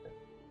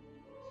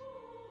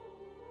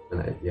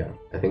 And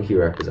I think he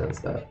represents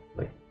that,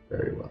 like,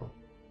 very well.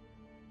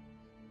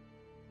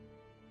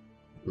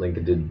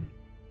 Like, did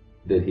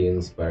he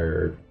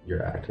inspire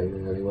your acting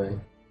in any way?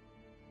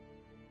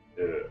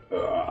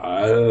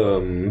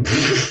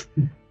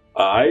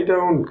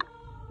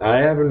 I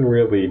haven't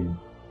really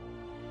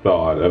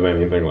thought of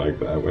anything like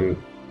that.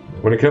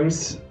 When it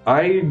comes,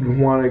 I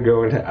want to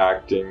go into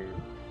acting,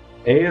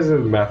 as a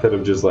method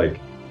of just, like,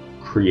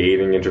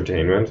 creating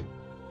entertainment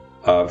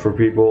for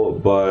people,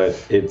 but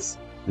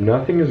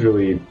nothing has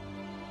really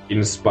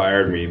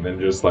inspired me than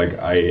just, like,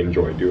 I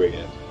enjoy doing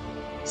it.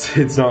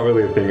 It's not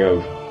really a thing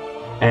of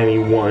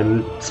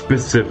anyone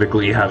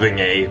specifically having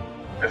a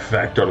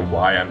effect on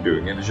why I'm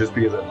doing it. It's just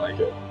because I like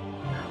it.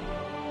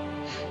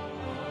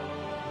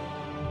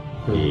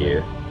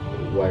 Yeah.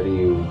 Why do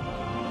you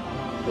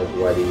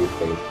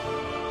think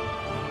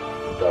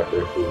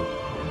Doctor Who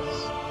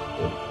is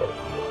important?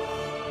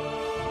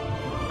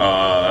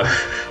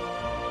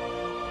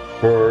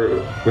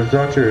 With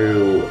Doctor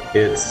Who,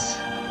 it's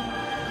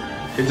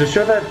a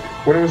show that,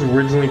 when it was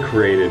originally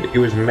created, it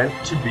was meant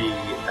to be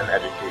an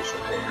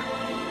educational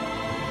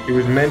program. It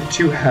was meant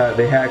to have,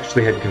 they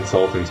actually had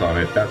consultants on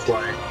it. That's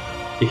why,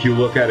 if you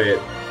look at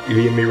it,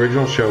 in the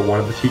original show, one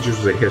of the teachers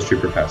was a history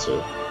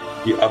professor.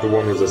 The other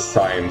one was a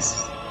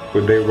science.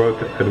 When they wrote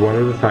that, one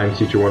was a science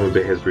teacher, one was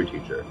a history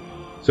teacher.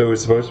 So it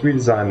was supposed to be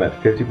designed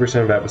that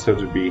 50% of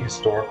episodes would be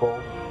historical,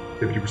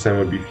 50%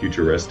 would be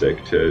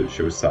futuristic to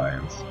show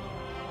science.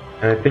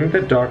 And I think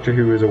that Doctor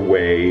Who is a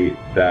way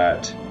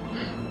that,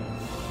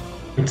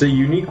 it's a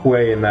unique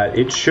way in that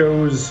it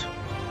shows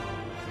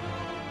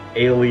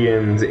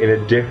aliens in a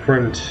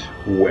different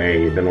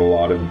way than a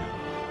lot of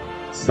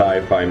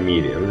sci-fi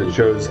mediums. It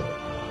shows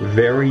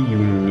very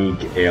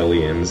unique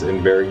aliens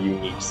and very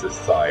unique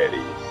societies.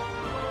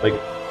 Like,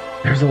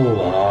 there's a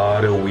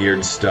lot of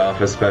weird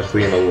stuff,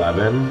 especially in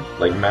 11.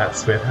 Like, Matt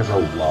Smith has a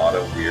lot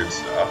of weird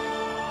stuff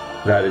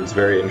that it's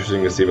very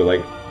interesting to see, but,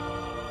 like,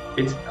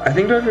 I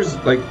think Doctor's,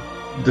 like,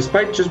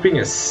 despite just being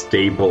a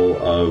staple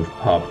of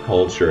pop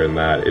culture in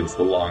that it's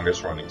the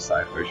longest running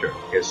sci-fi show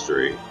in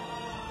history,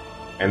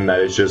 and that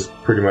it's just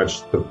pretty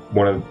much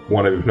one of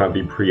if not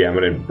the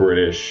preeminent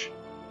British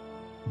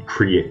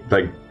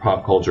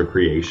pop culture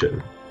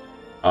creation.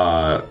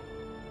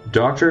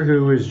 Doctor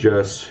Who is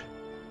just,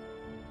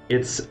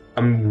 it's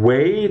a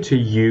way to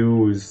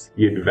use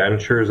the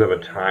adventures of a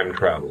time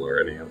traveler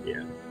and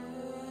alien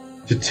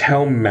to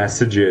tell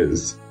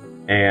messages,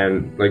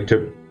 and, like,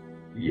 to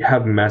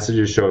have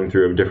messages shown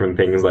through of different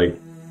things. Like,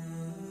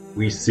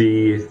 we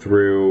see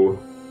through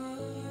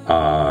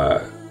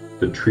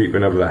the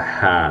treatment of the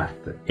Hath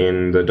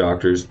in The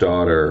Doctor's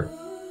Daughter,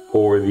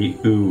 or the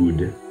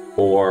Ood,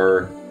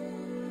 or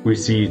we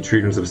see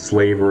treatments of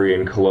slavery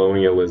and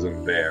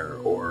colonialism there,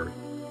 or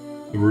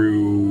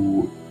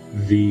through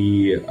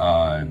the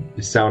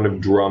Sound of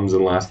Drums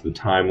in Last of the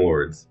Time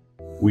Lords,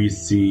 we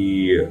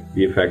see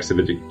the effects of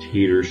a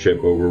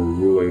dictatorship over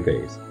ruling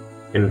things.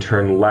 In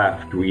Turn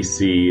Left, we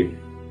see,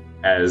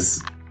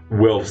 as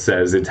Wilf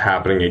says, it's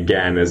happening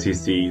again as he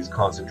sees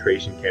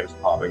concentration camps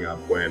popping up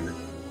when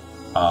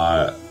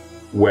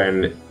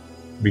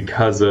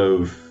because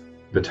of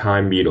the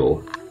Time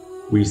Beetle,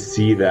 we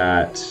see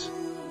that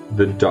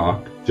the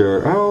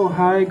Doctor... Oh,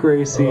 hi,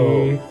 Gracie.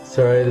 Oh,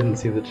 sorry, I didn't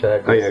see the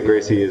chat. Oh, yeah,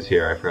 Gracie is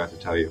here. I forgot to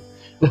tell you.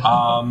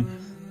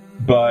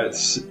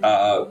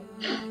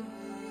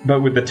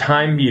 But with the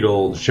Time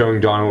Beetle showing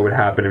Donna what would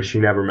happen if she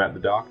never met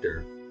the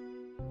Doctor,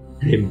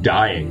 him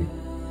dying,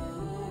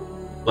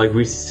 like,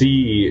 we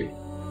see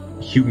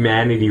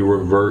humanity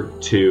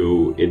revert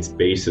to its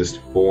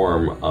basest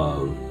form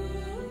of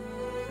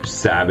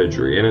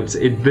savagery. And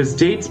this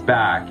dates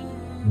back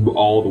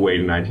all the way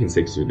to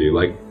 1963.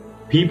 Like,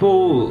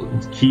 people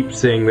keep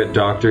saying that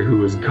Doctor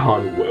Who has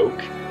gone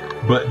woke,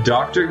 but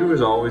Doctor Who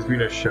has always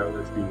been a show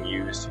that's been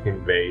used to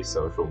convey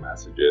social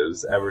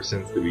messages ever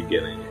since the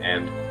beginning.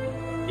 And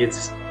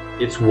it's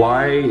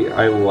why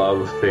I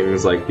love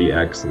things like the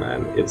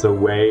X-Men. It's a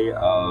way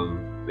of...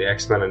 The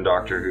X-Men and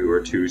Doctor Who are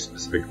two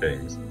specific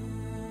things.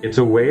 It's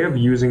a way of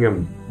using a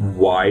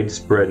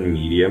widespread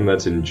medium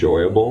that's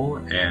enjoyable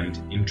and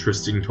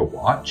interesting to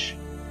watch,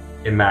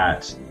 in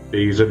that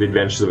these are the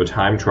adventures of a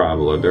time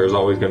traveler. There's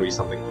always going to be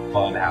something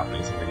fun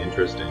happening, something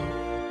interesting,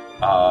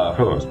 for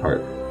the most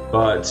part.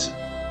 But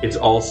it's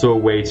also a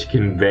way to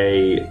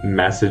convey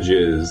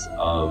messages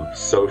of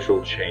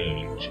social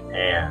change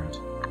and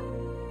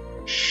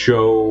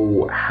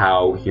show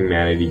how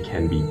humanity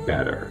can be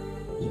better.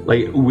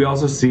 Like, we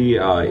also see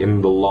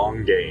in The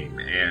Long Game,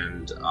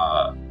 and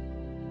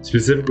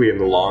specifically in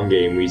The Long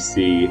Game, we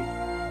see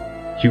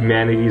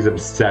humanity's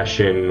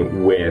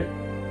obsession with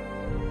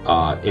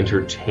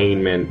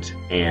entertainment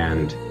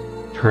and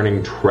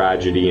turning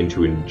tragedy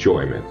into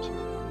enjoyment.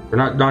 Or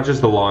not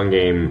just The Long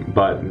Game,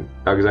 but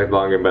not exactly The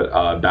Long Game,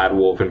 but Bad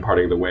Wolf and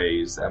Parting of the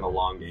Ways and The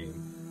Long Game.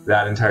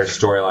 That entire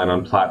storyline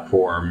on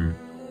Platform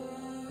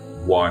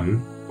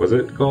 1, was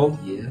it called?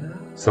 Yeah.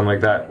 Something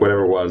like that,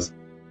 whatever it was.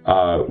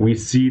 We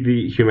see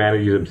the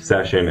humanity's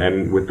obsession,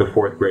 and with the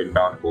Fourth Great and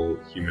Bountiful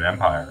Human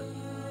Empire,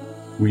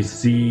 we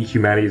see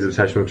humanity's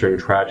obsession with turning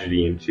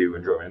tragedy into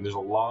enjoyment. And there's a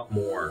lot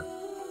more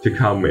to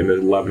come in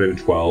 11 and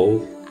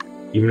 12,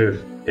 even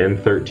if in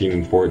 13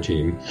 and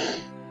 14.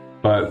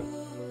 But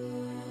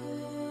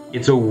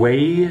it's a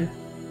way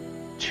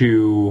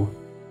to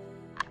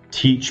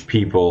teach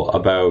people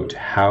about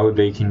how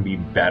they can be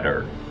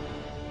better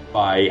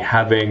by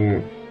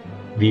having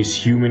these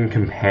human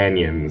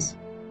companions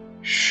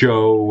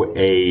show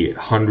a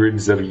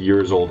hundreds of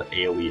years old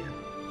alien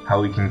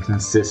how he can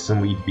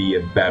consistently be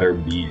a better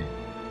being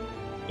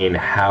in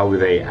how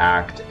they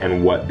act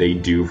and what they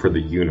do for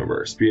the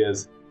universe.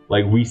 Because,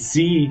 like, we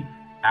see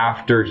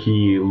after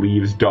he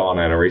leaves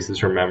Donna and erases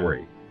her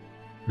memory,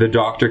 the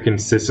Doctor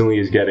consistently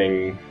is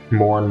getting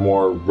more and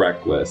more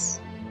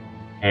reckless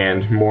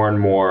and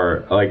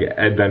more, like,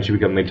 eventually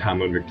becoming Time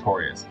Lord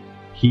victorious.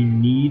 He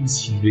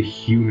needs the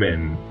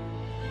human,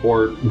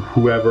 or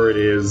whoever it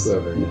is,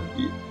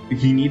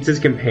 he needs his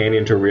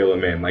companion to reel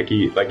him in, like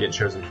it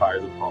shows in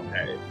Fires of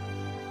Pompeii,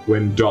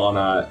 when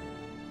Donna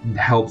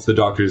helps the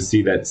Doctor to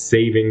see that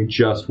saving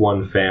just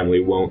one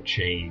family won't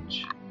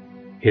change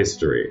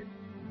history.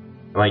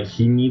 Like,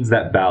 he needs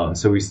that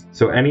balance.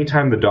 So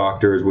anytime the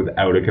Doctor is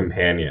without a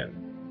companion,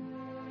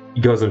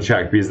 he goes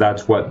unchecked, because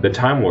that's what the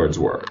Time Lords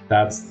were.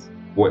 That's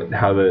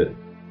how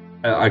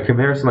a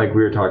comparison like you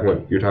were talking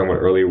about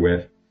earlier,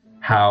 with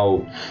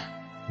how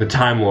the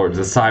Time Lords,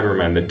 the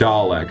Cybermen, the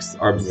Daleks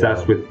are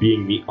obsessed with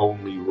being the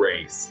only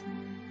race,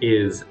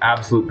 is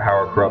absolute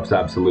power corrupts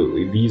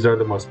absolutely. These are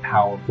the most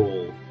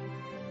powerful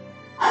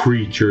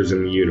creatures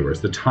in the universe.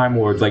 The Time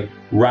Lords, like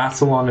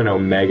Rassilon and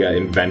Omega,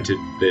 invented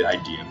the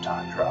idea of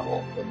time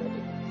travel.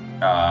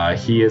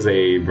 He is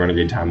a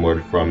renegade Time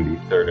Lord from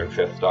the 3rd and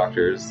 5th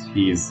Doctors.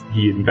 He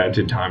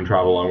invented time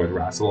travel along with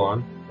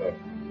Rassilon.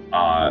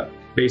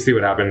 Basically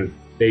what happened,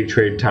 they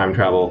traded time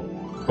travel.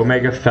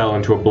 Omega fell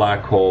into a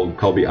black hole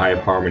called the Eye of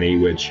Harmony,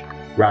 which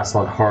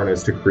Rassilon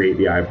harnessed to create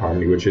the Eye of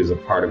Harmony, which is a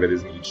part of it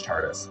is in each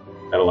TARDIS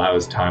that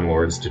allows Time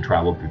Lords to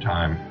travel through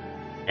time.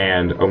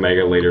 And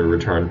Omega later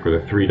returned for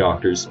the 3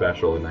 Doctors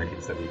special in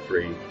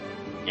 1973,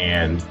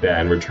 and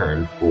then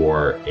returned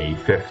for a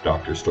 5th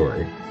Doctor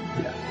story.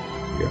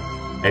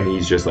 Yeah. And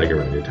he's just like a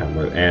renegade Time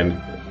Lord.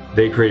 And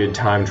they created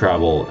time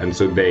travel, and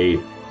so they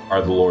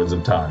are the Lords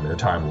of Time. They're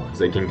Time Lords.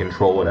 They can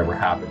control whatever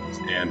happens.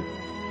 And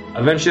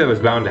eventually that was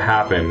bound to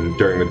happen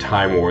during the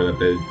Time War, that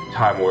the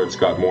Time Lords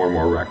got more and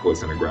more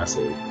reckless and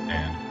aggressive.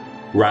 And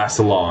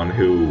Rassilon,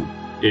 who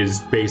is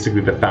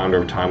basically the founder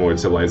of Time Lord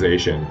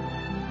civilization,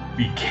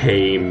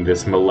 became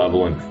this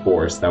malevolent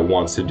force that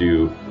wants to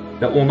do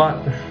that. Well,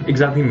 not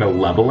exactly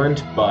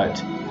malevolent,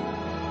 but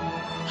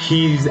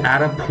he's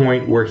at a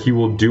point where he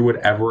will do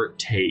whatever it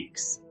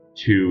takes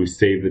to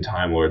save the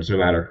Time Lords, no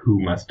matter who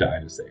must die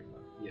to save them.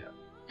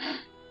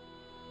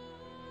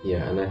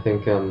 Yeah, and I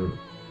think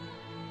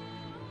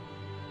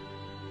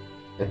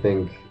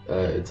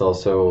it's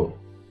also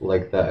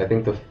like that. I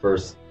think the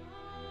first,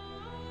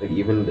 like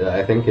even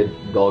I think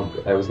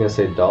I was gonna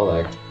say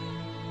Dalek,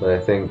 but I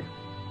think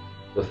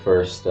the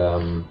first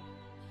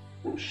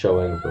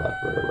showing, for lack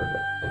of a better word,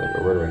 I think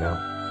a word right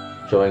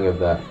now, showing of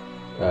that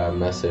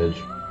message,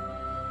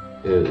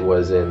 it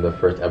was in the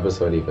first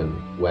episode, even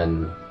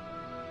when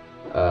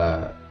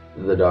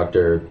the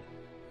Doctor,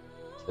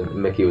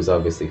 Mickey was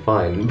obviously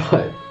fine,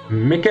 but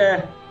Mickey,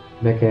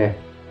 good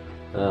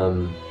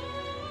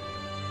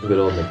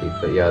old Mickey.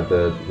 But yeah,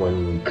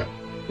 when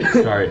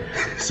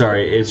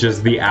sorry, it's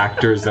just the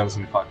actor's done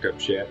some fucked up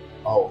shit.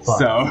 Oh, fuck.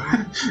 So,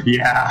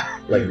 yeah.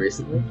 Like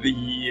recently?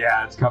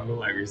 Yeah, it's come to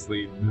light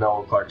recently.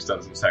 Noel Clarke's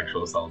done some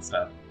sexual assault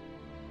stuff.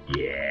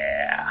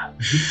 Yeah.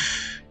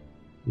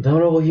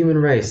 Notable human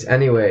race.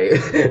 Anyway.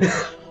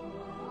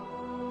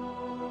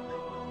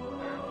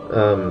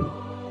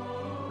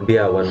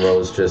 Yeah, when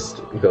Rose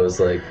just goes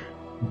like,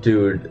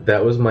 dude,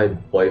 that was my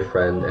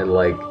boyfriend and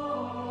like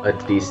a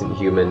decent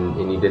human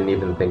and you didn't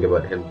even think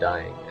about him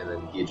dying. And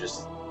then he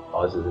just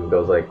pauses and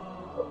goes like,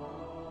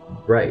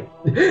 right.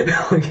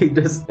 Like he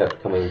just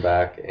kept coming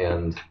back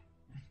and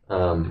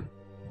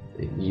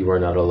you are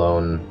not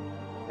alone,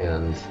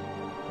 and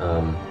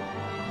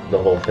the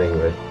whole thing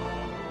with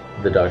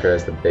the Doctor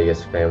has the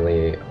biggest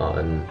family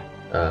on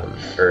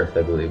Earth,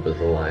 I believe was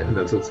the line.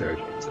 That's what Sarah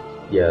Jane said.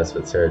 Yeah, that's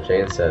what Sarah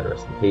Jane said,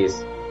 rest in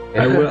peace.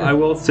 I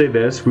will say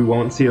this, we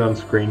won't see it on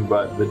screen,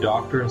 but the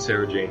Doctor and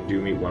Sarah Jane do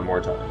meet one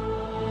more time.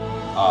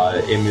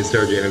 In the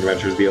Sarah Jane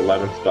Adventures, the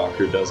 11th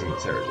Doctor does meet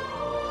Sarah Jane.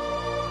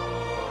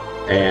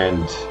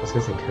 And I was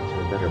gonna say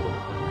Captain Better, but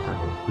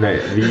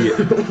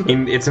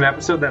it's an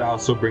episode that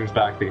also brings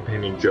back the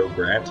companion Jo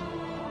Grant.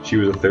 She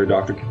was a third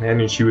Doctor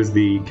companion. She was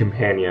the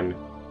companion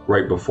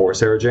right before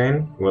Sarah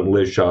Jane, when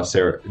Liz Shaw,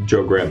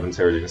 Jo Grant, and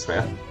Sarah Jane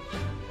Smith.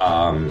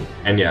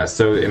 And yeah,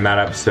 so in that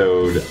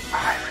episode,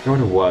 I forget what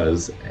it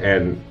was,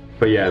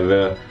 but yeah,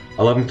 the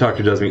 11th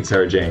Doctor does meet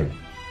Sarah Jane.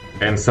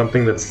 And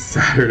something that's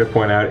sadder to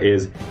point out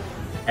is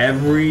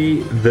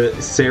every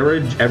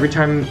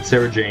time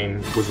Sarah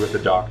Jane was with the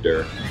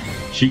Doctor,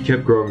 she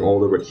kept growing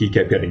older, but he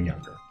kept getting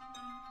younger.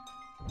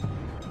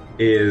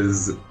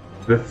 Is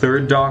the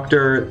 3rd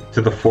Doctor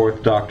to the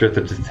 4th Doctor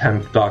to the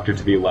 10th Doctor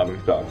to the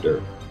 11th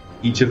Doctor.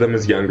 Each of them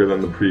is younger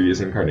than the previous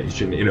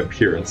incarnation, in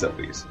appearance at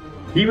least.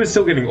 He was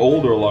still getting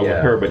older along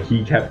with her, but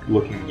he kept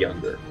looking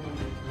younger.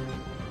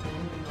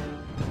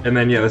 And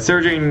then, yeah, the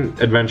Sarah Jane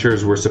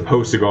Adventures were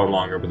supposed to go on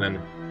longer, but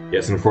then,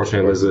 yes,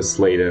 unfortunately, Elizabeth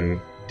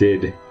Sladen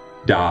did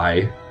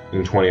die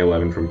in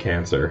 2011 from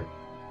cancer,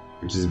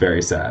 which is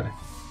very sad.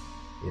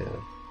 Yeah.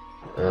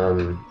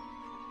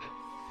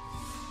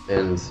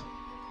 And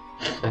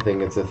I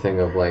think it's a thing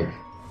of, like,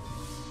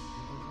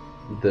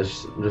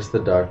 just the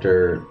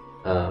Doctor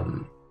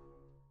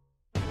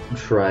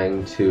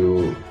trying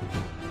to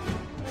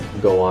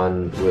go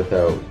on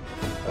without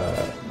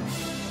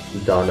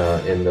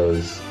Donna in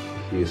those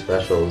few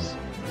specials,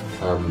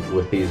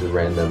 with these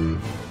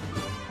random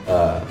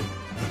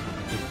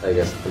I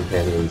guess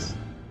companions.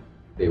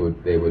 They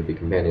would be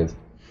companions,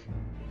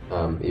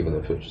 even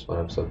if it was just one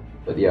episode.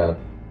 But yeah,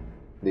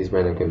 these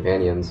random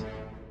companions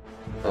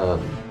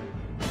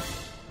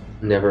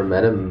never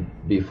met him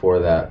before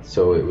that,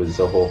 so it was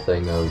a whole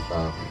thing of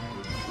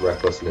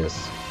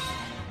recklessness,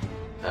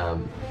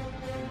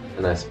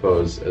 and I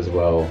suppose as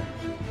well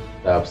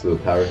the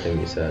absolute power thing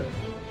you said,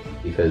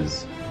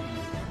 because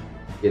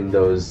in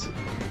those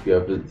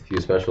few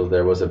specials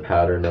there was a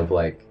pattern of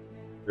like,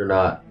 they're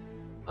not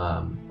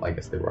I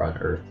guess they were on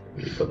Earth,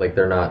 but like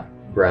they're not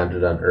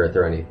grounded on Earth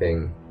or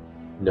anything.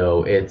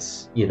 No,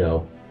 it's, you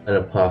know, an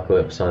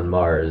apocalypse on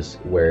Mars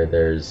where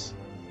there's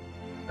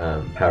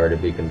power to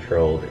be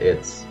controlled.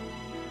 It's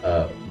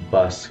a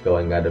bus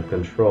going out of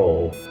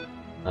control.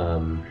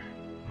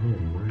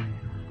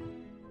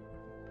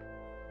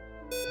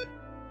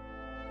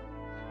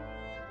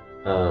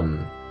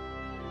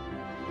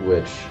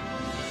 Which,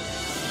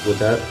 with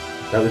that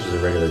was just a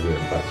regular viewing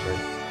bus,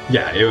 right?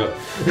 Yeah,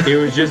 it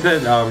was just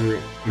that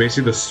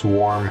basically the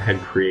swarm had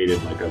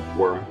created like a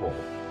wormhole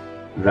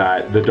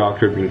that the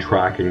Doctor had been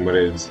tracking, but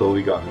it had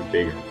slowly gotten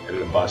bigger,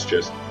 and the bus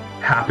just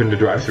happened to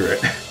drive through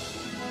it.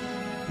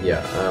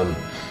 Yeah,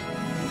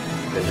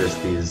 and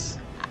just these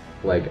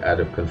like out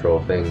of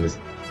control things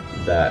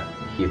that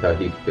he thought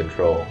he could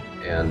control,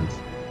 and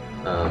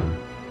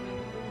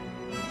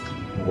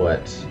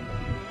what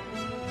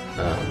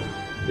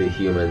the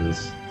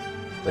humans,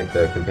 like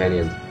the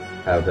companions,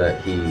 have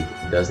that he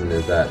doesn't,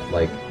 is that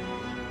like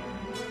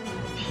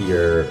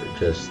pure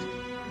just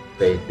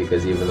faith,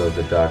 because even though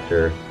the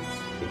Doctor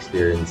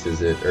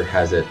experiences it or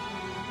has it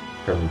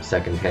from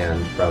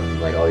secondhand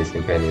from like all these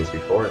companions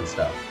before and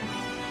stuff,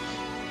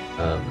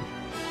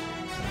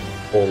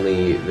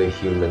 only the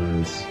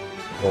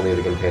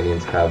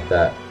companions have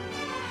that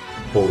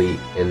fully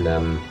in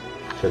them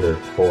to their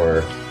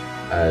core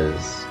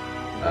as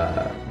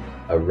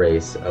a a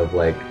race of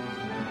like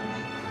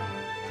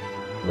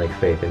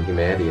faith in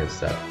humanity and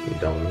stuff. You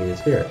don't in human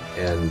spirit,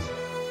 and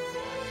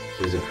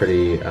it was a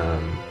pretty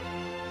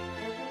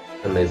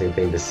amazing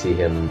thing to see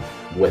him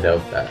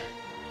without that.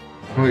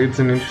 Well, it's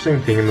an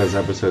interesting thing in those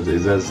episodes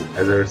is as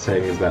I was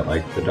saying is that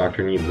like the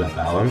Doctor needs that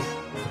balance.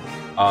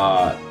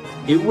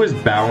 It was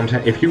bound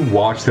to, if you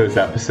watch those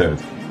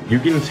episodes, you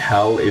can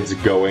tell it's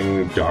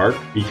going dark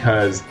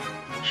because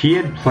he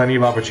had plenty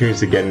of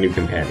opportunities to get a new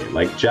companion.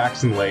 Like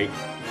Jackson Lake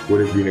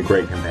would have been a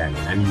great companion,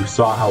 and you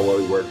saw how well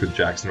he worked with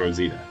Jackson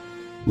Rosita.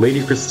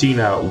 Lady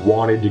Christina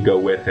wanted to go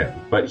with him,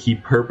 but he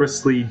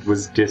purposely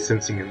was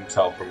distancing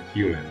himself from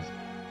humans,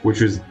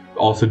 which was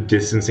also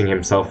distancing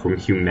himself from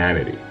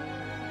humanity.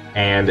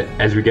 And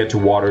as we get to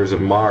Waters of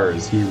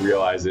Mars, he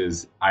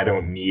realizes, I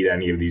don't need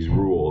any of these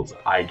rules.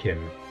 I can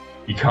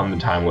become the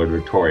Time Lord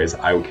victorious.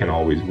 I can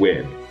always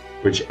win.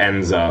 Which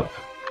ends up,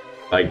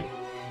 like,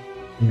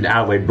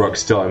 Adelaide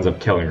Brooks still ends up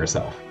killing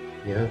herself.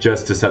 Yeah.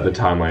 Just to set the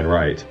timeline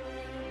right.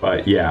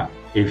 But yeah,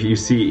 if you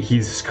see,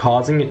 he's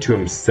causing it to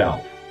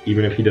himself.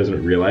 Even if he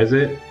doesn't realize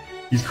it,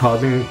 he's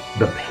causing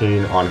the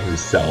pain on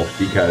himself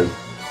because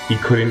he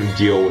couldn't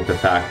deal with the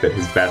fact that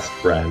his best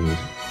friend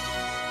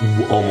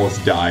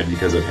almost died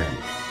because of him.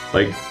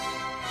 Like,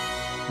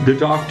 the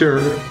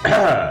Doctor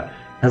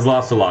has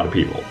lost a lot of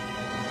people.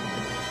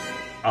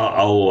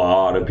 A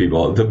lot of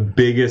people. The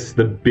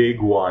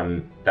big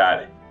one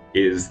that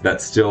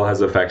still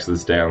has effects to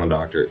this day on the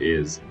Doctor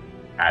is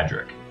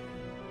Adric.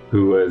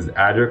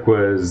 Adric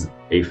was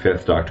a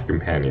 5th Doctor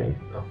companion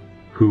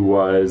who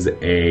was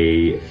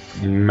a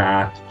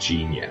math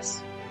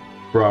genius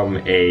from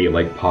a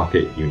like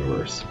pocket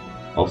universe.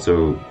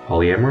 Also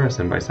polyamorous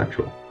and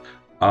bisexual.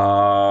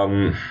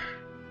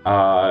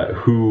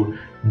 Who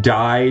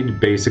died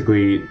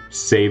basically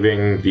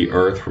saving the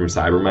Earth from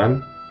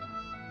Cybermen,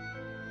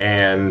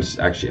 and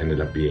actually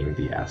ended up being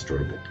the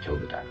asteroid that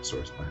killed the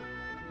dinosaurs.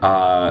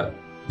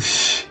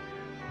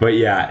 But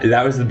yeah,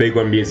 that was the big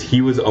one because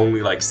he was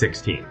only like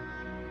 16.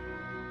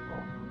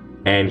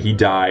 And he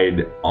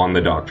died on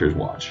the Doctor's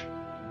watch,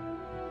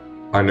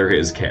 under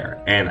his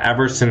care. And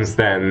ever since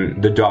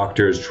then, the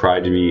Doctor's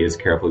tried to be as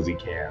careful as he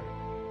can.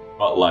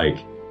 But like,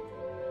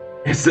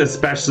 it's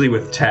especially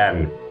with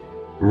 10.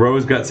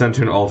 Rose got sent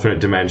to an alternate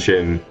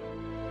dimension.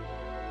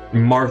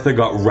 Martha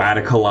got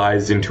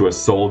radicalized into a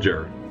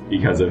soldier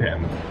because of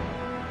him.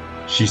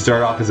 She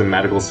started off as a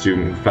medical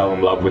student who fell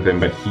in love with him,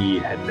 but he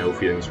had no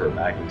feelings for her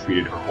back and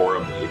treated her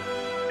horribly.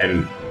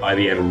 And by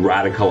the end,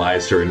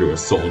 radicalized her into a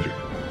soldier.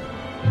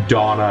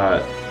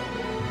 Donna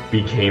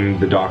became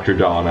the Dr.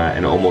 Donna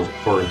and almost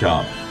burnt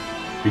up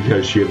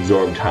because she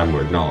absorbed Time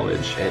Lord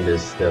knowledge. And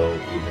is still,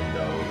 even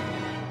though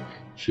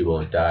she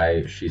won't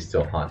die, she's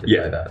still haunted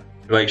by that.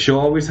 Like, she'll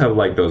always have,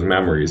 like, those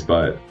memories,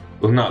 but...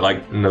 Well, not,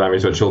 like, the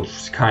memories, but she'll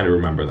kind of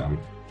remember them.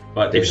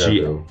 But if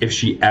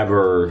she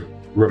ever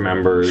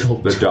remembers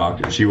the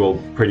Doctor, she will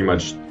pretty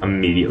much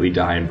immediately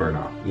die and burn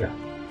up. Yeah.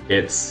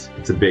 It's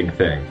a big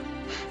thing.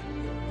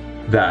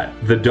 That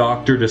the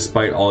Doctor,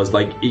 despite all his,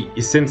 like,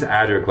 since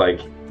Adric,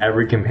 like,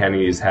 every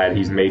companion he's had,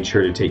 he's made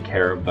sure to take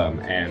care of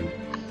them,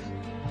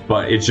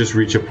 but it's just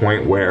reached a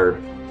point where,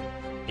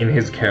 in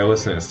his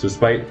carelessness,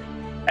 despite,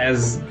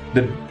 as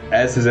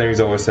his enemies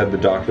always said, the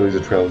Doctor leaves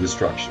a trail of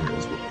destruction.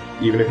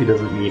 Even if he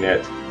doesn't mean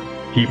it,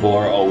 people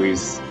are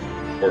always,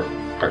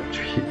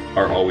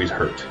 are always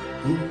hurt.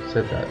 Who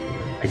said that?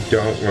 I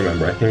don't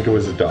remember. I think it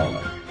was a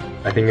Dalek.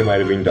 I think it might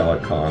have been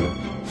Dalek Khan.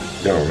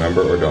 I don't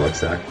remember, or Dalek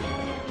Sec.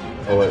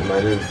 Oh, it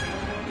might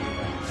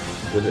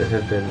have... Would it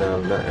have been,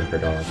 not Emperor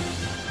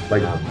Dalek?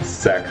 Like,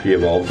 Sec, the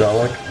evolved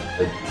Dalek?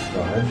 Like,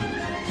 God?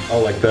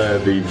 Oh, like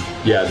the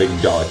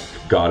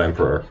Dalek God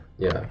Emperor.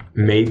 Yeah.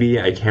 Maybe,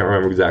 I can't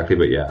remember exactly,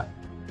 but yeah.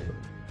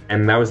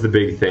 And that was the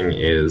big thing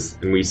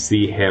and we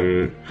see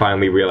him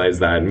finally realize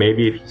that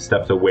maybe if he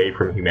steps away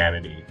from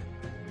humanity,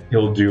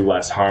 he'll do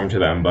less harm to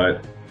them,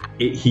 but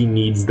he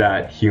needs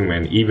that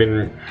human,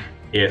 even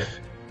if...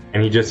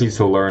 And he just needs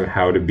to learn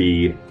how to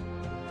be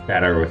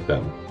better with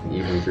them.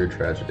 Even through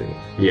tragedy.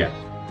 Yeah.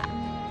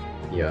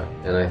 Yeah,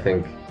 and I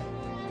think,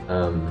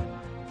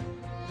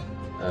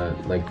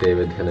 like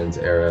David Tennant's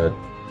era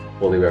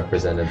fully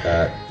represented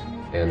that,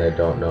 and I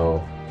don't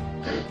know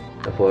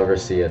if we'll ever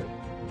see it,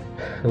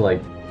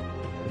 like,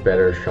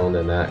 better shown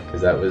than that,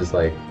 because that was,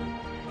 like,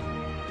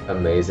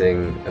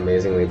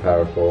 amazingly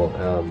powerful.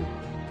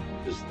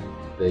 Just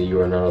the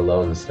You Are Not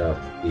Alone stuff,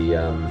 the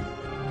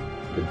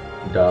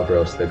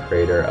Davros, the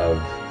creator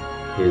of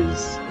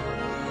his,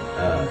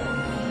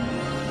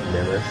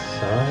 Nemesis,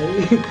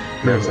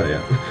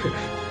 yeah.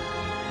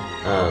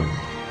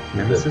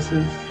 Nemesis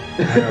is?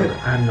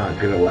 I'm not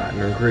good at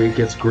Latin or Greek.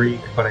 It's Greek,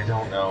 but I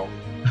don't know.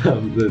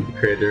 The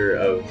creator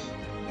of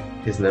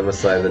his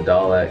Nemesis, the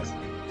Daleks,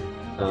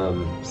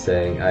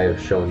 saying, I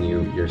have shown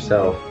you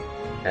yourself,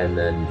 and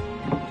then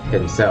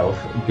himself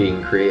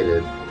being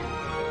created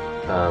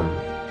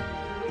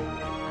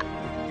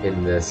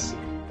in this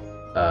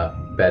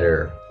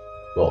better,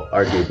 well,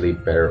 arguably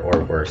better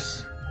or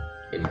worse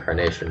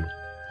incarnation.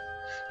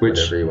 Which,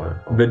 whatever you want to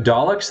call it. The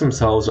Daleks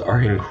themselves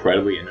are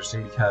incredibly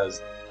interesting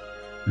because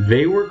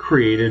They were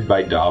created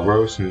by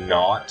Davros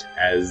not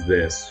as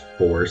this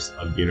force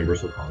of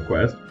universal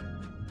conquest,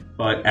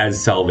 but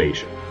as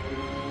salvation.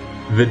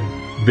 The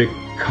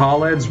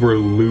Khalids were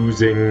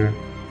losing,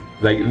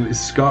 like,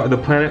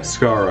 the planet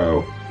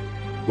Skaro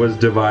was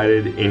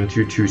divided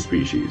into two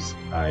species.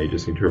 I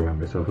just need to remind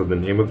myself of the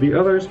name of the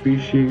other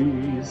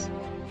species.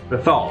 The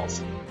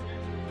Thals.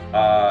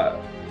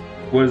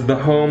 Was the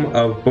home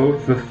of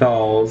both the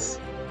Thals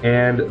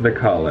and the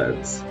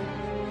Khalids.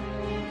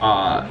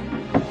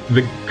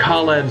 The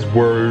Khalids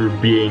were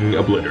being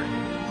obliterated.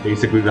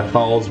 Basically, the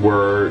Thals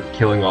were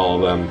killing all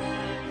of them,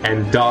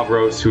 and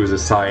Davros, who was a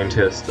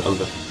scientist of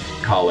the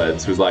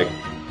Khalids, was like,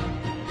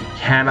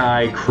 can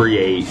I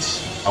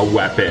create a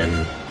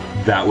weapon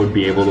that would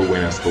be able to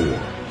win us the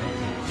war?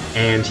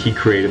 And he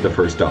created the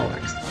first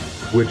Daleks,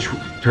 which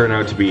turned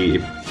out to be,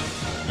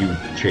 if you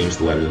change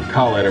the letters of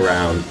Khalid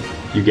around,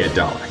 you get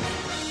Dalek.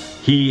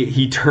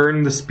 He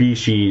turned the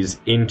species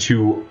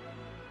into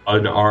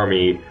an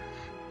army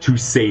to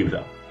save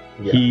them.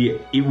 Yeah.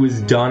 It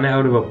was done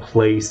out of a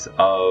place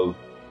of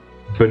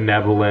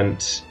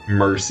benevolent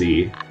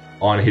mercy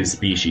on his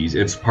species.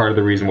 It's part of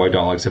the reason why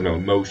Daleks have no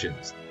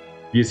emotions.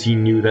 Because he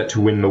knew that to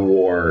win the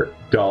war,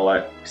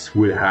 Daleks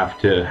would have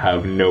to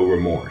have no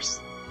remorse.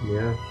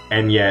 Yeah.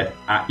 And yet,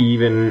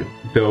 even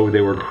though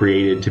they were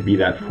created to be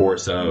that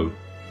force of...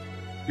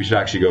 We should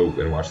actually go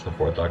and watch the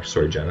fourth Doctor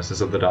story,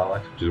 Genesis of the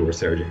Daleks, which is where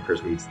Sarah Jane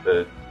first meets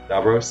the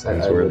Davros, and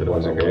it's where the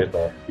Daleks are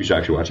created. We should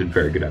actually watch it.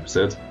 Very good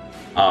episodes.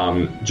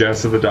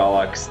 Genesis of the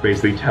Daleks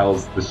basically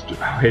tells the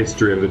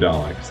history of the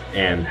Daleks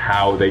and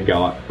how they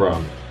got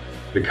from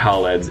the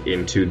Khalids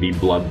into the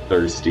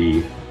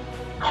bloodthirsty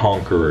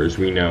conquerors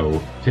we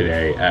know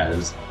today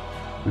as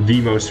the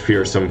most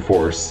fearsome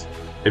force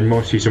and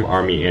most fearsome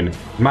army in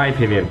my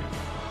opinion,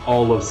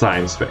 all of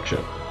science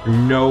fiction.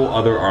 No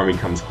other army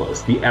comes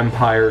close. The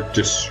Empire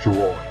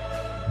destroyed.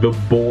 The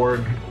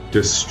Borg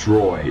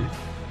destroyed.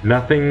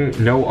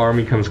 No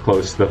army comes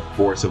close to the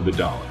force of the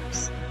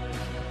Daleks.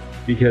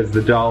 Because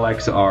the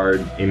Daleks are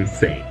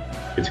insane.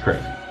 It's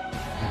crazy.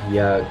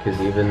 Yeah, because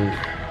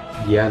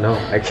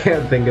I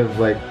can't think of,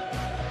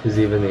 because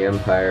even the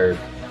Empire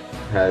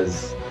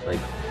has,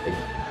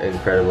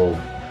 incredible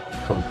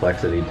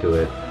complexity to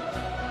it.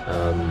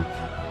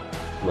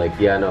 I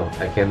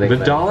can't think of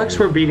the Daleks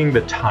were beating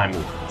the Time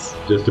Lords,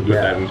 just to put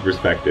that into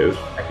perspective.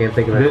 I can't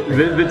think of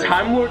anything. The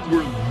Time Lords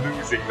were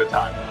losing the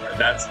Time War.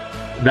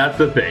 That's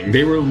the thing.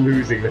 They were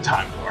losing the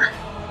Time War.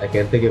 I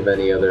can't think of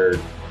any other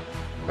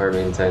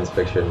army in science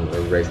fiction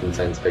or race in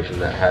science fiction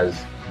that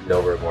has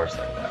no remorse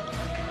like that.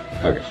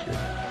 Okay.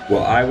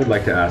 Well, I would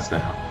like to ask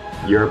now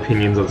your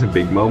opinions on some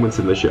big moments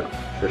in the show.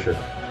 For sure.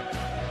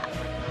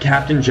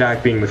 Captain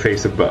Jack being the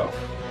face of Bo.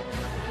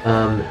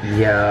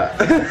 Yeah.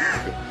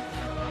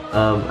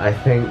 I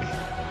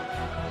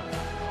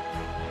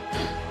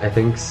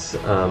think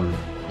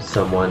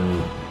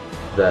someone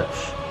that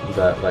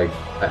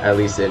at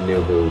least in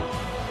New Who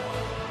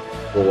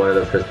were one of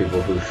the first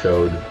people who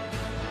showed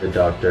the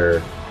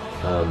Doctor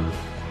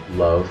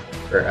love,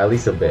 or at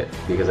least a bit,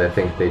 because I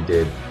think they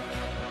did.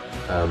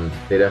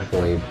 They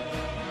definitely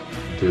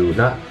do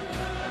not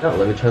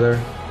love each other,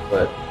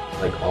 but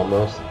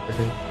almost. I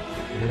think.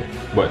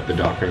 What, the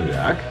Doctor and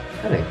Jack?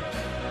 I think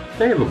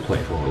they have a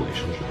playful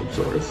relationship of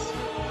sorts.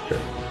 Sure,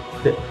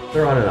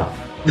 they're on and off.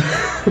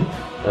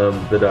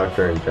 The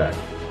Doctor and Jack,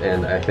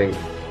 and I think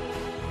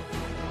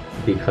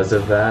because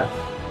of that,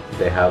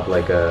 they have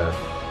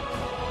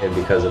and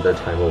because of their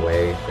time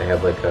away, they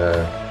have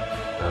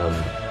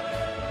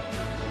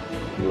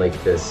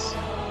this,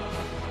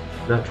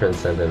 not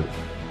transcendent,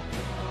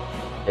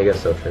 I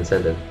guess so,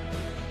 transcendent,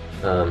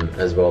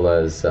 as well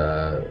as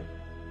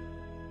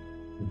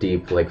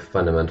deep,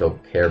 fundamental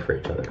care for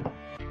each other.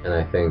 And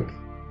I think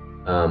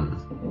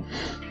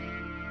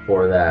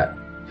for that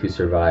to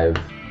survive,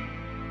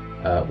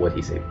 what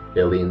he say,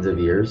 billions of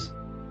years?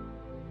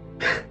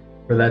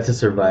 For that to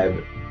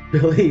survive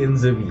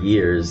billions of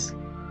years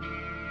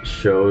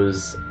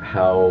shows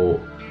how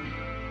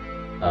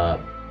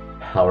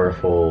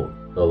powerful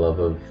the love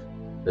of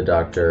the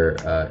Doctor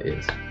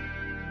is.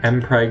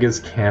 Mpreg is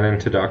canon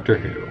to Doctor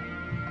Who.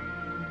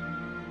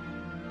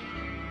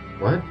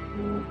 What?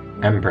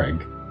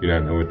 Mpreg. You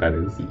don't know what that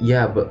is?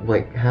 Yeah, but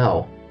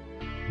how?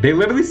 They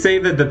literally say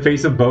that the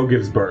face of Bo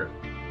gives birth.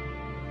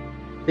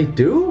 They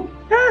do?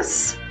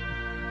 Yes!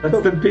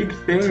 That's the big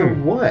thing. To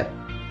what?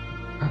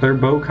 They're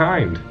Bo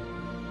kind.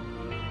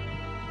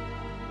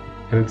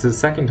 And it's his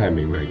second time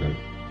being pregnant.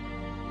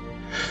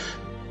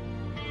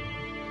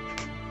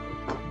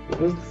 What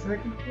was the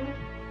second time?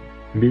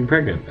 Being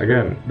pregnant,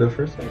 again. The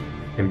first time?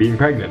 And being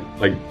pregnant.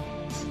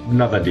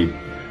 Not that deep.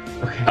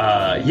 Okay.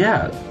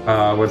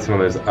 What's some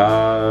others?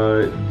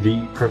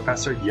 The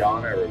Professor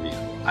Yana reveal.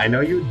 I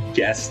know you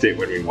guessed it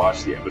when we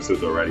watched the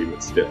episodes already,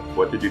 but still,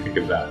 what did you think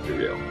of that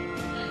reveal?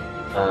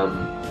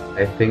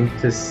 I think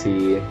to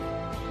see,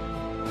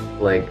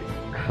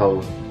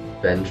 how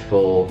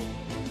vengeful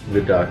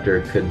the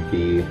Doctor could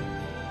be,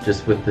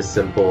 just with the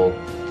simple,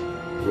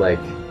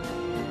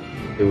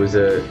 it was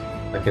an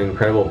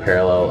incredible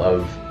parallel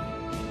of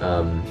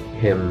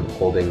him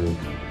holding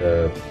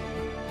the,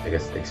 I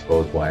guess,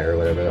 exposed wire or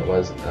whatever that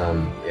was.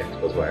 Yeah,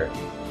 exposed wire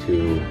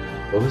to,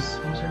 what was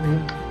her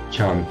name?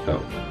 Chantho.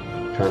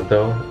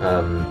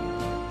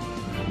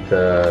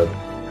 The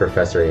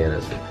Professor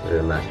Iana's,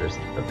 the Master's,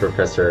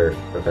 Professor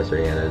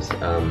Iana's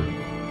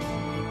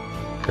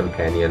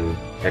companion,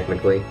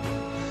 technically,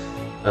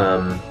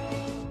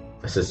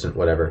 assistant,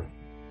 whatever.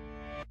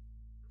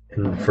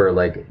 And for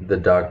like the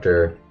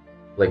Doctor,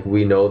 like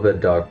we know the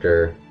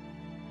Doctor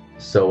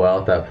so well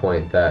at that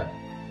point that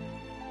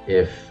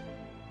if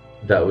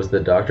that was the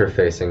Doctor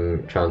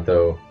facing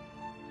Chantho,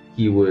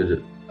 he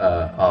would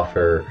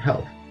offer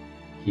help.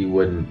 He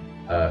wouldn't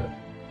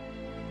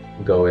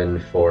go in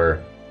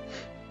for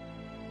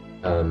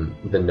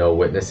the no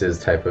witnesses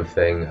type of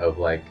thing of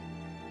like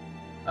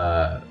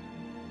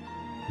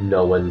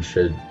no one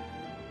should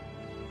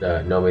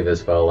know me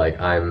this well, like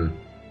I'm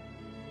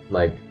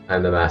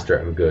the Master,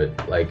 I'm good,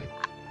 like,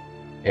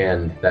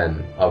 and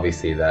then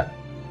obviously that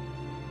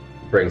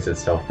brings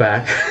itself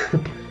back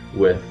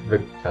with the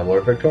Time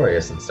Lord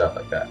Victorious and stuff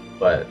like that.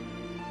 But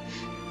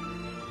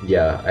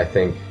yeah, I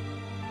think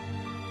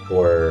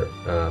for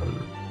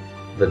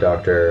the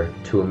Doctor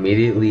to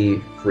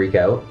immediately freak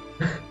out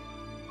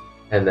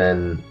and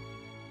then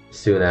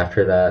soon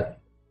after that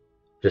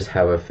just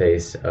have a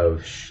face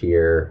of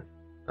sheer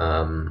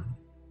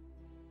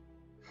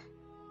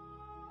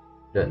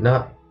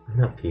not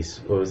peace,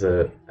 what was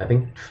it? I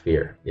think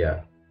fear,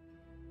 yeah,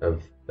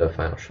 of the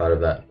final shot of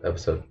that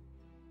episode.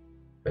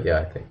 But yeah,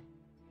 I think.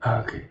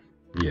 Okay.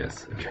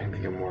 Yes, I'm trying to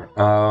think of more.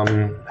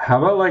 How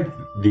about like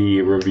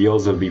the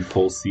reveals of the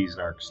full season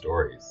arc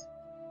stories?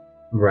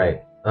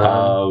 Right.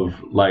 Of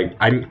like,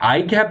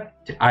 I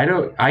kept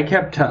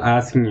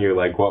asking you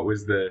like, what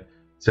was the,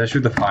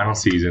 especially with the final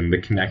season, the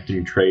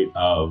connecting trait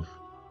of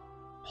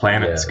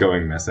planets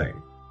going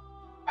missing?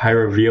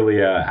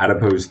 Pyrovelia,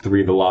 Adipose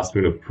 3, The Lost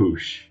Moon of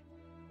Poosh,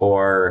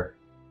 or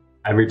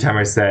every time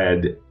I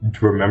said,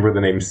 remember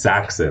the name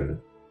Saxon,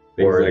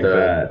 things or like the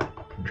that.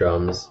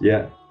 Drums.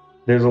 Yeah.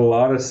 There's a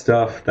lot of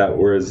stuff that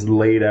was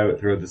laid out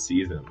throughout the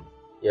season.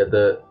 Yeah,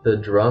 the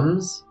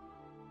drums,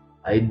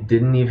 I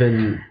didn't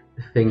even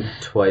think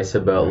twice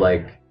about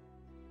like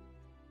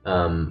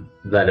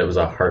that it was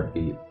a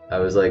heartbeat. I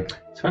was like,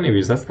 it's funny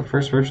because that's the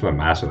first version of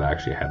Master that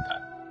actually had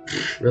that.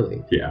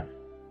 Really? Yeah.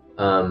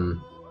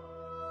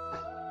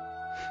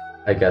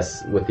 I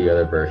guess with the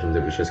other versions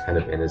it was just kind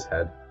of in his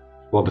head.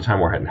 Well, the Time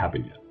War hadn't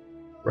happened yet.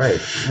 Right.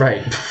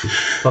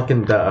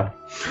 Fucking duh.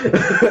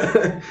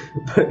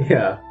 But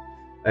yeah,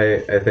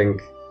 I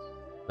think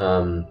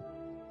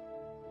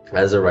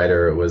as a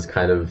writer it was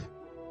kind of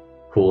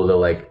cool to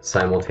like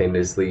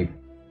simultaneously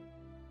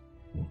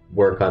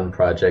work on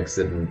projects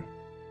in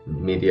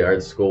media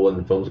art school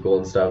and film school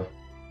and stuff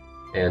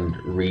and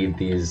read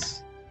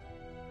these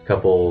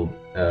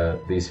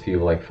few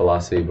like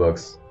philosophy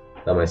books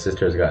that my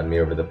sister has gotten me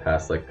over the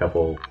past like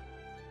couple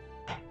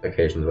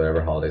occasions,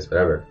 whatever, holidays,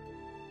 whatever,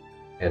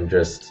 and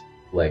just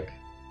like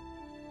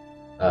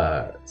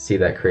see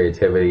that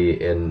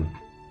creativity in,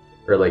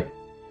 or like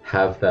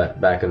have that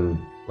back in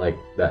like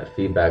that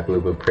feedback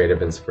loop of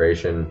creative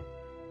inspiration,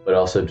 but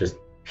also just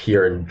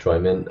pure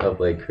enjoyment of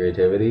like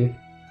creativity.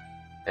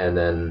 And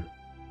then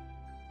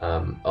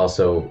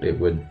also it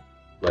would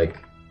like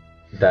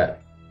that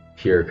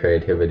pure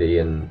creativity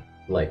and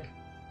like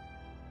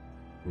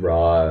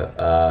raw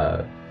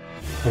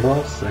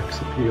sex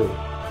appeal.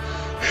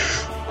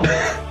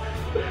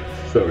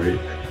 Sorry.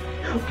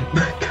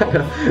 Kind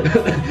of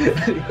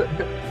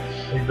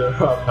like the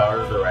raw power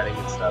of the writing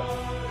and stuff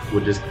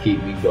would just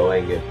keep me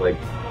going if like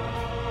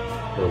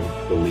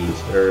the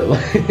least, or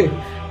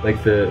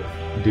like the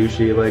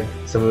douchey, like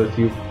some of the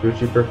few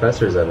douchey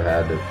professors I've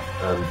had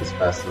this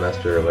past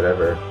semester or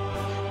whatever,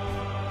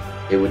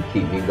 it would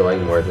keep me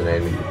going more than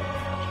any.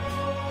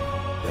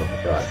 Oh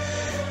my god.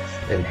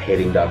 And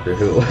hating Doctor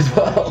Who as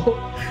well,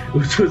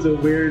 which was a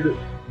weird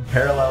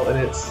parallel in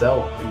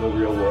itself in the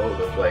real world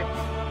of like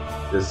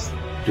this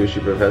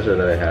douchey professor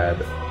that I had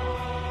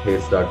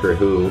hates Doctor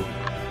Who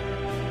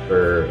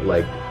for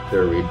like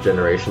their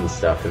regeneration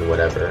stuff and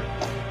whatever.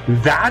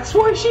 That's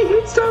why she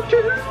hates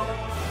Doctor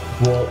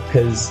Who? Well,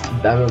 because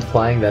I'm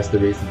implying that's the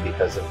reason,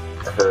 because of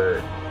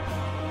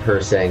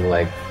her saying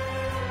like,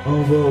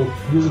 oh well,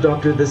 who's a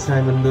doctor this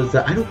time and there's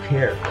that. I don't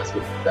care.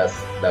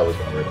 That was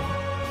Robert.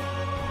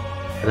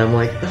 And I'm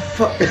like, the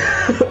fuck.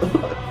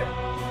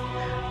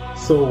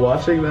 So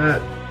watching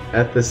that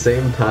at the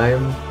same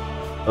time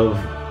of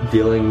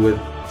dealing with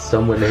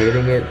someone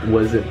hating it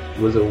was a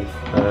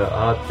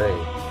odd thing.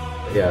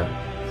 Yeah,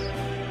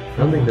 I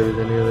don't think there was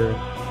any other.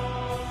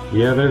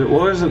 Yeah,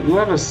 there's a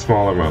lot of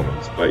smaller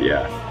moments, but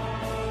yeah.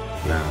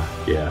 No,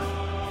 yeah.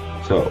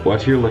 So,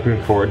 what you're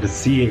looking forward to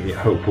seeing,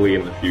 hopefully,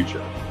 in the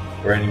future?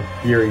 Or any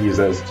theories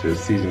as to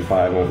Season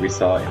 5 and what we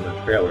saw in the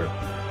trailer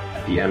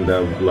at the end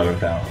of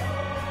 11th Hour?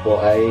 Well,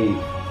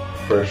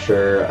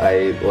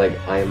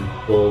 I'm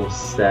full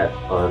set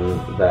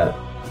on that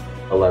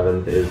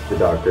 11th is the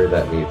Doctor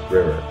that meets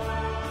River.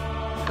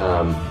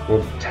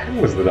 Well, 10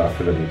 was the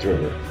Doctor that meets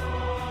River.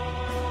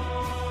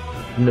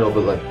 No,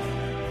 but like,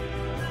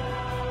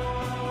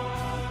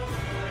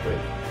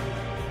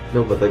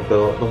 No, but like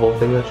the whole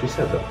thing that she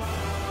said though.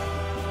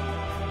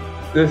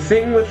 The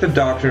thing with the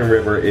Doctor and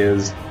River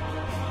is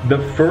the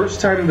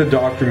first time the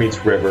Doctor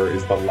meets River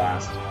is the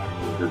last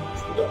time River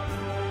meets the Doctor.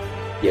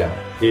 Yeah.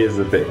 Is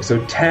the thing.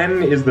 So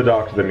 10 is the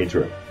Doctor that meets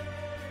River.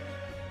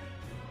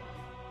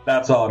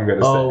 That's all I'm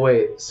gonna say. Oh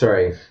wait,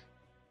 sorry.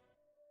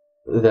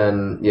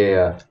 Then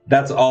yeah.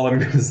 That's all I'm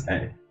gonna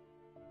say.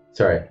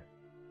 Sorry.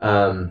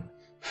 I'm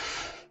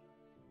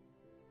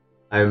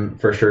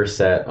for sure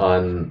set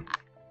on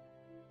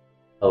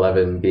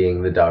 11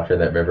 being the Doctor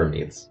that River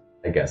meets,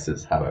 I guess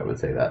is how I would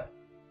say that.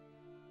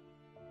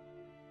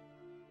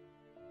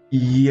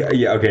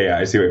 Yeah, okay,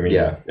 I see what you mean.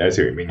 Yeah. I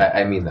see what you mean.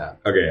 I mean that.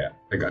 Okay, yeah,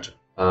 I gotcha.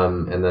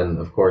 And then,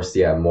 of course,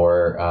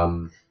 more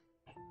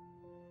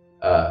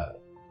a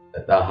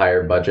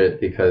higher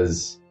budget,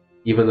 because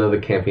even though the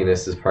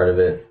campiness is part of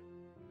it...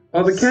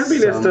 Oh, the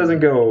campiness doesn't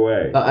go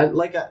away. I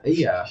love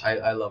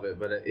it,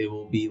 but it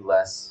will be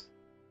less...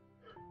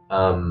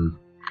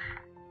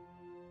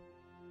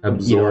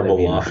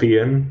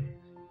 Absorbalofian.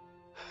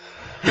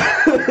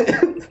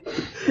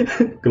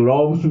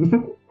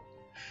 Glom.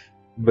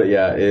 But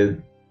yeah,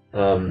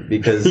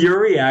 because your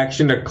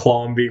reaction to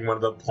Clom being one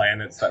of the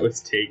planets that was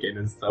taken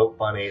is so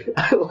funny.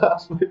 I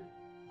laughed my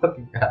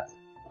fucking ass.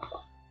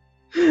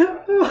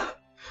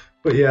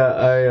 But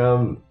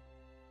yeah,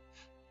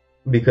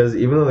 because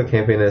even though the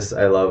campiness,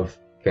 I love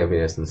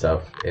campiness and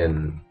stuff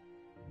in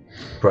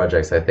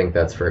projects, I think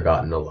that's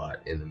forgotten a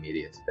lot in the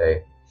media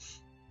today.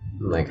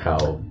 Like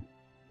how...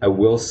 I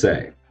will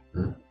say,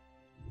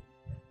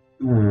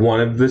 one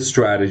of the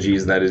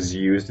strategies that is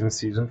used in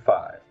Season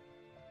 5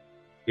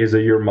 is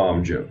a your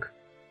mom joke.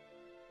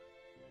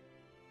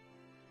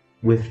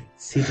 With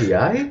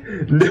CGI?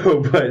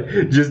 No,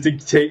 but just to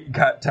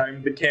cut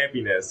time the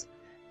campiness,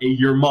 a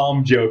your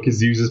mom joke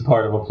is used as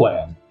part of a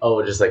plan.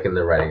 Oh, just like in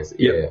the writings.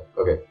 Yeah.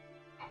 Okay.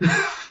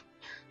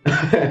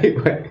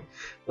 Anyway,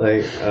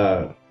 like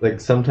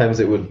sometimes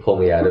it would pull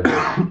me out of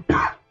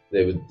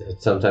it.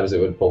 Sometimes it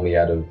would pull me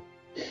out of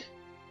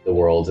the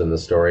worlds and the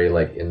story,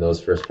 like in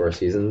those first 4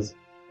 seasons.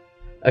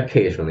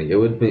 Occasionally, it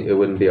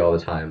wouldn't be all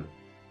the time.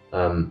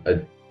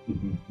 A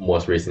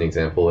most recent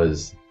example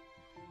is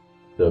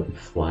the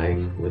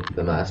flying with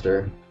the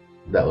Master.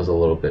 That was a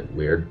little bit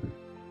weird.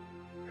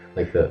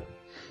 Like the...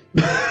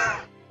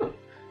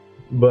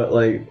 But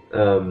like,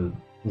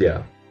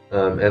 yeah.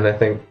 And I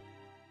think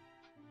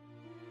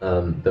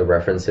the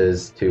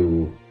references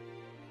to,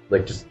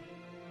 like, just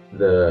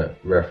the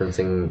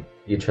referencing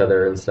each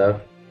other and stuff,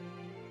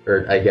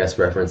 or I guess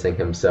referencing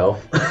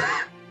himself,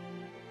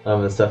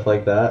 and stuff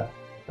like that,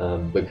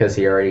 because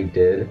he already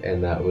did,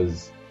 and that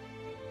was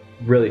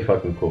really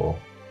fucking cool.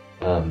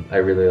 I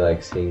really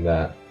like seeing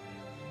that,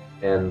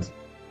 and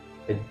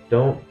I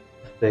don't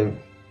think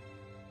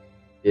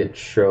it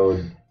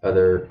showed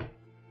other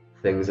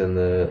things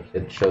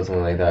it showed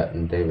something like that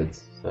in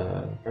David's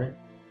right?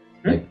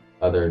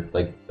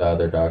 Like the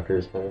other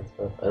Doctors kind of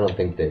stuff. I don't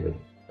think David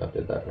stuff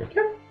did that, right?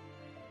 Yeah.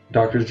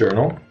 Doctor's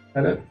Journal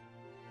had it.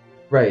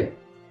 Right.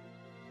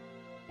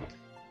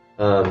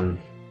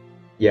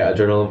 Yeah, a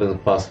Journal of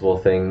Impossible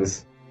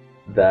Things,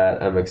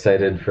 that I'm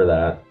excited for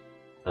that.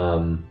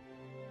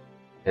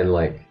 And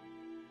like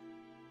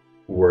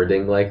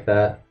wording like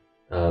that.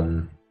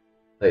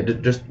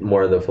 Like just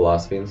more of the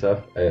philosophy and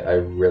stuff. I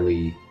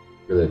really,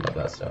 really love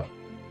that stuff,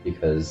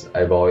 because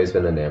I've always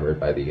been enamored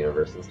by the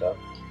universe and stuff.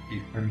 A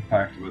fun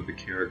fact about the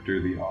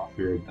character, the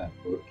author of that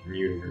book and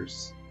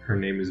universe, her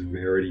name is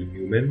Verity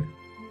Newman.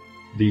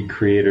 The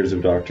creators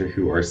of Doctor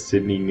Who are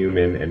Sidney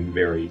Newman and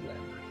Verity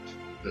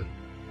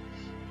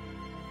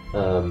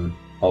Lambert.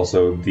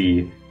 Also,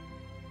 the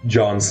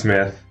John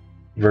Smith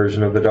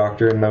version of the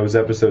Doctor in those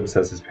episodes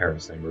says his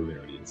parents' name were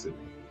Verity and Sidney.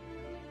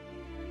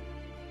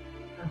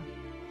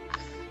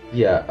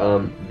 Yeah,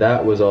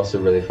 that was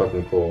also really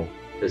fucking cool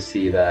to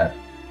see that.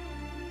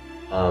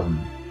 I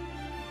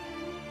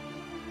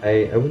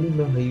wouldn't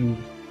know how you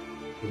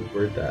would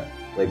word that.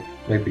 Like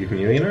the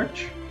Chameleon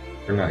Arch?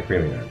 Or not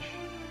Chameleon Arch?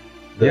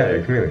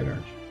 The Chameleon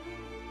Arch.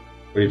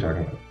 What are you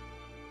talking about?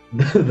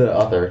 The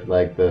other,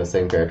 like the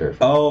same character.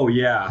 Oh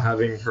yeah,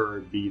 having her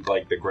be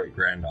like the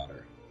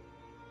great-granddaughter.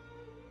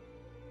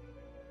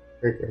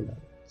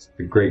 Great-granddaughter. It's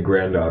the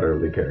great-granddaughter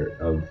of the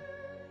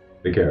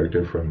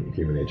character from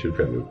Human Nature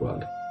Fed with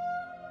Blood.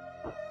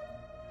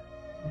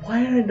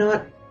 Why did I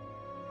not...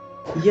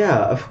 Yeah,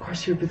 of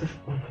course you'd be the...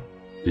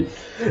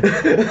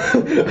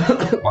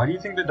 Why do you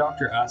think the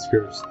Doctor asked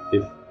her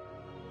if,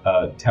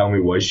 tell me,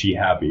 was she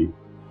happy?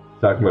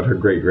 Talking about her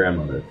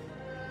great-grandmother.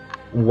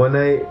 When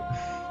I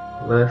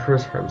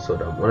first heard... I'm so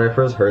dumb. When I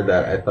first heard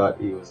that, I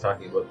thought he was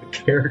talking about the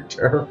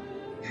character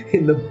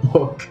in the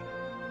book.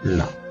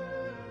 No.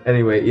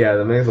 Anyway, yeah,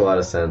 that makes a lot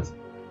of sense.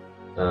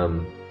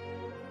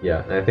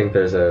 Yeah, and I think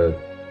there's a...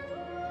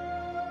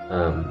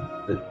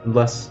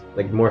 less,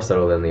 like, more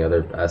subtle than the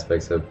other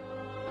aspects of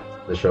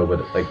the show, but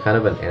like kind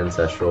of an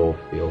ancestral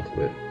feel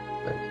to it.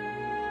 Like,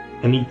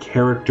 any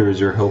characters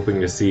you're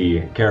hoping to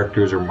see,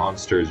 characters or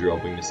monsters you're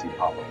hoping to see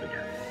pop up again?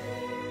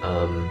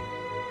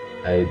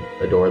 I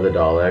adore the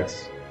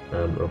Daleks,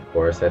 of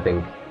course. I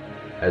think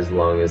as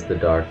long as the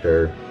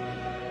Doctor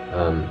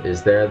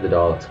is there, the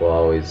Daleks will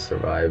always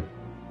survive.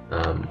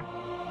 The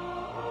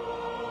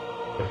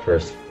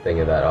first thing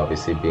of that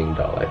obviously being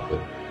Dalek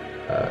with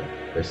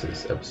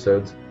Chris's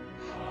episodes.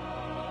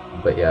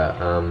 But yeah,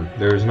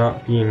 there's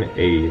not been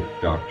a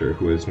Doctor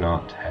who has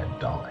not had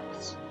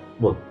Daleks.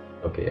 Well,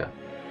 okay, yeah.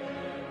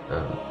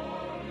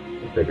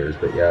 Figures,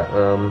 but yeah.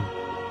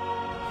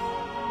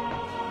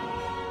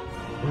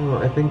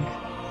 I think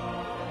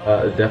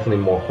definitely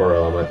more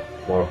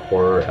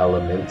horror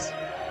elements,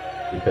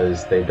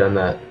 because they've done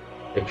that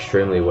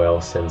extremely well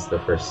since the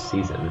first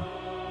season.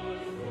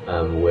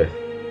 With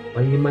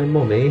 "Are you my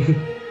mommy?"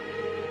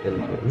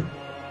 and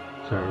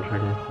sorry, I'm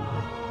checking.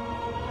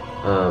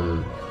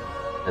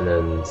 And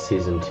then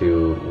season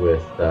 2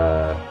 with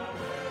the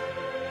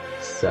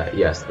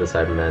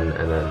Cybermen,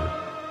 and then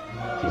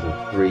season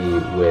 3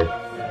 with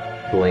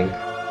Blink,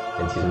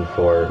 and season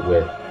 4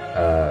 with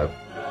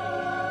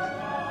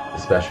the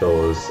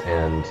specials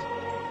and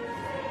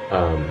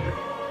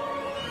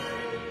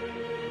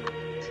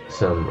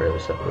some rare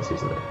stuff in the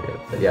season, I forget.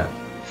 But yeah,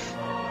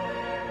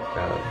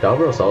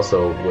 Davros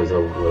also was a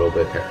little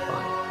bit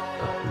terrifying.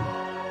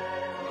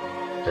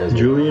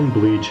 Julian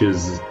Bleach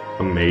is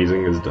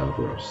amazing as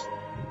Davros.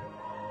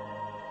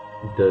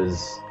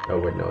 Does I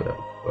would know that.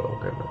 Well,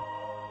 never mind. I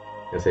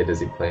was gonna say, does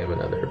he play him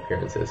in other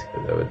appearances?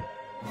 Because I would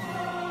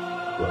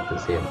love to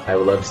see him. I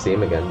would love to see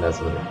him again. That's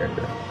another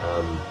character.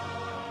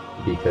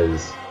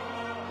 Because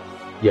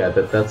yeah,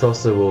 that's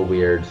also a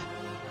weird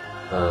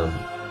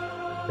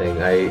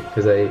thing.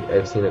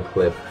 I've seen a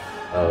clip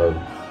of,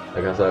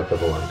 like, I saw a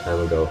clip a long time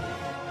ago,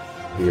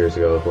 a few years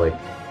ago, of like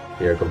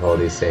Peter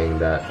Capaldi saying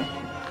that,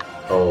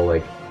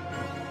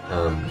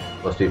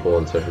 most people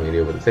on social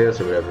media wouldn't say this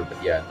or whatever,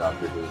 but yeah,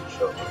 Doctor Who is a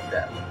show about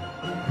death.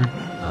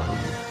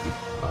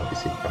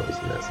 Obviously, you've probably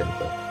seen that same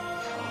clip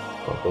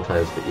multiple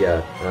times, but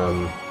yeah,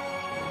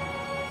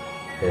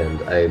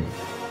 and I've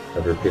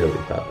repeatedly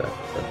thought that.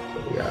 So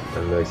yeah,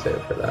 I'm really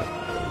excited for that.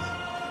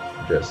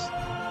 Just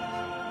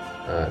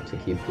to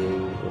keep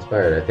being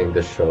inspired. I think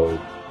this show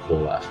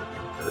will last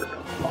for a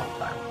long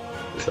time,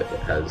 just like it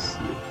has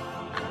you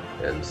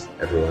and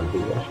everyone who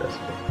watched us.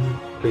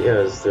 But yeah,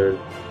 is there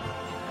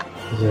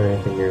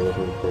anything you're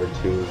looking forward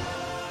to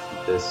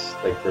this,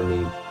 like, for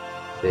me,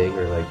 thing,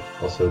 or like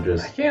also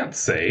just? I can't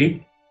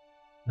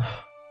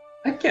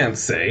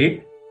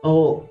say.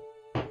 Oh,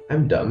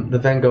 I'm dumb. The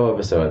Van Gogh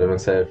episode. I'm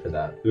excited for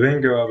that. The Van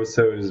Gogh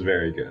episode is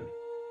very good.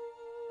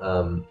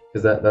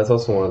 Because that's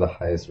also one of the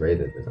highest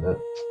rated, isn't it?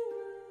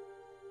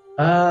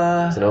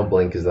 So no,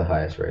 Blink is the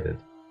highest rated.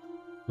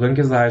 Blink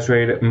is the highest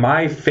rated.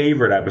 My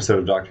favorite episode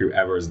of Doctor Who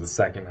ever is the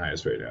second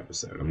highest rated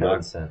episode.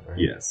 Right?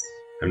 Yes.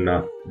 I'm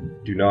not.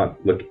 Do not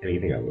look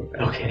anything up about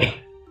that.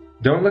 Okay.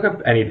 Don't look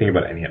up anything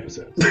about any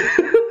episodes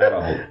at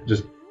all.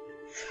 Just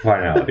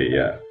finality,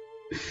 yeah.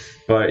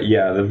 But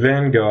yeah, the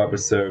Van Gogh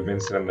episode,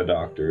 Vincent and the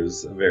Doctor,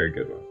 is a very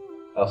good one.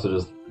 I also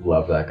just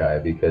love that guy,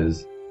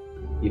 because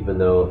even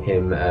though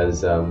him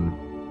as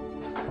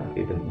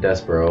even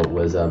Despero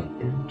was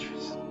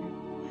interesting.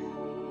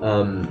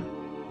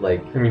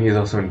 He's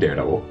also in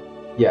Daredevil.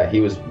 Yeah,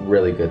 he was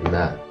really good in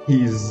that.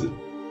 He's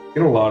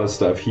in a lot of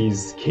stuff.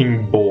 He's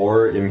King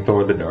Bor in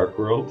Thor: The Dark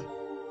World.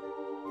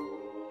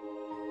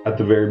 At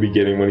the very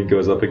beginning, when he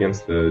goes up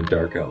against the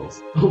Dark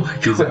Elves. Oh my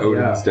god! He's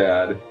Odin's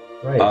dad.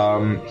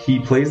 Right. He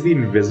plays the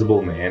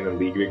Invisible Man in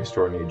League of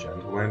Extraordinary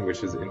Gentlemen,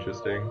 which is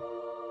interesting.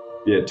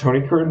 Yeah,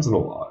 Tony Curtin's in a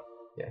lot.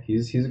 Yeah,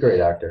 he's a great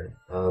actor.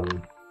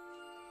 I'm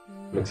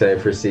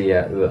excited for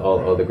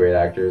all the great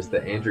actors.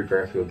 The Andrew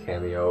Garfield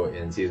cameo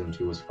in season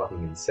 2 was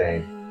fucking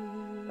insane.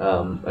 I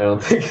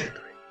don't think.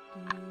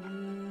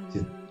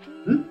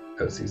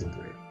 That was season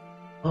 3.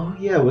 Oh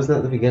yeah, wasn't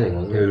that the beginning?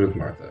 Wasn't it? It was with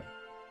Martha.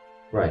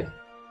 Right.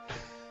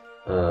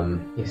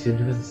 Yeah, season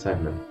 2 was the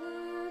Cybermen.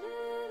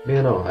 But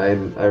yeah, no,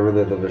 I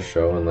really love the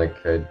show, and like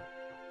I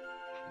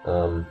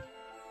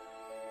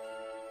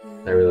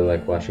really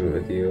like watching it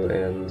with you,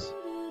 and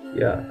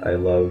yeah, I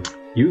love.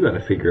 You gotta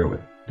figure out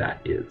what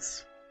that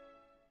is.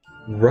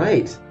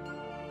 Right.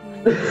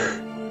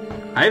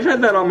 I've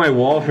had that on my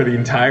wall for the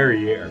entire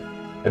year,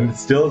 and it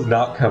still has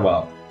not come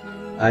up.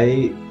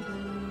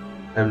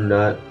 I'm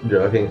not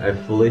joking. I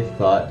fully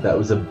thought that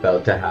was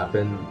about to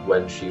happen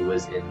when she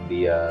was in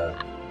the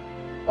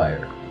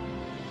fire.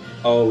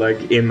 Oh,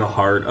 like in the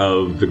heart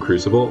of the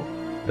Crucible?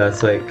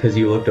 That's like, because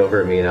you looked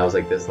over at me and I was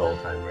like this the whole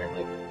time, right?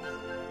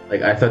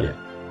 Like I thought... Yeah,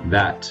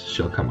 that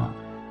shall come up.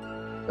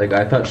 Like,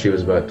 I thought she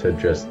was about to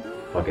just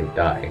fucking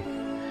die.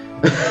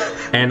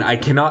 And I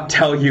cannot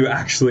tell you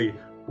actually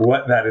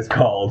what that is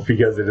called,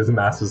 because it is a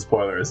massive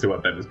spoiler as to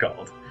what that is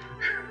called.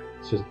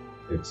 It's just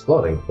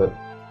exploding, but...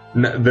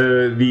 No,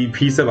 the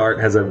piece of art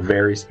has a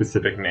very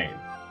specific name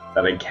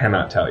that I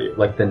cannot tell you.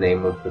 Like the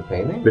name of the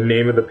painting? The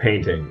name of the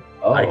painting.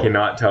 Oh. I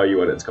cannot tell you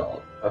what it's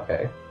called.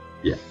 Okay.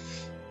 Yeah.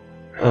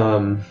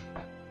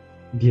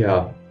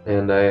 Yeah,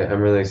 and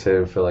I'm really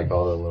excited for like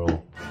all the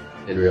little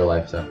in real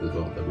life stuff as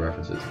well, the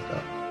references and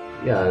stuff.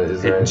 Yeah,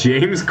 is there...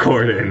 James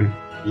Corden.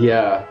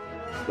 Yeah,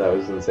 that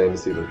was insane to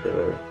see the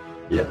trailer.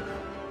 Yeah.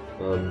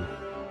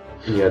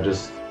 Yeah,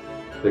 just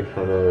to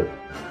kind of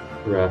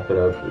wrap it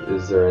up,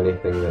 is there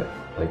anything that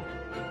like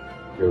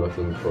you're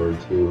looking forward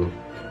to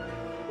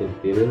in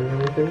theater or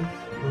anything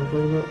you want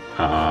to talk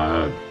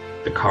about?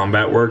 The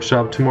combat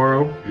workshop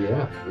tomorrow.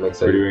 Yeah, I'm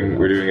excited.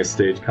 We're doing a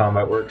stage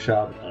combat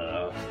workshop.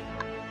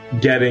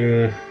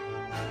 Getting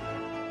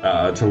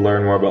to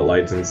learn more about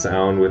lights and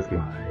sound with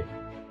my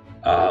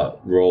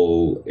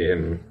role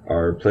in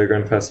our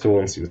playground festival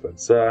and Students by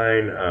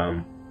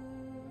Design.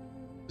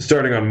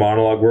 Starting on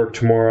monologue work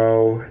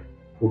tomorrow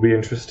will be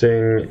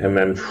interesting, and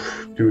then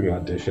doing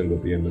auditions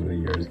at the end of the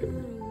year is going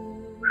to be.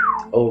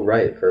 Oh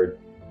right,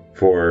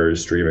 for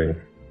streaming.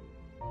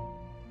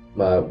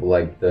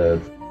 Like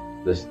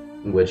this,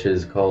 which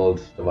is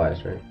called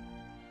Device, right?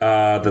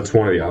 That's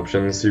one of the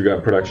options. You've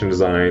got production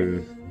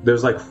design.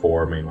 There's like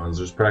 4 main ones.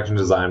 There's production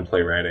design,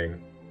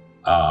 playwriting,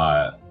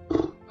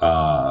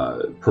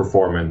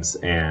 performance,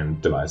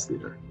 and device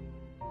theater.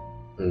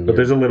 But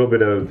there's a little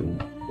bit of,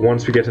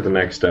 once we get to the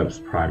next steps,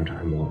 prime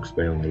time, we'll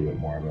explain a little bit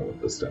more about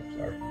what the steps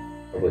are.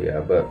 Well,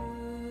 yeah, but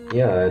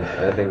yeah,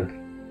 I think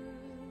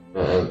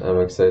I'm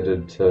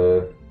excited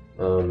to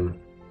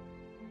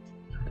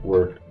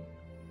work.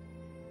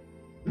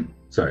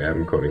 Sorry,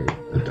 I'm quoting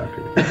the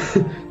document.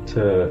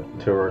 to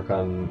work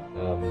on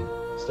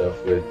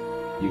stuff with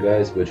you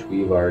guys, which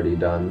we've already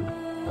done,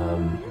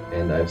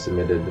 and I've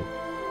submitted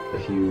a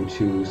few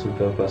to some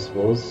film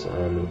festivals,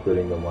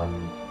 including the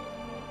one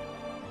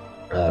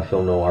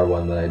film noir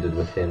one that I did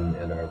with him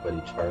and our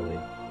buddy Charlie.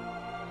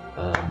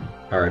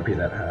 R.I.P.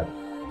 that hat.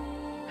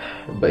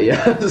 But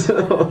yeah,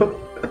 so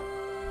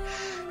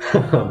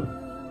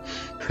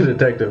the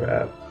detective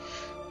hat.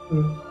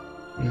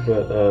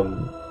 But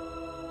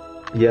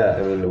yeah,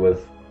 I mean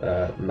with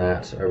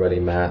Matt, our buddy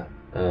Matt,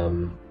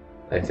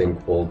 I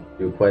think we'll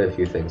do quite a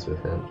few things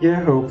with him.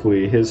 Yeah,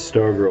 hopefully. His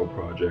Stargirl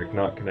project,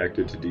 not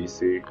connected to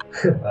DC.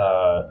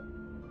 I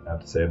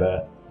have to say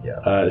that.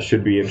 Yeah.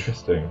 Should be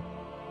interesting.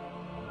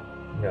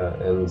 Yeah,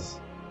 and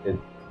it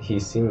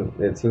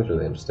seems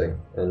really interesting.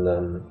 And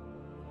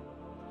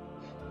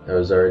I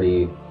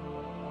already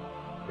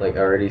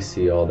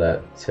see all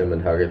that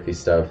cinematography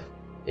stuff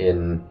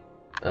in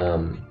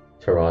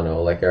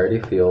Toronto. Like I already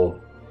feel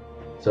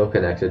so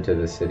connected to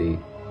the city.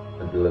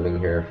 I've been living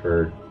here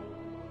for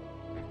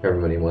however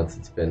many months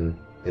it's been.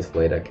 It's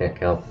late, I can't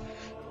count.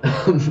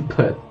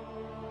 But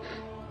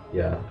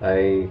yeah,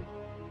 I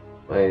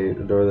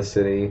adore the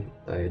city.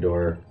 I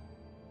adore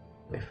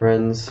my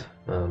friends,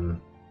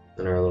 and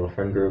our little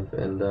friend group,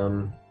 and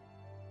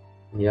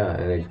yeah,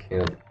 and I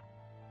can't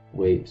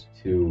wait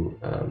to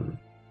live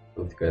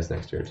with you guys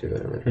next year too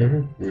and everything.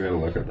 Mm-hmm. We gotta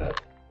look at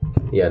that.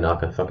 Yeah,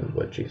 knock on fucking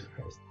wood, Jesus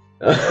Christ.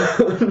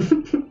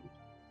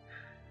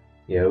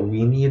 Yeah,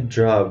 we need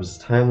jobs.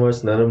 Time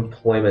lost and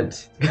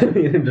unemployment. It's gonna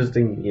be an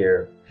interesting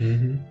year.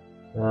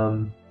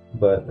 Mm-hmm.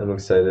 But I'm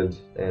excited,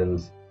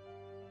 and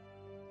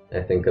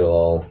I think it'll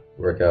all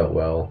work out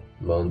well,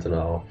 bones and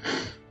all.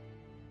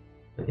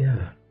 But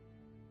yeah,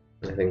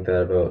 I think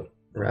that about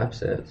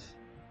wraps it.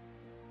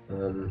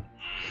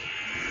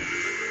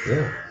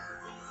 Yeah.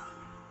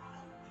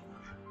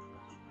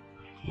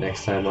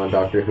 Next time on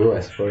Doctor Who, I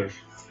suppose.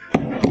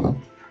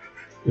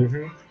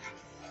 Mm-hmm.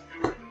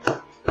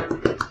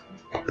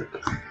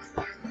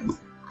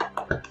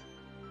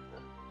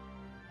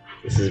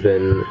 This has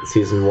been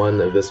season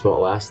 1 of This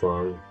Won't Last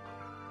Long.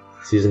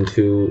 Season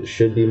 2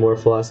 should be more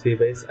philosophy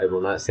based. I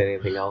will not say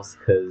anything else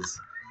because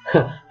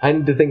I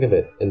need to think of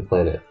it and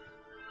plan it.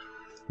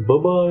 Bye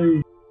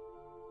bye!